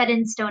set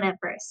in stone at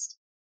first.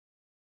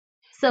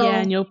 So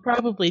yeah, and you'll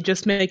probably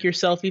just make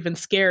yourself even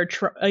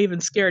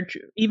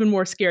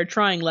more scared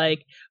trying,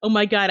 like, oh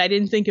my god, I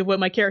didn't think of what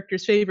my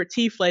character's favorite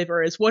tea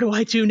flavor is. What do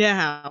I do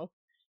now?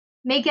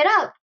 Make it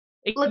up.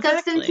 Exactly. Look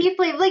up some tea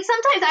flavor. Like,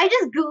 sometimes I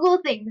just Google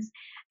things.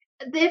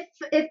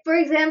 If for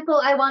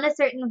example, I want a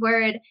certain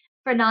word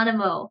for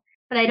Nanamo,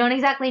 but I don't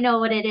exactly know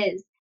what it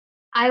is,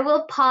 I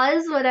will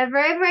pause whatever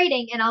I'm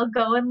writing and I'll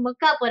go and look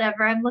up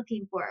whatever I'm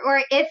looking for.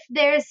 Or if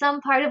there's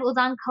some part of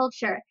Udon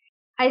culture,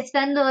 I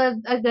spend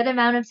a good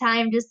amount of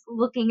time just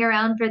looking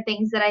around for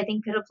things that I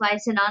think could apply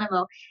to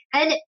Nanamo.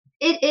 And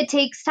it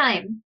takes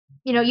time.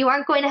 You know, you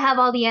aren't going to have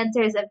all the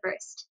answers at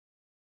first.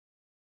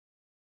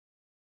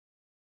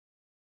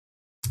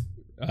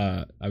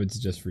 I would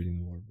suggest reading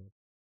the lore book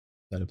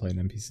instead of playing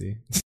NPC.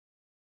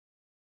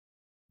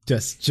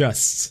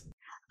 just.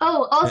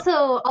 Oh,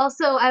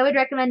 also, I would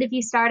recommend if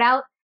you start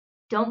out,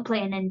 don't play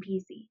an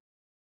NPC.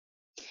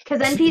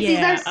 Because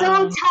NPCs are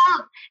so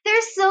tough.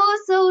 They're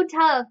so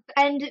tough.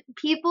 And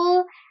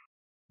people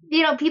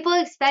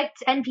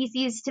expect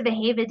NPCs to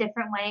behave a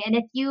different way. And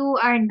if you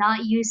are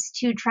not used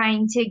to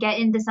trying to get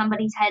into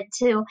somebody's head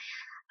to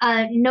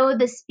know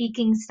the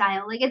speaking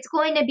style, like, it's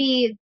going to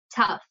be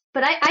tough.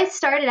 But I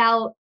started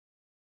out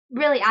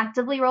really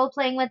actively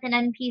role-playing with an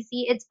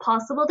NPC. It's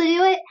possible to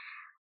do it,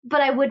 but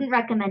I wouldn't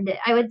recommend it.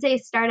 I would say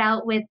start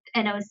out with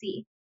an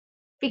OC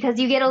because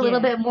you get a little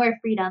bit more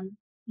freedom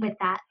with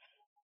that.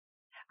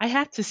 I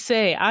have to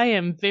say, I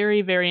am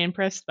very, very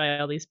impressed by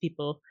all these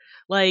people.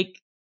 Like,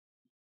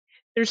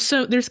 there's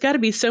got to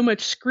be so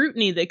much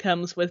scrutiny that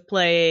comes with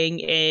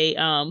playing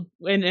an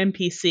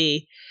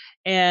NPC,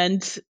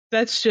 and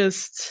that's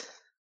just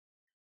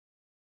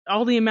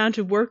all the amount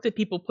of work that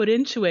people put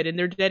into it and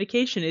their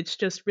dedication. It's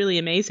just really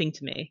amazing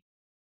to me.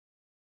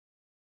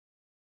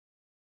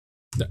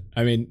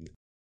 I mean,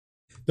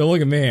 don't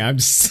look at me. I'm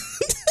just.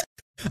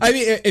 I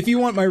mean, if you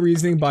want my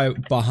reasoning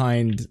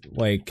behind,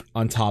 like,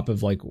 on top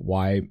of, like,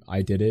 why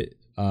I did it,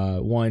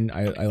 one,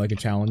 I like a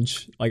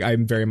challenge. Like,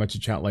 I'm very much a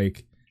challenge.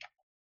 Like,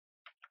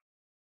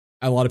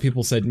 a lot of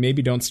people said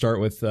maybe don't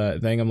start with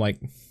thing. I'm like,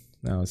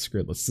 no,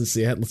 screw it. Let's just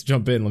see it. Let's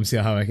jump in. Let me see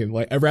how I can.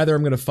 Like, I'd rather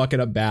I'm gonna fuck it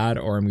up bad,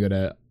 or I'm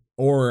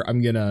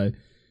gonna,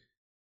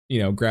 you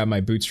know, grab my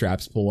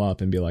bootstraps, pull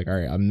up, and be like, all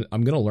right,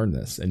 I'm gonna learn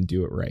this and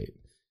do it right.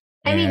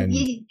 I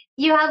mean,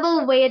 you have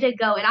a way to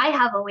go, and I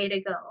have a way to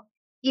go,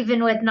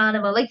 even with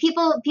Nanamo. Like,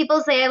 people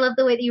say, I love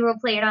the way that you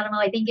roleplay Nanamo.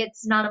 I think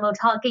it's Nanamo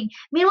talking.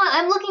 Meanwhile,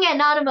 I'm looking at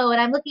Nanamo,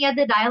 and I'm looking at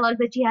the dialogue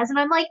that she has, and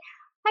I'm like,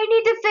 I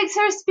need to fix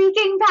her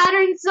speaking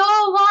pattern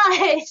so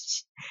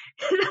much.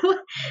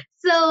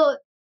 So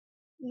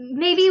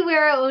maybe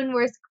we're our own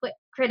worst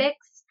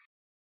critics,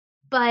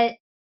 but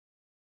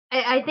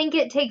I think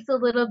it takes a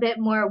little bit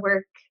more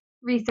work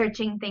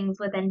researching things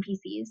with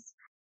NPCs.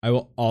 I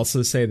will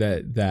also say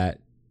that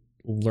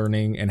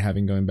learning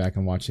and going back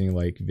and watching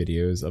like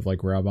videos of like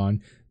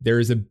Raubon, there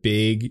is a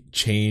big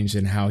change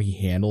in how he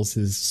handles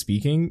his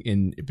speaking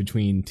in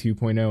between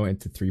 2.0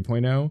 and to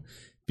 3.0,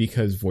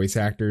 because voice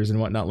actors and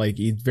whatnot, like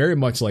he's very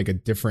much like a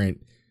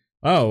different.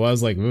 Oh, I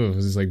was like, ooh, it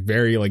was like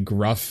very like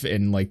gruff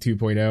in like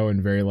 2.0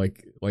 and very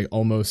like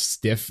almost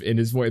stiff in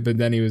his voice. But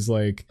then he was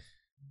like,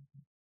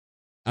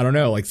 I don't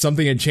know, like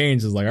something had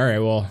changed. It was like, all right,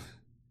 well,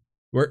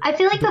 I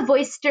feel like the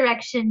voice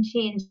direction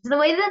changed. The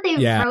way that they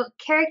wrote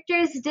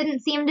characters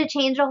didn't seem to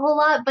change a whole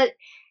lot, but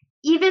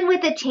even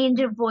with a change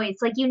of voice,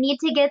 like you need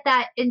to get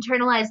that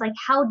internalized, like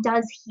how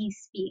does he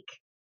speak?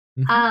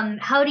 Mm-hmm.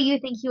 How do you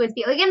think he would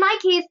speak? Like in my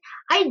case,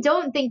 I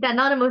don't think that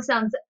Nanamo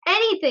sounds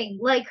anything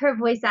like her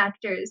voice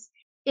actors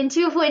in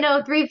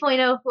 2.0,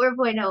 3.0,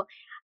 4.0.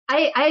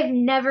 I've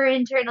never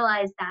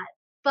internalized that,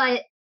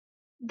 but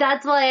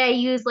that's why I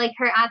use like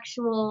her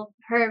actual,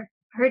 her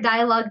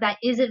dialogue that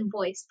isn't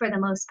voiced for the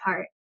most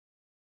part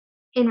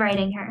in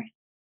writing her.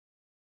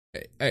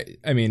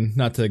 I mean,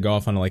 not to go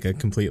off on like a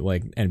complete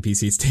like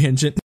NPC's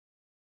tangent,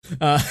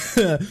 but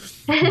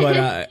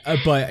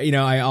you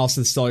know, I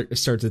also start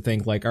to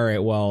think like, all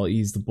right, well,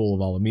 he's the Bull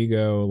of Ala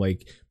Mhigo,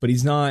 like, but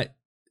he's not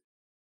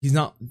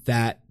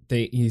that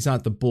thing. He's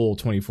not the Bull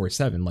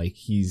 24/7. Like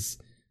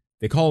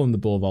they call him the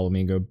Bull of Ala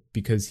Mhigo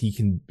because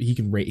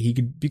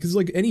because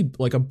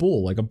like a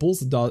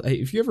bull's a dog.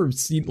 If you ever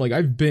seen, like,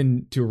 I've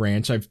been to a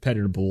ranch, I've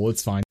petted a bull.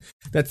 It's fine.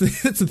 That's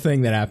a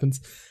thing that happens.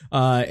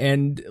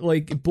 And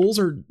like bulls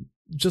are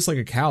just like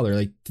a cow.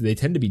 They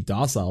tend to be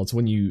docile. It's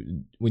when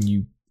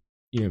you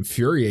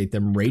infuriate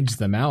them, rage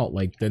them out,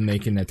 like then they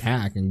can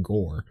attack and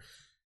gore.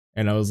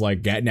 And I was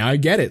like, now I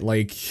get it.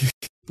 Like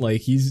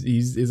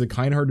he's a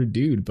kind-hearted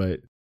dude, but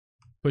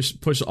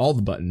push all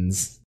the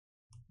buttons.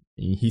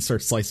 He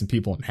starts slicing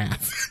people in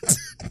half.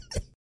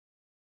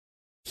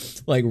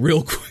 Like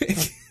real quick.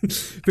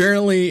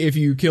 Apparently, if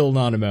you kill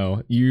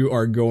Nanamo, you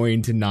are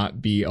going to not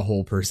be a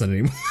whole person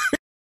anymore.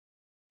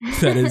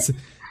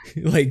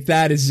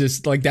 that is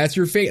just like, that's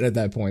your fate at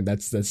that point.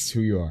 That's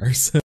who you are.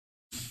 So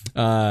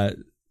all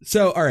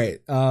right.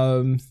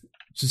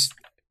 Just,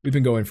 we've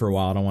been going for a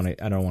while. I don't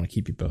want to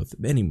keep you both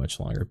any much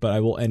longer, but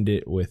I will end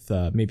it with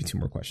maybe 2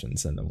 more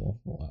questions and then we'll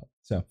out.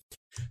 So,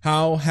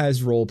 how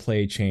has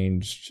roleplay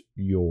changed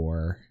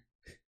your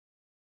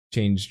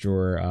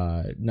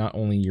not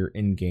only your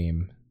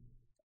in-game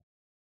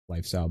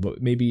lifestyle,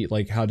 but maybe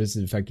like how does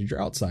it affect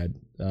your outside,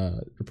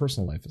 your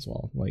personal life as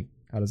well? Like,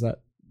 how does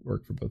that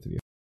work for both of you?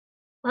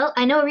 Well,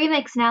 I know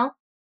Remix now.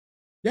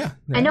 Yeah.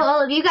 I know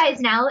all of you guys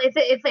now. If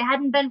it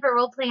hadn't been for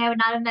roleplaying, I would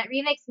not have met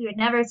Remix. We would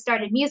never have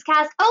started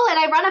Musecast. Oh, and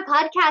I run a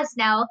podcast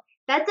now.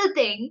 That's a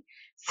thing.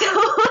 So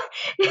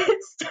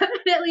it's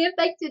definitely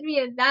affected me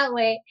in that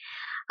way.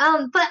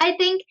 But I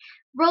think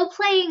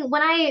role-playing,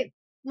 when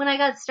I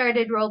got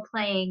started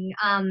role-playing,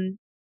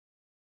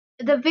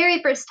 the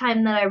very first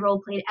time that I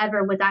role-played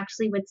ever was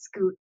actually with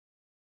Scoot.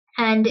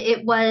 And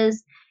it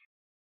was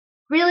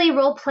really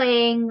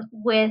role-playing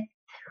with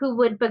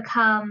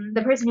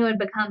the person who would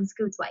become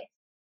Scoot's wife.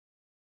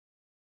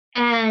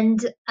 And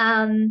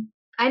I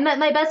met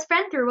my best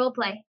friend through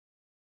roleplay.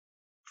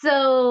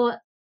 So,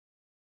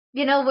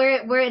 you know,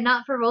 were it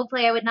not for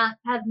roleplay, I would not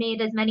have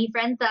made as many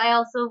friends that I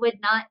also would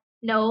not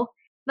know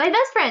my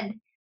best friend.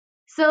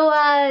 So,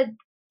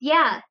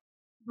 yeah,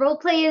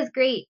 roleplay is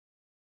great.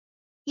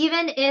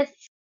 Even if,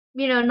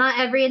 you know, not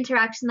every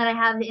interaction that I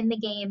have in the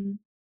game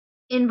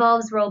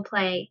involves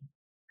roleplay,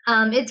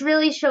 it's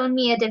really shown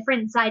me a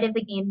different side of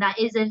the game that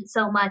isn't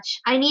so much,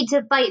 I need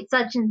to fight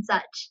such and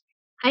such.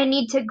 I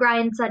need to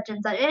grind such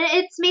and such. And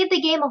it's made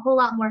the game a whole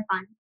lot more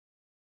fun.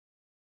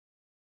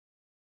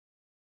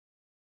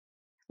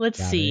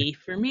 Let's see.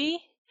 For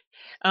me,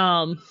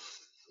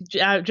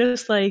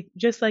 just like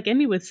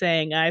Emmy was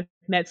saying, I've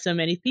met so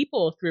many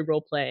people through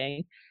role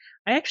playing.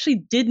 I actually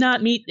did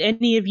not meet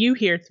any of you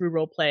here through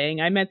role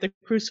playing. I met the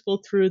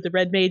Crucible through the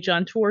Red Mage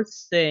on Tour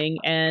thing,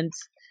 and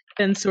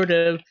then sort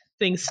of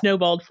things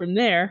snowballed from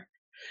there.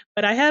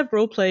 But I have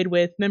role played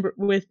with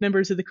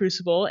members of the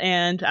Crucible,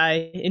 and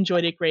I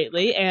enjoyed it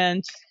greatly.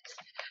 And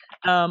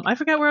I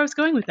forgot where I was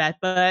going with that,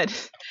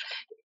 but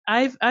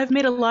I've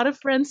made a lot of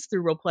friends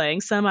through role playing.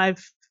 Some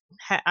I've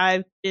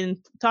been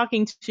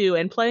talking to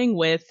and playing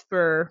with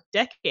for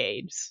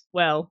decades.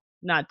 Well,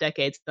 not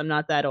decades. I'm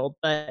not that old,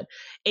 but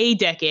a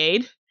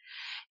decade.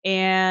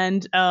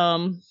 And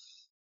we're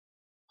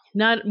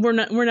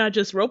not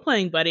just role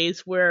playing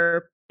buddies.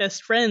 We're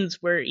best friends.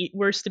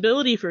 We're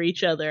stability for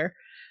each other.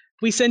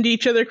 We send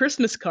each other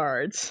Christmas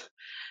cards.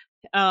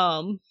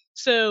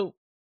 So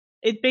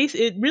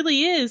it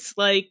really is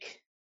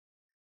like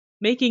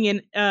making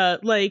an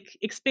like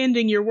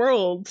expanding your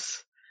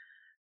worlds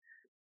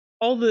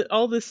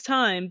all this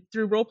time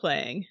through role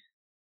playing.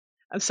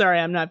 I'm sorry,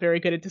 I'm not very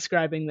good at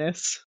describing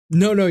this.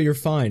 No, you're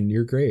fine.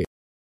 You're great.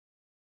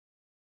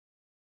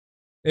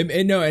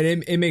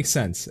 It makes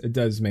sense. It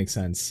does make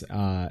sense.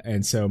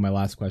 And so my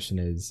last question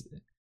is,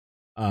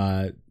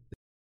 one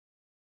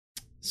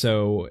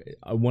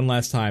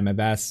last time I've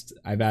asked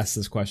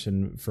this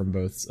question from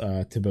both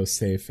to both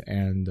Safe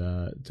and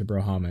to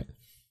Brohamit.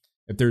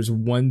 If there's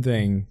one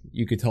thing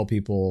you could tell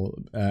people,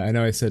 I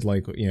know I said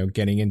like, you know,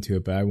 getting into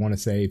it, but I want to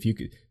say if you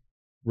could,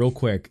 real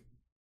quick,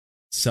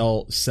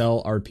 sell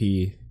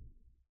RP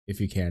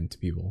if you can to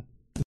people.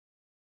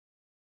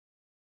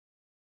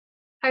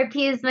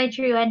 RP is my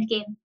true end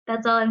game.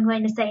 That's all I'm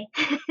going to say.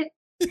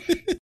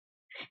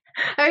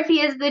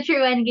 RP is the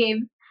true end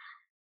game,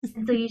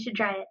 and so you should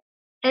try it.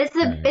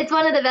 It's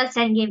one of the best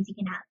end games you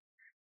can have.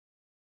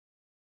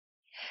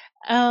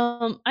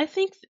 I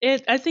think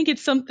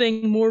it's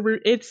something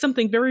it's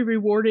something very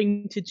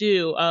rewarding to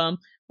do,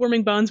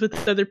 forming bonds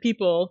with other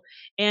people,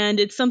 and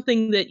it's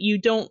something that you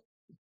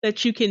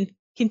can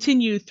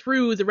continue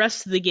through the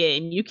rest of the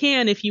game. You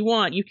can, if you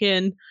want, you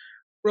can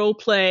role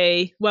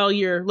play while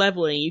you're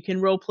leveling. You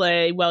can role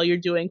play while you're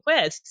doing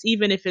quests,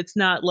 even if it's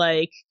not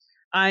like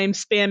I'm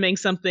spamming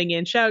something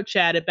in shout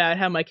chat about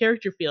how my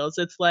character feels.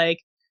 It's like,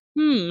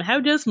 how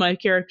does my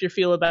character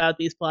feel about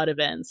these plot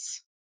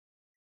events?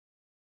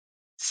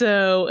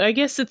 So I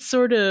guess it's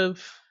sort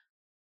of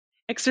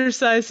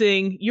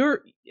exercising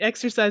your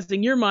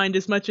mind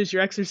as much as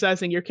you're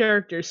exercising your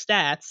character's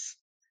stats,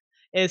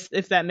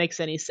 if that makes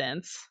any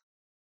sense.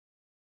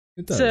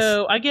 It does.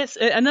 So I guess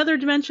another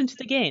dimension to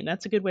the game.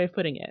 That's a good way of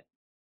putting it.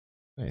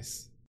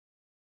 Nice.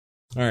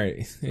 All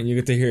right, and you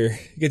get to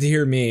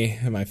hear me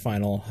and my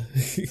final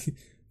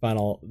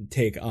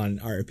take on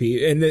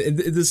RP. And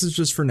this is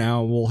just for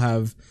now. We'll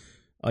have,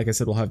 like I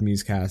said, we'll have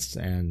Musecast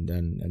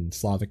and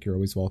Slavic. You're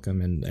always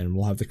welcome, and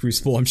we'll have the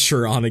Crucible, I'm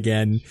sure, on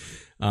again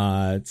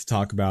to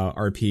talk about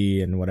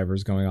RP and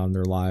whatever's going on in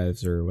their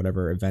lives or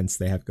whatever events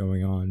they have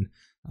going on.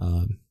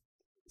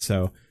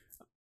 So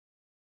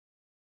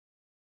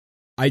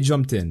I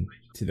jumped in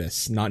to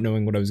this not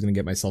knowing what I was going to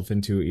get myself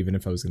into, even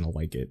if I was going to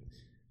like it.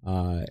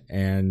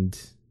 And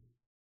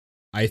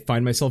I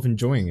find myself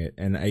enjoying it.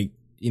 And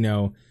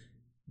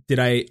did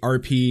I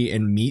RP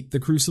and meet the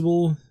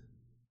Crucible?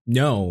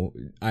 No,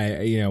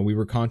 we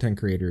were content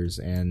creators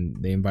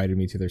and they invited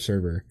me to their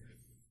server.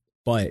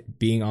 But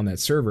being on that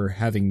server,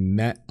 having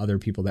met other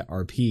people that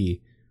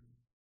RP,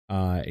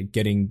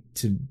 getting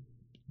to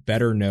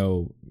better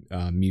know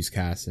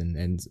Musecast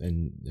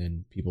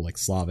and people like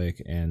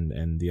Slavic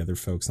and the other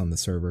folks on the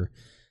server,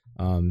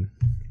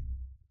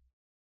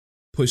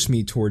 pushed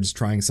me towards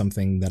trying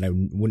something that I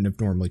wouldn't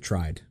have normally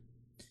tried.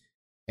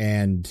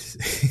 And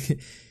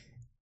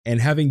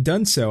and having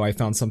done so, I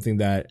found something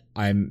that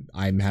I'm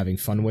having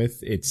fun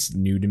with. It's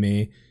new to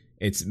me.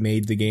 It's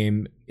made the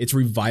game, it's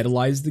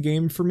revitalized the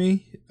game for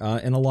me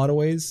in a lot of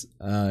ways.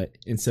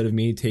 Instead of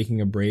me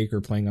taking a break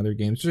or playing other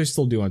games, which I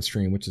still do on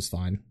stream, which is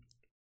fine.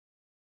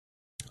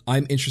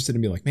 I'm interested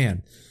in being like,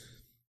 man,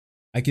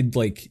 I could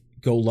like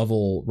go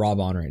level Rob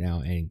on right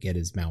now and get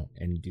his mount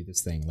and do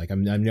this thing. Like I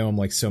know I'm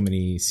like so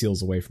many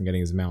seals away from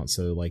getting his mount,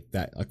 so like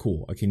that,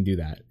 cool, I can do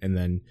that. And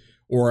then,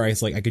 or I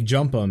could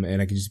jump him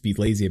and I could just be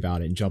lazy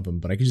about it and jump him,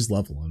 but I could just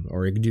level him,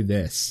 or I could do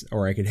this,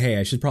 or I could, hey,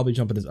 I should probably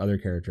jump at this other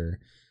character.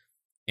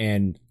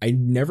 And I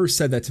never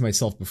said that to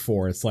myself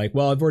before. It's like,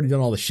 well, I've already done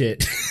all the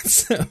shit,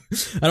 so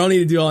I don't need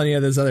to do any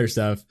of this other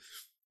stuff.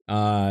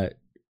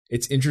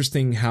 It's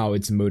interesting how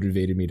it's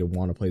motivated me to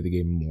want to play the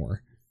game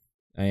more.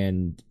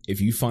 And if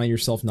you find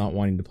yourself not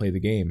wanting to play the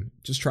game,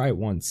 just try it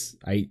once.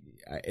 I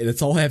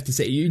that's all I have to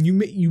say.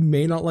 You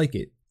may not like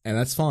it, and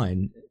that's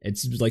fine.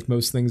 It's like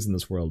most things in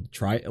this world.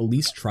 At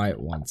least try it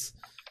once.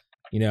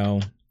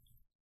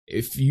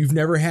 If you've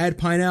never had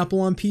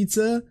pineapple on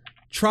pizza,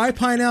 try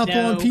pineapple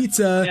on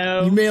pizza.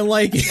 No, you may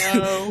like it.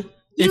 No.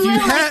 If you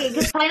like it,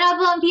 because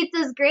pineapple on pizza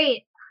is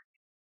great.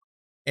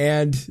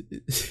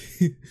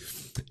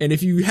 And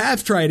if you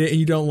have tried it and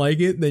you don't like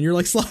it, then you're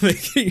like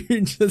Slavic.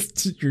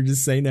 you're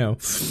just say no,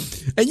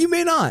 and you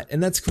may not,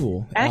 and that's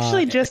cool.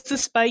 Actually, just to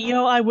spite you,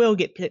 I will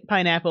get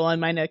pineapple on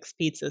my next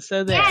pizza.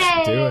 So there,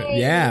 do it.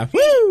 Yeah,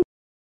 woo!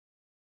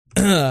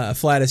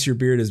 Flatus, your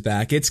beard is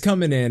back. It's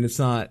coming in. It's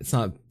not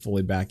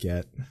fully back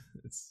yet.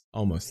 It's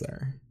almost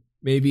there.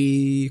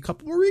 Maybe a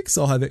couple more weeks.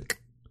 I'll have it.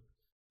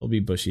 It'll be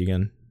bushy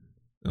again,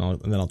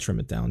 and then I'll trim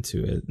it down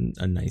to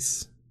a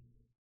nice,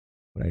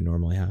 what I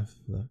normally have.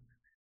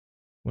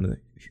 One of the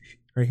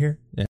right here.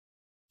 Yeah.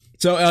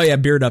 So,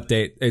 beard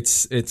update.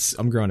 It's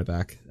I'm growing it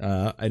back.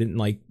 I didn't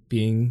like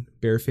being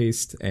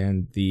barefaced,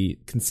 and the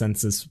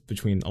consensus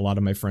between a lot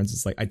of my friends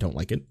is like, I don't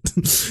like it.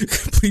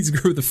 Please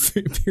grow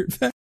the beard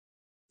back.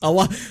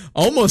 I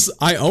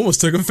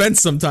almost took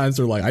offense sometimes.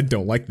 They're like, I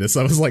don't like this.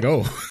 I was like,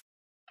 oh.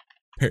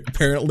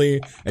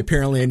 Apparently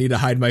I need to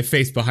hide my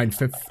face behind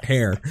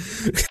hair.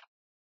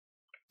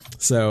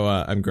 So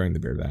I'm growing the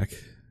beard back.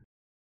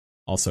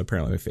 Also,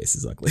 apparently my face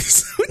is ugly,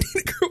 so I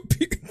need to grow a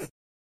beard.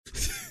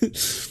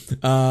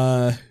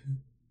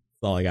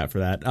 all I got for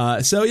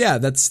that. So yeah,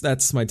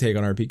 that's my take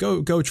on RP.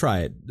 Go try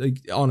it. Like,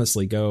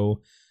 honestly,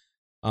 go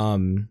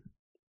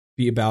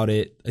be about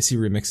it. I see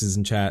remixes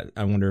in chat.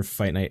 I wonder if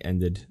Fight Night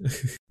ended.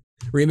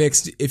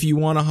 Remixed, if you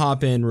want to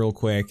hop in real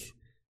quick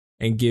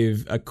and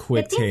give a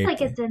quick take. It seems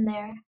like it's in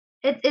there.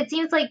 It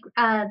seems like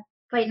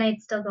Fight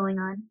Night's still going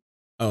on.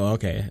 Oh,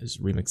 okay.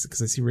 Just remix it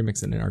because I see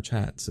remix in our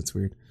chat, so it's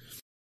weird.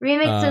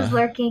 Remix is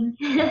lurking.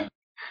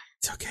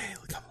 It's okay.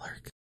 Come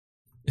lurk.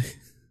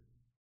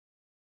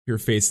 Your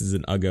face is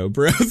an uggo,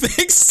 bro.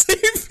 Thanks.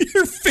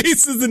 Your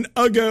face is an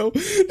uggo.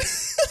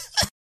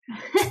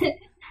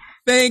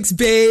 Thanks,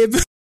 babe.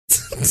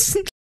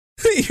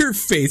 Your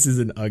face is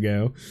an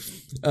uggo.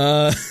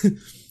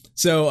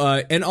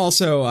 So and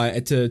also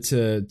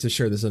to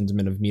share the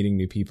sentiment of meeting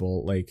new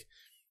people, like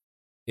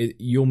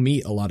you'll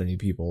meet a lot of new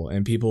people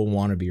and people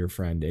want to be your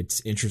friend.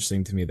 It's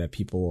interesting to me that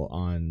people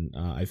on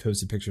I've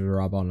posted pictures of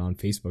Rob on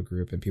Facebook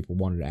group and people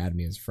wanted to add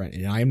me as a friend,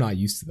 and I'm not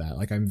used to that.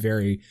 Like I'm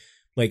very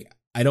like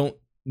I don't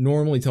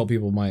normally tell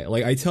people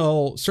I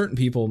tell certain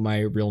people my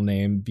real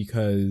name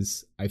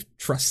because I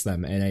trust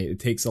them, and it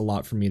takes a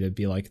lot for me to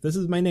be like, this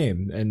is my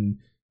name. And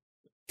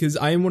because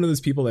I am one of those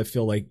people that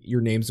feel like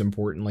your name's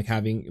important, like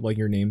having like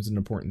your name's an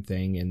important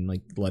thing, and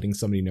like letting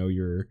somebody know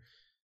you're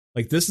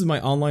like, this is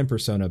my online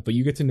persona, but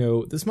you get to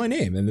know this is my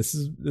name and this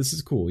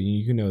is cool.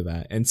 You can know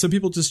that. And some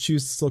people just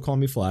choose to still call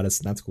me Flatus,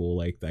 and that's cool.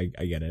 Like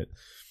I get it.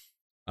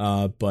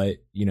 But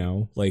you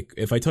know, like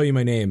if I tell you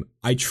my name,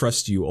 I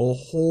trust you a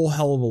whole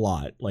hell of a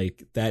lot.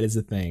 Like that is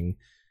a thing.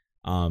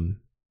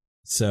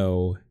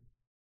 So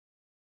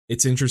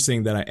it's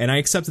interesting that I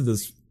accepted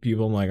those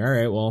people. I'm like, all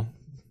right, well,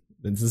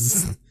 this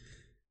is,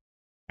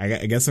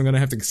 I guess I'm going to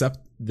have to accept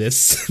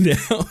this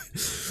now,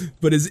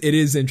 but it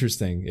is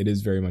interesting. It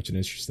is very much an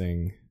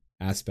interesting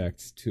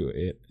aspect to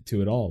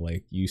it all.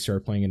 Like you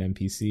start playing an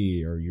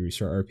NPC or you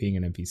start RPing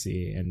an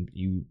NPC and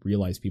you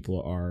realize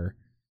people are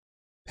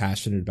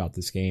passionate about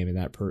this game and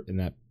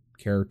that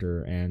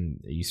character, and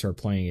you start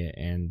playing it,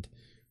 and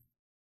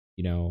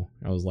you know,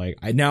 I was like,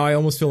 I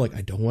almost feel like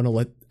I don't want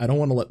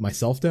to let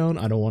myself down.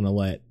 I don't want to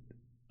let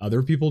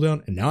other people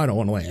down, and now I don't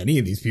want to let any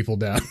of these people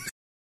down.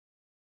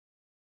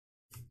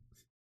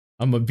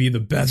 I'm gonna be the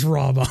best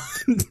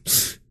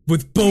Robon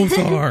with both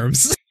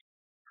arms.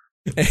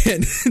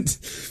 And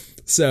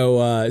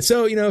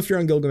so you know, if you're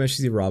on Gilgamesh,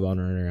 you see Robon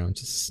running around,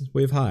 just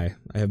wave hi.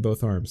 I have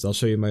both arms. I'll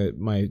show you my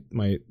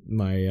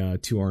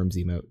 2 arms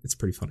emote. It's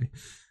pretty funny.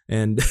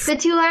 And the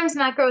 2 arms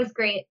macro is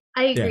great.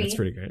 I agree. Yeah, it's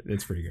pretty good.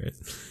 It's pretty good.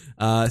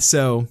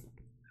 So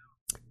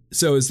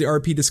is the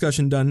RP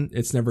discussion done?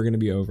 It's never going to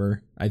be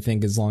over. I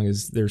think as long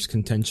as there's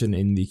contention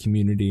in the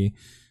community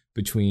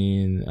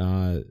between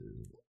the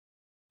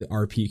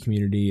RP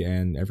community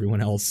and everyone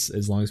else,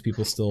 as long as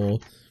people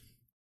still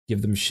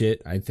give them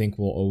shit, I think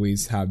we'll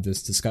always have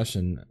this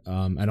discussion.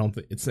 I don't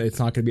it's not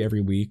going to be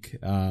every week.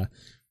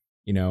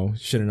 You know,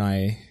 Shin and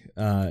I,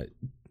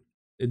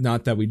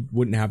 not that we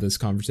wouldn't have this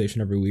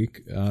conversation every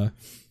week,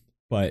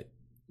 but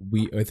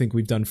I think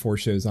we've done 4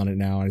 shows on it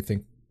now, and I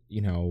think,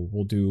 you know,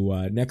 we'll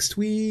do next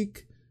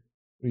week.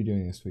 What are you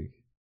doing next week?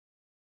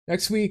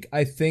 Next week,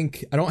 I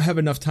think I don't have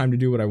enough time to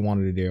do what I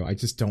wanted to do. I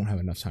just don't have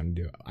enough time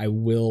to do it. I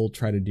will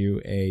try to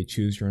do a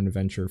choose your own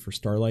adventure for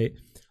Starlight.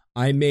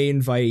 I may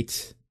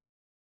invite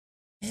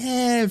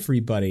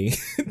everybody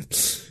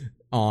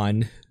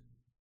on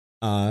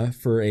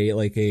for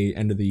a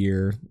end of the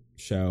year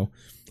show.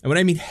 And when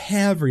I mean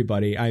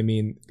everybody, I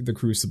mean the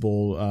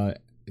Crucible. I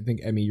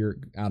think, Emmy, you're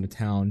out of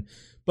town.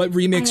 But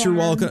Remix, you're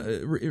welcome.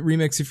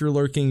 Remix, if you're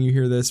lurking, you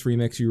hear this.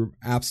 Remix, you're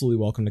absolutely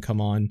welcome to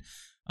come on.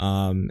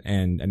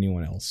 And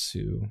anyone else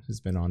who has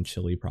been on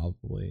Chili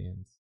probably.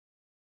 And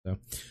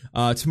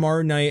so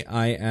tomorrow night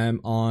I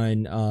am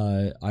on.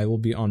 I will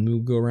be on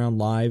Moog Go Around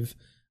Live.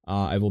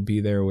 I will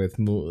be there with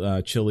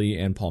Chili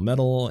and Paul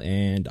Metal,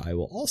 and I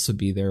will also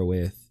be there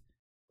with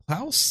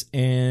Klaus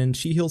and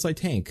She Heals I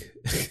Tank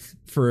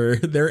for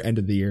their end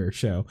of the year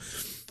show.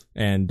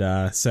 And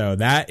so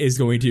that is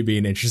going to be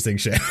an interesting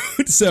show.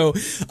 So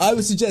I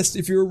would suggest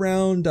if you're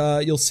around,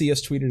 you'll see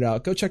us tweet it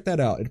out. Go check that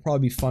out. It'll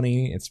probably be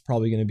funny. It's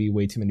probably going to be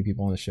way too many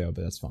people on the show,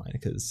 but that's fine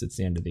because it's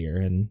the end of the year,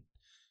 and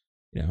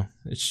you know,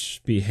 it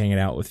should be hanging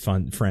out with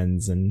fun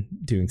friends and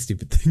doing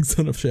stupid things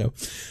on a show.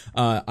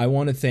 I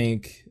want to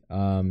thank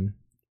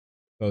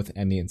both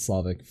Emmy and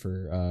Slavic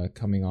for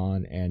coming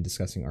on and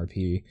discussing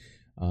RP.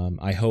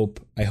 I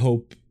hope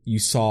you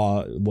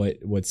saw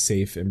what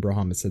Safe and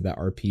Broham said, that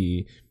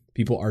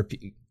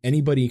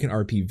anybody can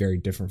RP very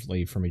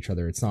differently from each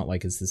other. It's not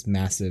like it's this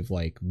massive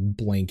like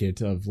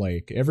blanket of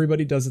like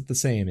everybody does it the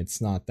same.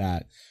 It's not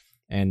that.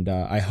 And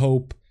I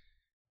hope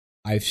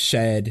I've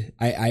shed,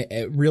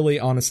 I really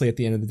honestly at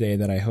the end of the day,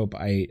 that I hope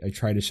I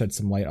try to shed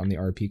some light on the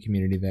RP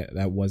community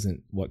that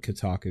wasn't what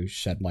Kotaku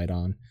shed light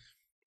on.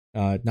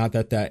 Not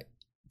that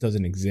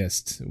doesn't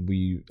exist.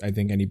 I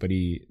think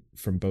anybody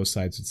from both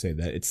sides would say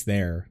that it's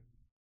there,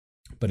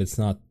 but it's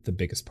not the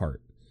biggest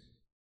part.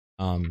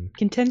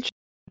 Contention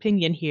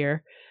opinion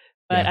here,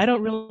 but yeah. I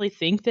don't really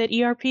think that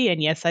ERP,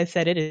 and yes, I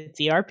said it's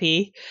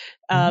ERP,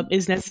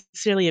 is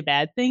necessarily a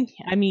bad thing.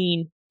 I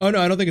mean, Oh no,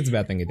 I don't think it's a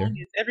bad thing either.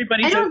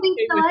 Everybody's I don't okay think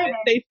so with either.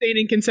 safe, sane,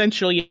 and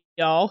consensual,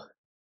 y'all.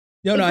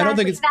 No, no, I don't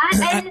think it's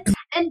that,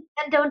 and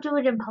don't do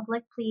it in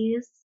public,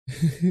 please.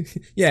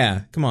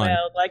 Yeah, come on.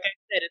 Well, like I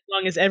said, as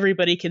long as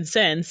everybody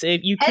consents,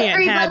 if you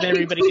can't have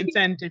everybody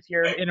consent if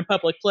you're in a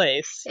public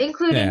place,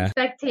 including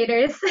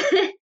spectators.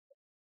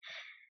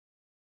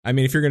 I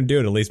mean, if you're going to do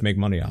it, at least make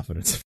money off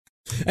it.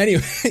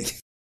 Anyway,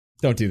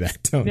 don't do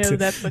that. Don't. No,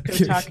 that's what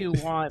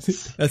Kotaku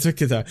wants. That's what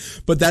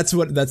Kotaku. But that's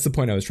the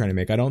point I was trying to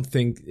make. I don't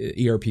think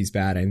ERP is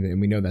bad,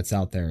 and we know that's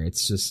out there.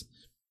 It's just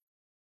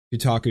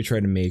Kotaku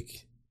tried to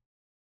make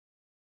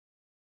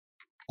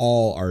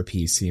all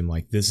RP seem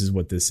like this is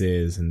what this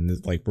is,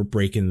 and like we're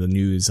breaking the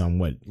news on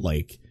what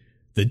like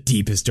the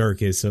deepest,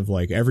 darkest of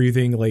like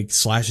everything like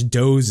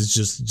 /does is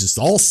just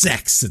all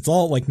sex. It's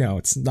all like, no,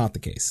 it's not the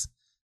case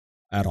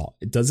at all.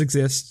 It does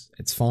exist.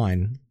 It's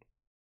fine.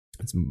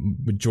 It's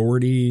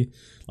majority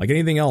like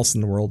anything else in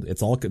the world.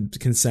 It's all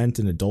consent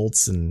and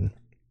adults, and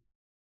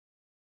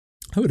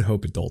I would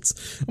hope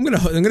adults. I'm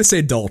gonna say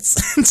adults.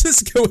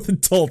 Just go with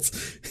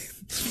adults.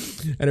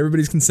 And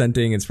everybody's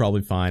consenting. It's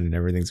probably fine, and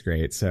everything's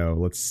great. So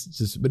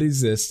but it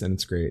exists, and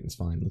it's great. It's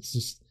fine.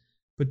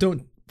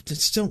 Don't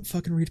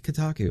fucking read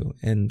Kotaku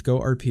and go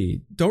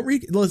RP. Don't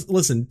read.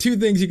 Listen, two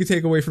things you can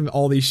take away from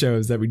all these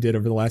shows that we did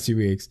over the last few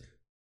weeks.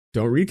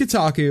 Don't read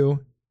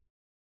Kotaku.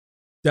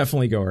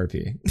 Definitely go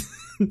RP.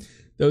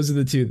 Those are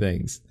the two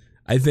things.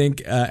 I think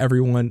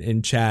everyone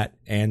in chat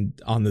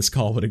and on this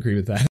call would agree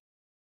with that.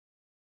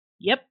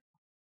 Yep.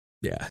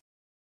 Yeah.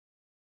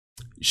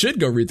 You should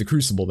go read The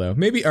Crucible, though.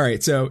 Maybe. All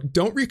right. So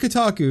don't read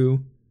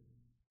Kotaku.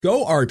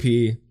 Go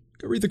RP.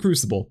 Go read The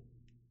Crucible.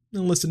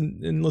 And listen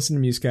to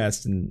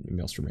Musecast and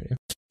Maelstrom Radio.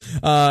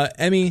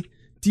 Emmy,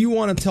 do you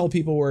want to tell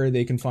people where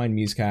they can find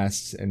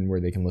Musecast and where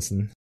they can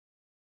listen?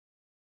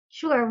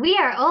 Sure, we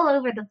are all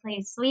over the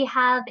place. We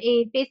have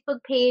a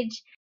Facebook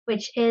page,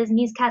 which is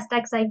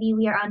MusecastXIV.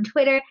 We are on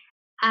Twitter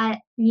at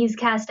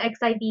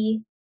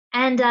MusecastXIV.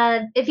 And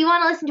if you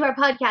want to listen to our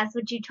podcast,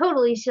 which you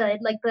totally should,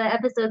 like the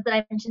episodes that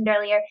I mentioned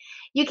earlier,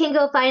 you can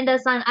go find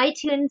us on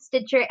iTunes,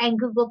 Stitcher, and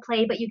Google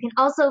Play. But you can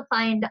also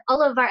find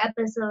all of our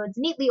episodes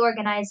neatly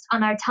organized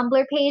on our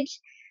Tumblr page,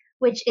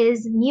 which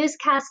is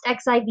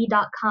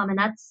musecastxiv.com. And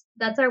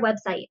that's our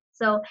website.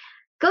 So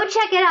go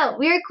check it out.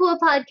 We're a cool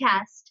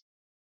podcast.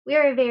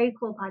 We're a very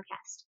cool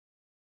podcast.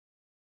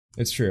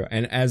 It's true.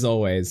 And as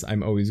always,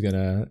 I'm always going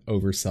to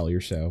oversell your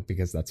show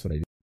because that's what I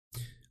do.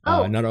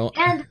 I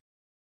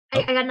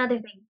got another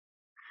thing.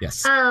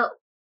 Yes.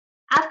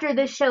 After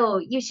the show,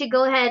 you should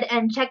go ahead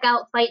and check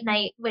out Fight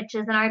Night, which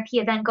is an RP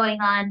event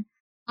going on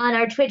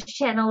our Twitch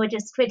channel, which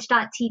is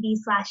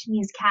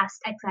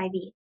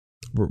twitch.tv/musecastxiv.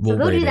 So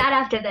go do that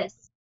after this.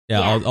 Yeah.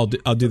 I'll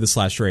do the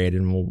 /raid,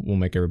 and we'll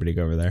make everybody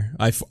go over there.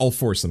 I'll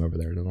force them over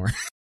there. Don't worry.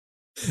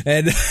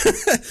 And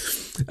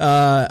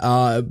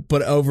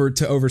but over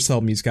to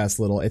oversell Musecast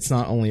a little, it's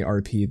not only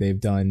RP.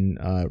 They've done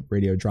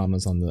radio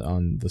dramas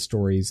on the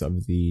stories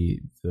of the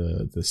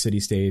city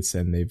states,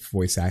 and they've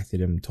voice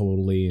acted them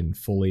totally and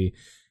fully,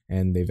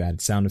 and they've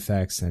added sound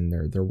effects, and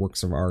they're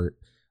works of art.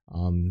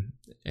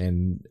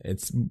 And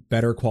it's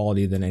better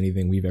quality than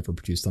anything we've ever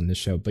produced on this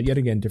show, but yet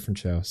again, different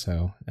show.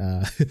 So,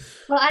 well,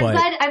 I'm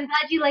glad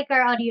you like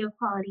our audio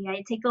quality.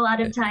 I take a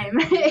lot of time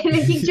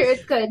making sure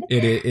it's good.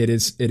 It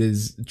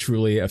is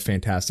truly a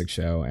fantastic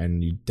show,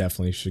 and you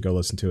definitely should go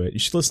listen to it. You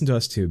should listen to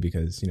us too,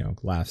 because,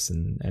 laughs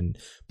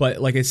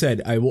but like I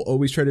said, I will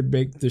always try to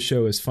make the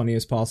show as funny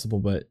as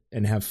possible,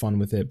 and have fun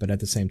with it. But at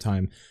the same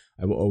time,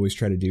 I will always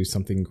try to do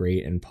something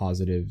great and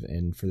positive,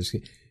 and for this.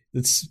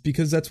 It's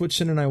because that's what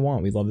Shin and I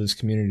want. We love this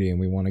community, and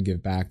we want to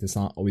give back. It's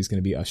not always going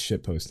to be us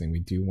shit posting.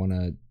 We do want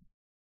to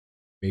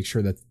make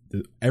sure that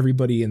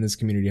everybody in this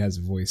community has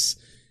a voice.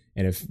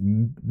 And if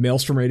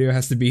Maelstrom Radio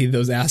has to be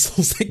those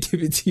assholes that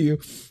give it to you,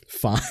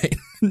 fine.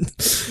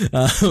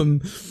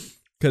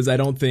 Because I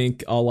don't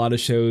think a lot of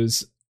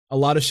shows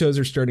are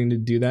starting to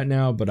do that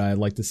now. But I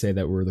like to say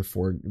that we're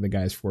the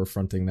guys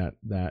forefronting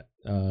that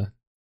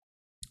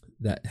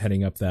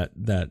heading up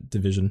that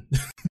division.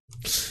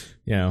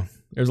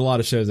 There's a lot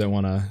of shows that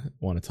want to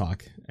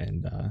talk,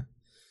 and I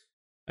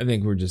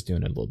think we're just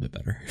doing it a little bit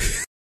better.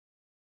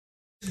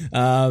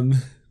 Not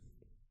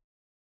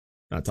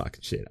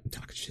talking shit. I'm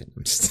talking shit.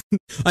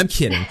 I'm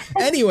kidding.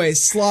 Anyway,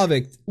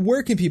 Slavic,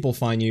 where can people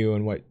find you,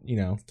 and what,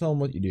 tell them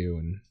what you do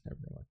and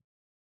everything.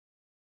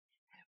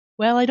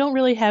 Well, I don't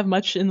really have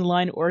much in the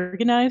line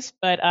organized,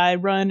 but I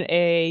run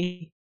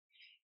a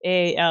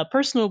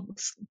personal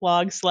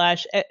blog /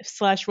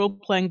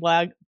 role-playing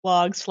blog /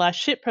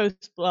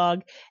 shitpost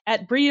blog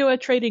at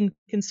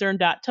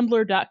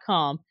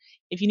brioatradingconcern.tumblr.com.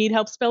 If you need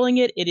help spelling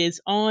it, it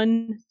is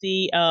on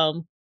the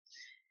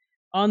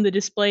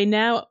display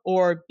now,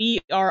 or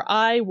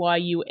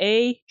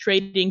BRIYUA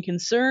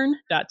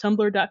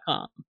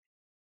tradingconcern.tumblr.com.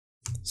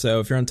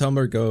 So if you're on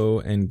Tumblr, go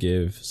and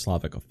give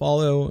Slavic a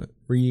follow,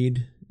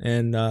 read,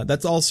 and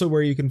that's also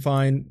where you can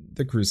find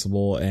The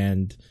Crucible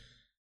and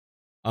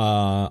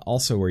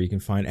Also where you can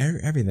find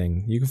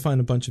everything. You can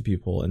find a bunch of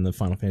people in the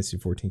Final Fantasy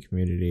XIV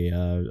community.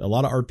 A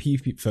lot of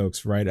RP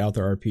folks write out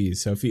their RPs.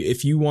 So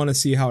if you want to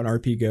see how an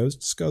RP goes,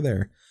 just go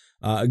there.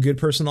 A good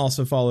person to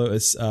also follow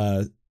is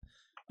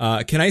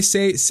can I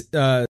say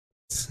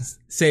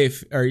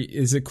safe? Or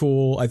is it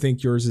cool? I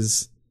think yours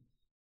is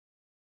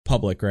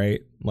public,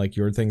 right? Like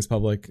your thing's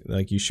public.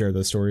 Like you share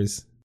those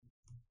stories.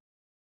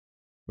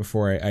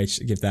 Before I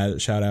give that a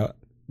shout out.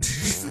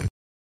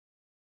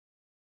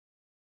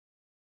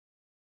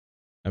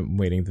 I'm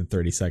waiting the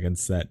 30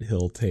 seconds that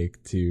he'll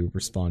take to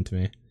respond to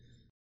me.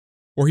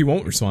 Or he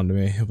won't respond to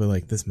me. He'll be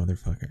like, this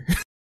motherfucker.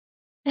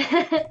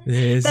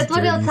 That's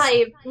what he'll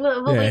type.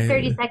 We'll wait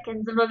 30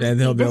 seconds. And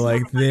he'll be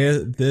like,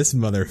 this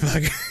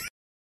motherfucker.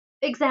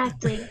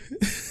 Exactly.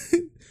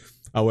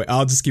 Oh, wait,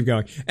 I'll just keep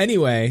going.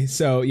 Anyway,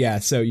 so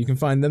you can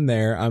find them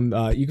there.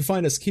 You can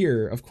find us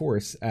here, of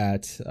course,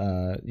 at,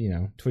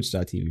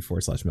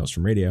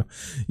 twitch.tv/MaelstromRadio.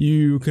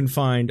 You can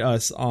find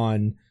us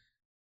on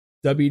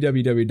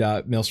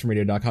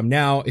www.maelstromradio.com.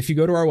 Now, if you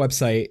go to our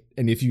website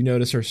and if you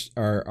notice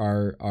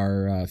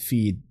our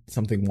feed,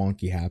 something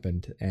wonky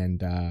happened,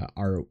 and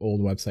our old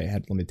website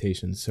had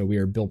limitations. So we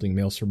are building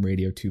Maelstrom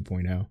Radio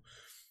 2.0.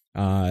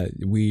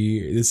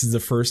 This is the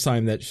first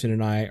time that Shin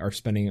and I are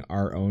spending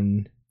our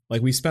own,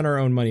 like we spent our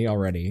own money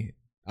already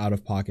out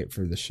of pocket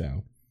for the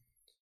show.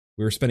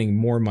 We're spending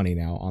more money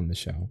now on the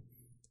show.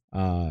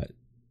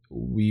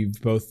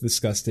 We've both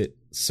discussed it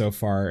so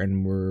far,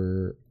 and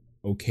we're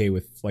okay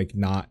with like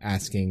not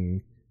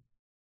asking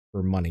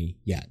for money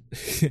yet.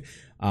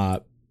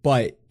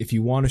 But if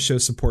you want to show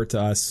support to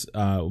us,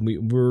 I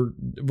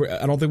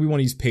don't think we want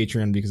to use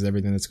Patreon because of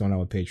everything that's going on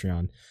with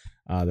Patreon.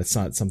 That's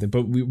not something,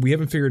 but we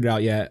haven't figured it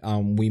out yet.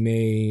 We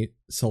may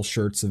sell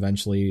shirts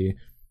eventually,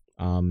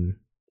 and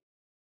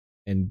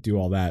do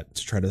all that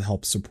to try to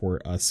help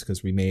support us,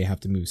 because we may have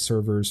to move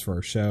servers for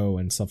our show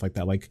and stuff like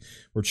that. Like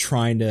we're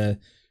trying to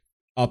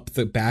up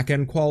the back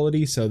end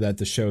quality so that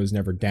the show is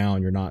never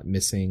down. You're not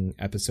missing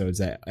episodes.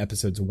 That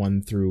episodes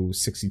 1 through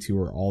 62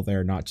 are all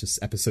there, not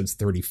just episodes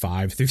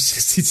 35 through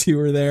 62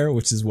 are there,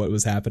 which is what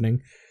was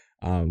happening.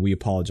 We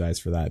apologize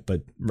for that,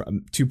 but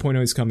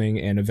 2.0 is coming,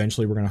 and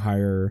eventually we're going to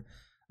hire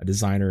a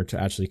designer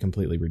to actually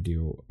completely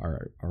redo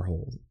our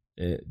whole.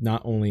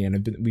 Not only,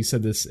 and we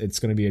said this, it's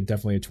going to be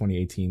definitely a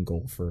 2018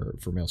 goal for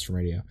Maelstrom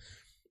Radio.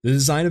 The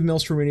design of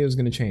Maelstrom Radio is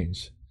going to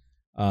change.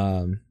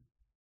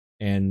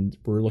 And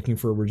we're looking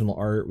for original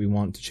art. We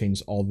want to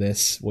change all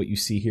this, what you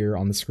see here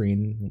on the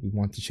screen. We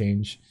want to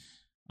change.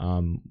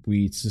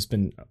 It's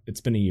been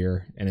a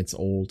year, and it's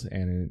old,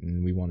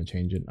 and we want to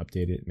change it,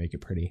 update it, make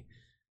it pretty.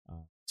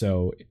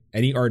 So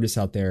any artist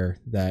out there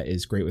that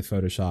is great with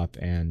Photoshop,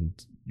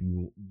 and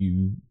you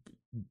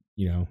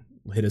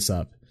hit us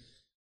up.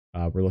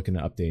 We're looking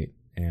to update,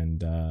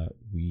 and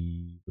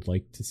we would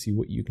like to see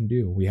what you can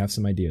do. We have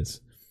some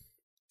ideas.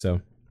 So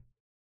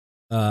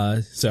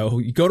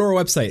you go to our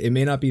website. It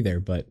may not be there,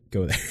 but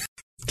go there.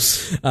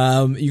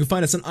 You can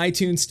find us on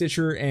iTunes,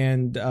 Stitcher,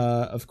 and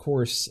of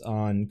course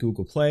on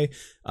Google Play.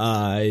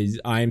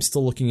 I'm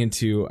still looking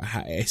into.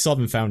 I still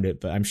haven't found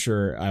it, but I'm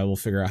sure I will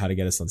figure out how to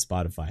get us on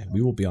Spotify.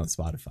 We will be on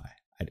Spotify.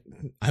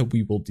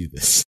 We will do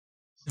this.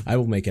 I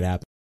will make it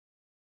happen.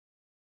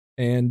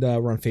 And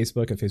we're on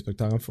Facebook at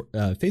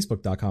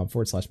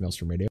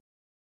facebook.com/Maelstrom Radio.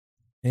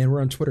 And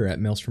we're on Twitter at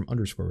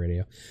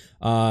Maelstrom_radio.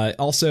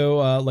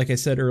 Also, like I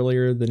said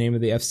earlier, the name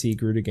of the FC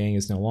Garuda Gang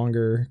is no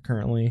longer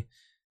currently.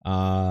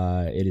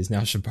 It is now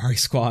Shibari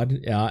Squad.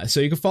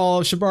 So you can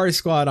follow Shibari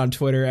Squad on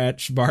Twitter at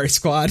Shibari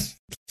Squad.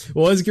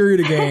 Well, it's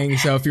Garuda Gang.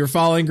 So if you're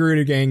following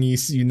Garuda Gang,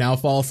 you now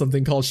follow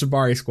something called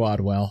Shibari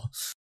Squad. Well,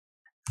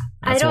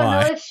 I don't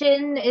know if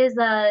Shin is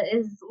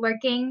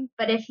lurking,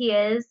 but if he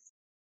is,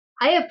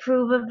 I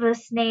approve of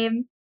this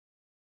name.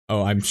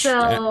 Oh, I'm sure.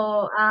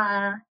 So,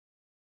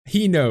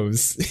 he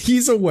knows.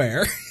 He's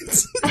aware.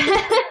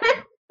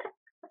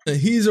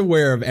 He's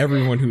aware of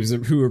everyone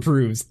who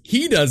approves.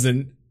 He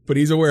doesn't, but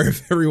he's aware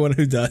of everyone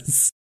who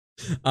does.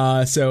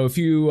 So if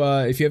you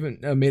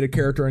haven't made a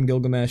character on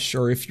Gilgamesh,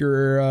 or if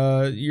you're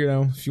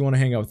if you want to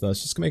hang out with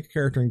us, just make a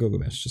character in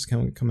Gilgamesh. Just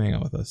come hang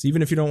out with us.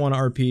 Even if you don't want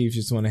to RP, if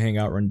you just want to hang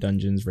out, run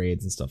dungeons,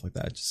 raids, and stuff like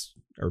that,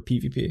 or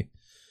PvP.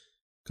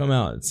 Come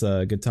out. It's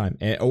a good time.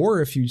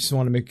 Or if you just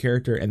want to make a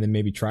character and then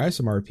maybe try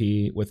some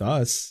RP with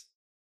us,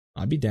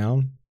 I'd be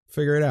down.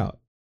 Figure it out.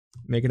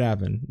 Make it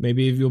happen.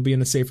 Maybe you'll be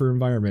in a safer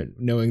environment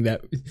knowing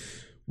that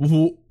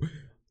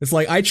it's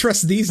like, I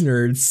trust these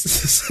nerds,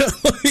 so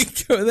let me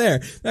go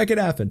there. That could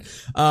happen.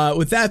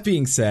 With that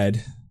being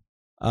said,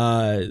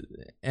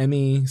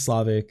 Emmy,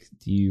 Slavic,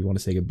 do you want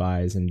to say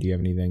goodbyes, and do you have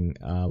anything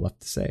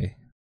left to say?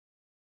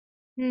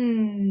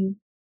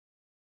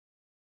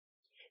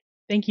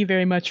 Thank you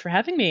very much for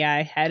having me.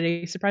 I had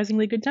a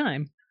surprisingly good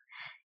time.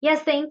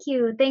 Yes, thank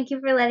you. Thank you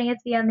for letting us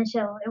be on the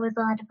show. It was a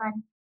lot of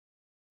fun.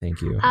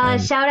 Thank you.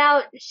 Shout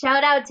out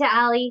to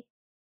Ali,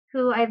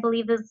 who I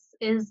believe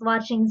is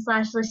watching /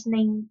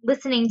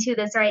 listening to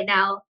this right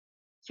now.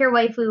 Your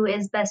waifu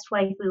is best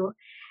waifu.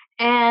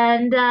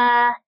 And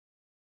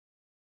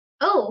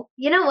oh,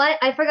 you know what?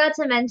 I forgot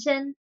to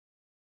mention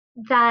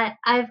that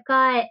I've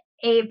got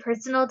a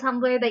personal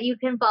Tumblr that you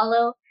can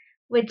follow,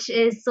 which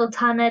is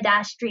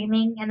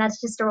Sultana-Dreaming, and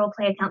that's just a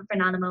roleplay account for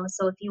Nanamo.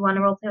 So if you want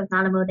to roleplay with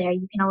Nanamo there,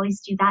 you can always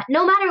do that,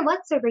 no matter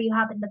what server you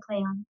happen to play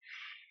on.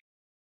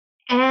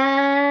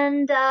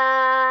 And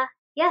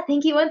yeah,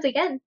 thank you once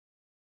again.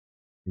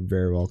 You're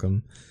very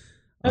welcome.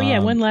 Oh yeah,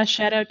 one last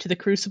shout out to the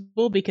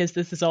Crucible, because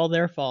this is all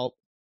their fault.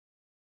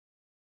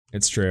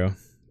 It's true.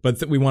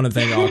 But we want to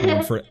thank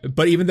Akmorn for.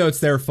 But even though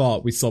it's their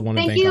fault, we still want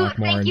to thank Akmorn.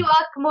 Thank you,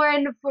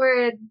 Akmorn,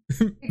 for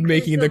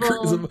making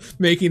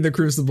the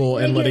Crucible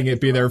and letting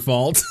it be their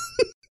fault.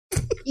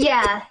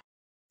 Yeah.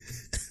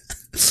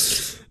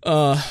 That's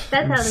how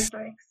this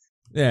works.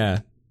 Yeah,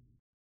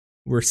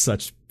 we're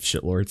such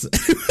shitlords.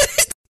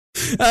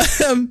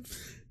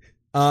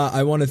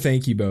 I want to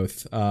thank you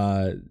both,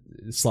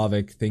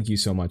 Slavic. Thank you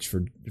so much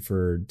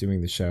for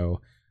doing the show.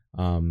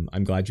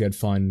 I'm glad you had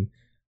fun.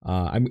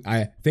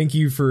 I thank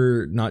you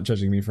for not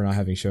judging me for not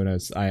having show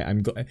notes.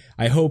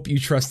 I hope you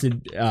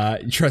trusted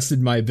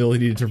my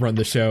ability to run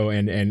the show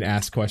and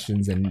ask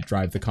questions and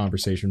drive the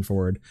conversation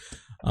forward.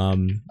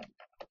 And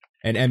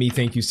Emmy,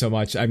 thank you so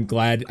much. I'm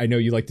glad. I know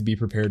you like to be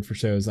prepared for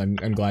shows. I'm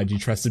glad you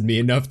trusted me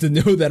enough to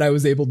know that I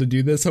was able to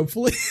do this.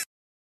 Hopefully.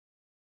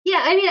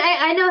 Yeah, I mean,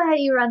 I know how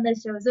you run the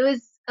shows. It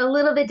was a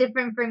little bit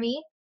different for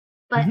me,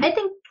 but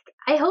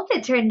I hope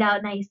it turned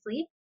out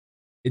nicely.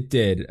 It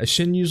did.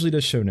 Shin usually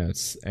does show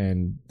notes,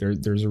 and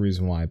there's a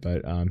reason why.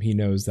 But he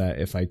knows that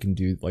if I can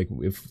do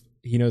if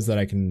he knows that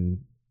I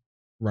can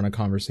run a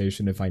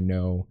conversation if I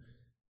know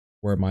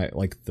where my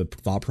the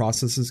thought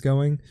process is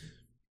going.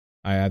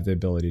 I have the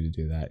ability to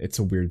do that. It's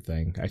a weird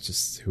thing. That's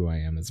just who I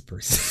am as a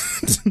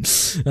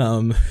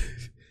person.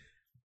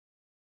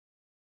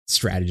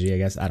 Strategy, I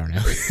guess. I don't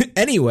know.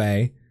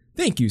 Anyway,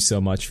 thank you so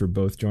much for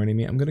both joining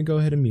me. I'm gonna go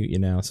ahead and mute you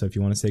now. So if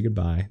you want to say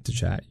goodbye to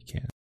chat, you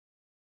can.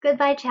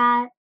 Goodbye,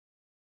 chat.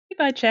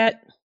 Goodbye,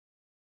 chat.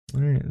 All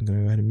right, I'm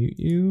gonna go ahead and mute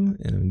you,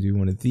 and I'm gonna do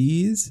one of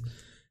these.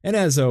 And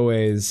as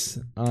always,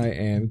 I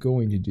am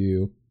going to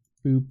do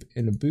boop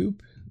and a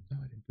boop. Oh,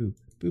 I didn't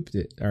booped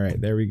it. All right,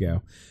 there we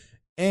go.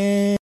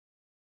 And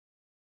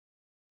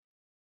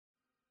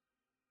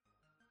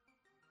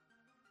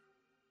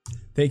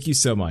thank you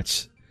so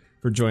much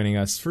for joining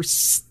us for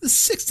the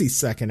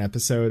 62nd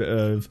episode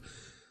of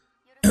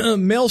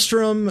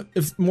Maelstrom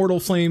Immortal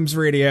Flames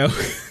Radio.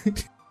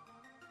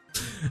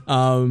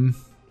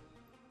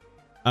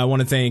 I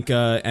want to thank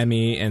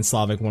Emmy and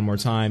Slavic one more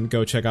time.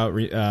 Go check out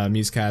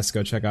Musecast.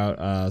 Go check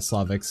out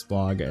Slavic's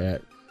blog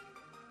at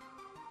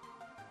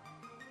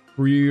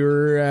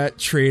We're at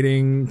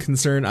Trading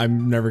Concern.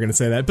 I'm never gonna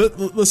say that, but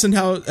listen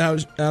how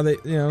they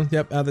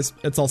how this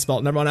it's all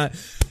spelled. Never mind.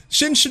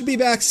 Shin should be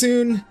back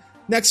soon.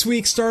 Next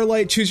week,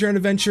 Starlight, Choose Your Own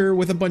Adventure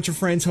with a bunch of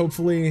friends,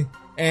 hopefully.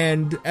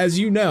 And as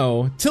you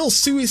know, till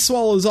Sui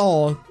swallows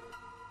all,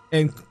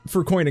 and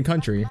for Coin and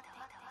Country.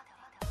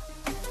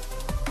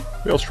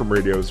 Maelstrom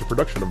Radio is a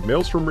production of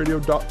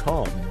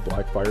MaelstromRadio.com,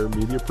 Blackfire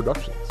Media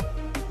Productions.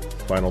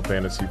 Final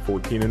Fantasy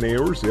XIV and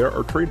Eorzea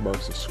are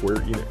trademarks of Square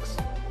Enix.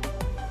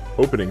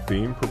 Opening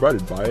theme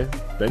provided by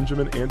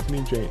Benjamin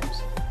Anthony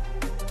James.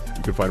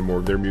 You can find more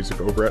of their music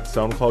over at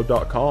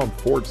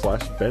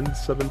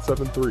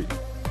SoundCloud.com/Ben773.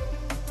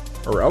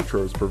 Our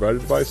outro is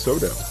provided by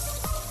Sodo.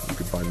 You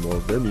can find more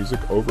of their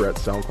music over at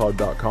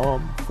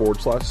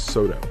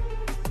SoundCloud.com/Sodo.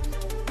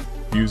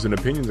 Views and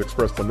opinions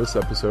expressed on this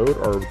episode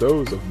are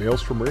those of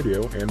Maelstrom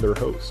Radio and their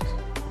host,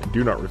 and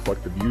do not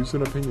reflect the views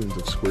and opinions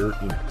of Square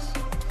Enix.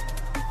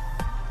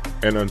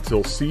 And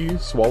until C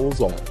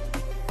swallows all,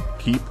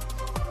 keep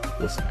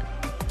listening.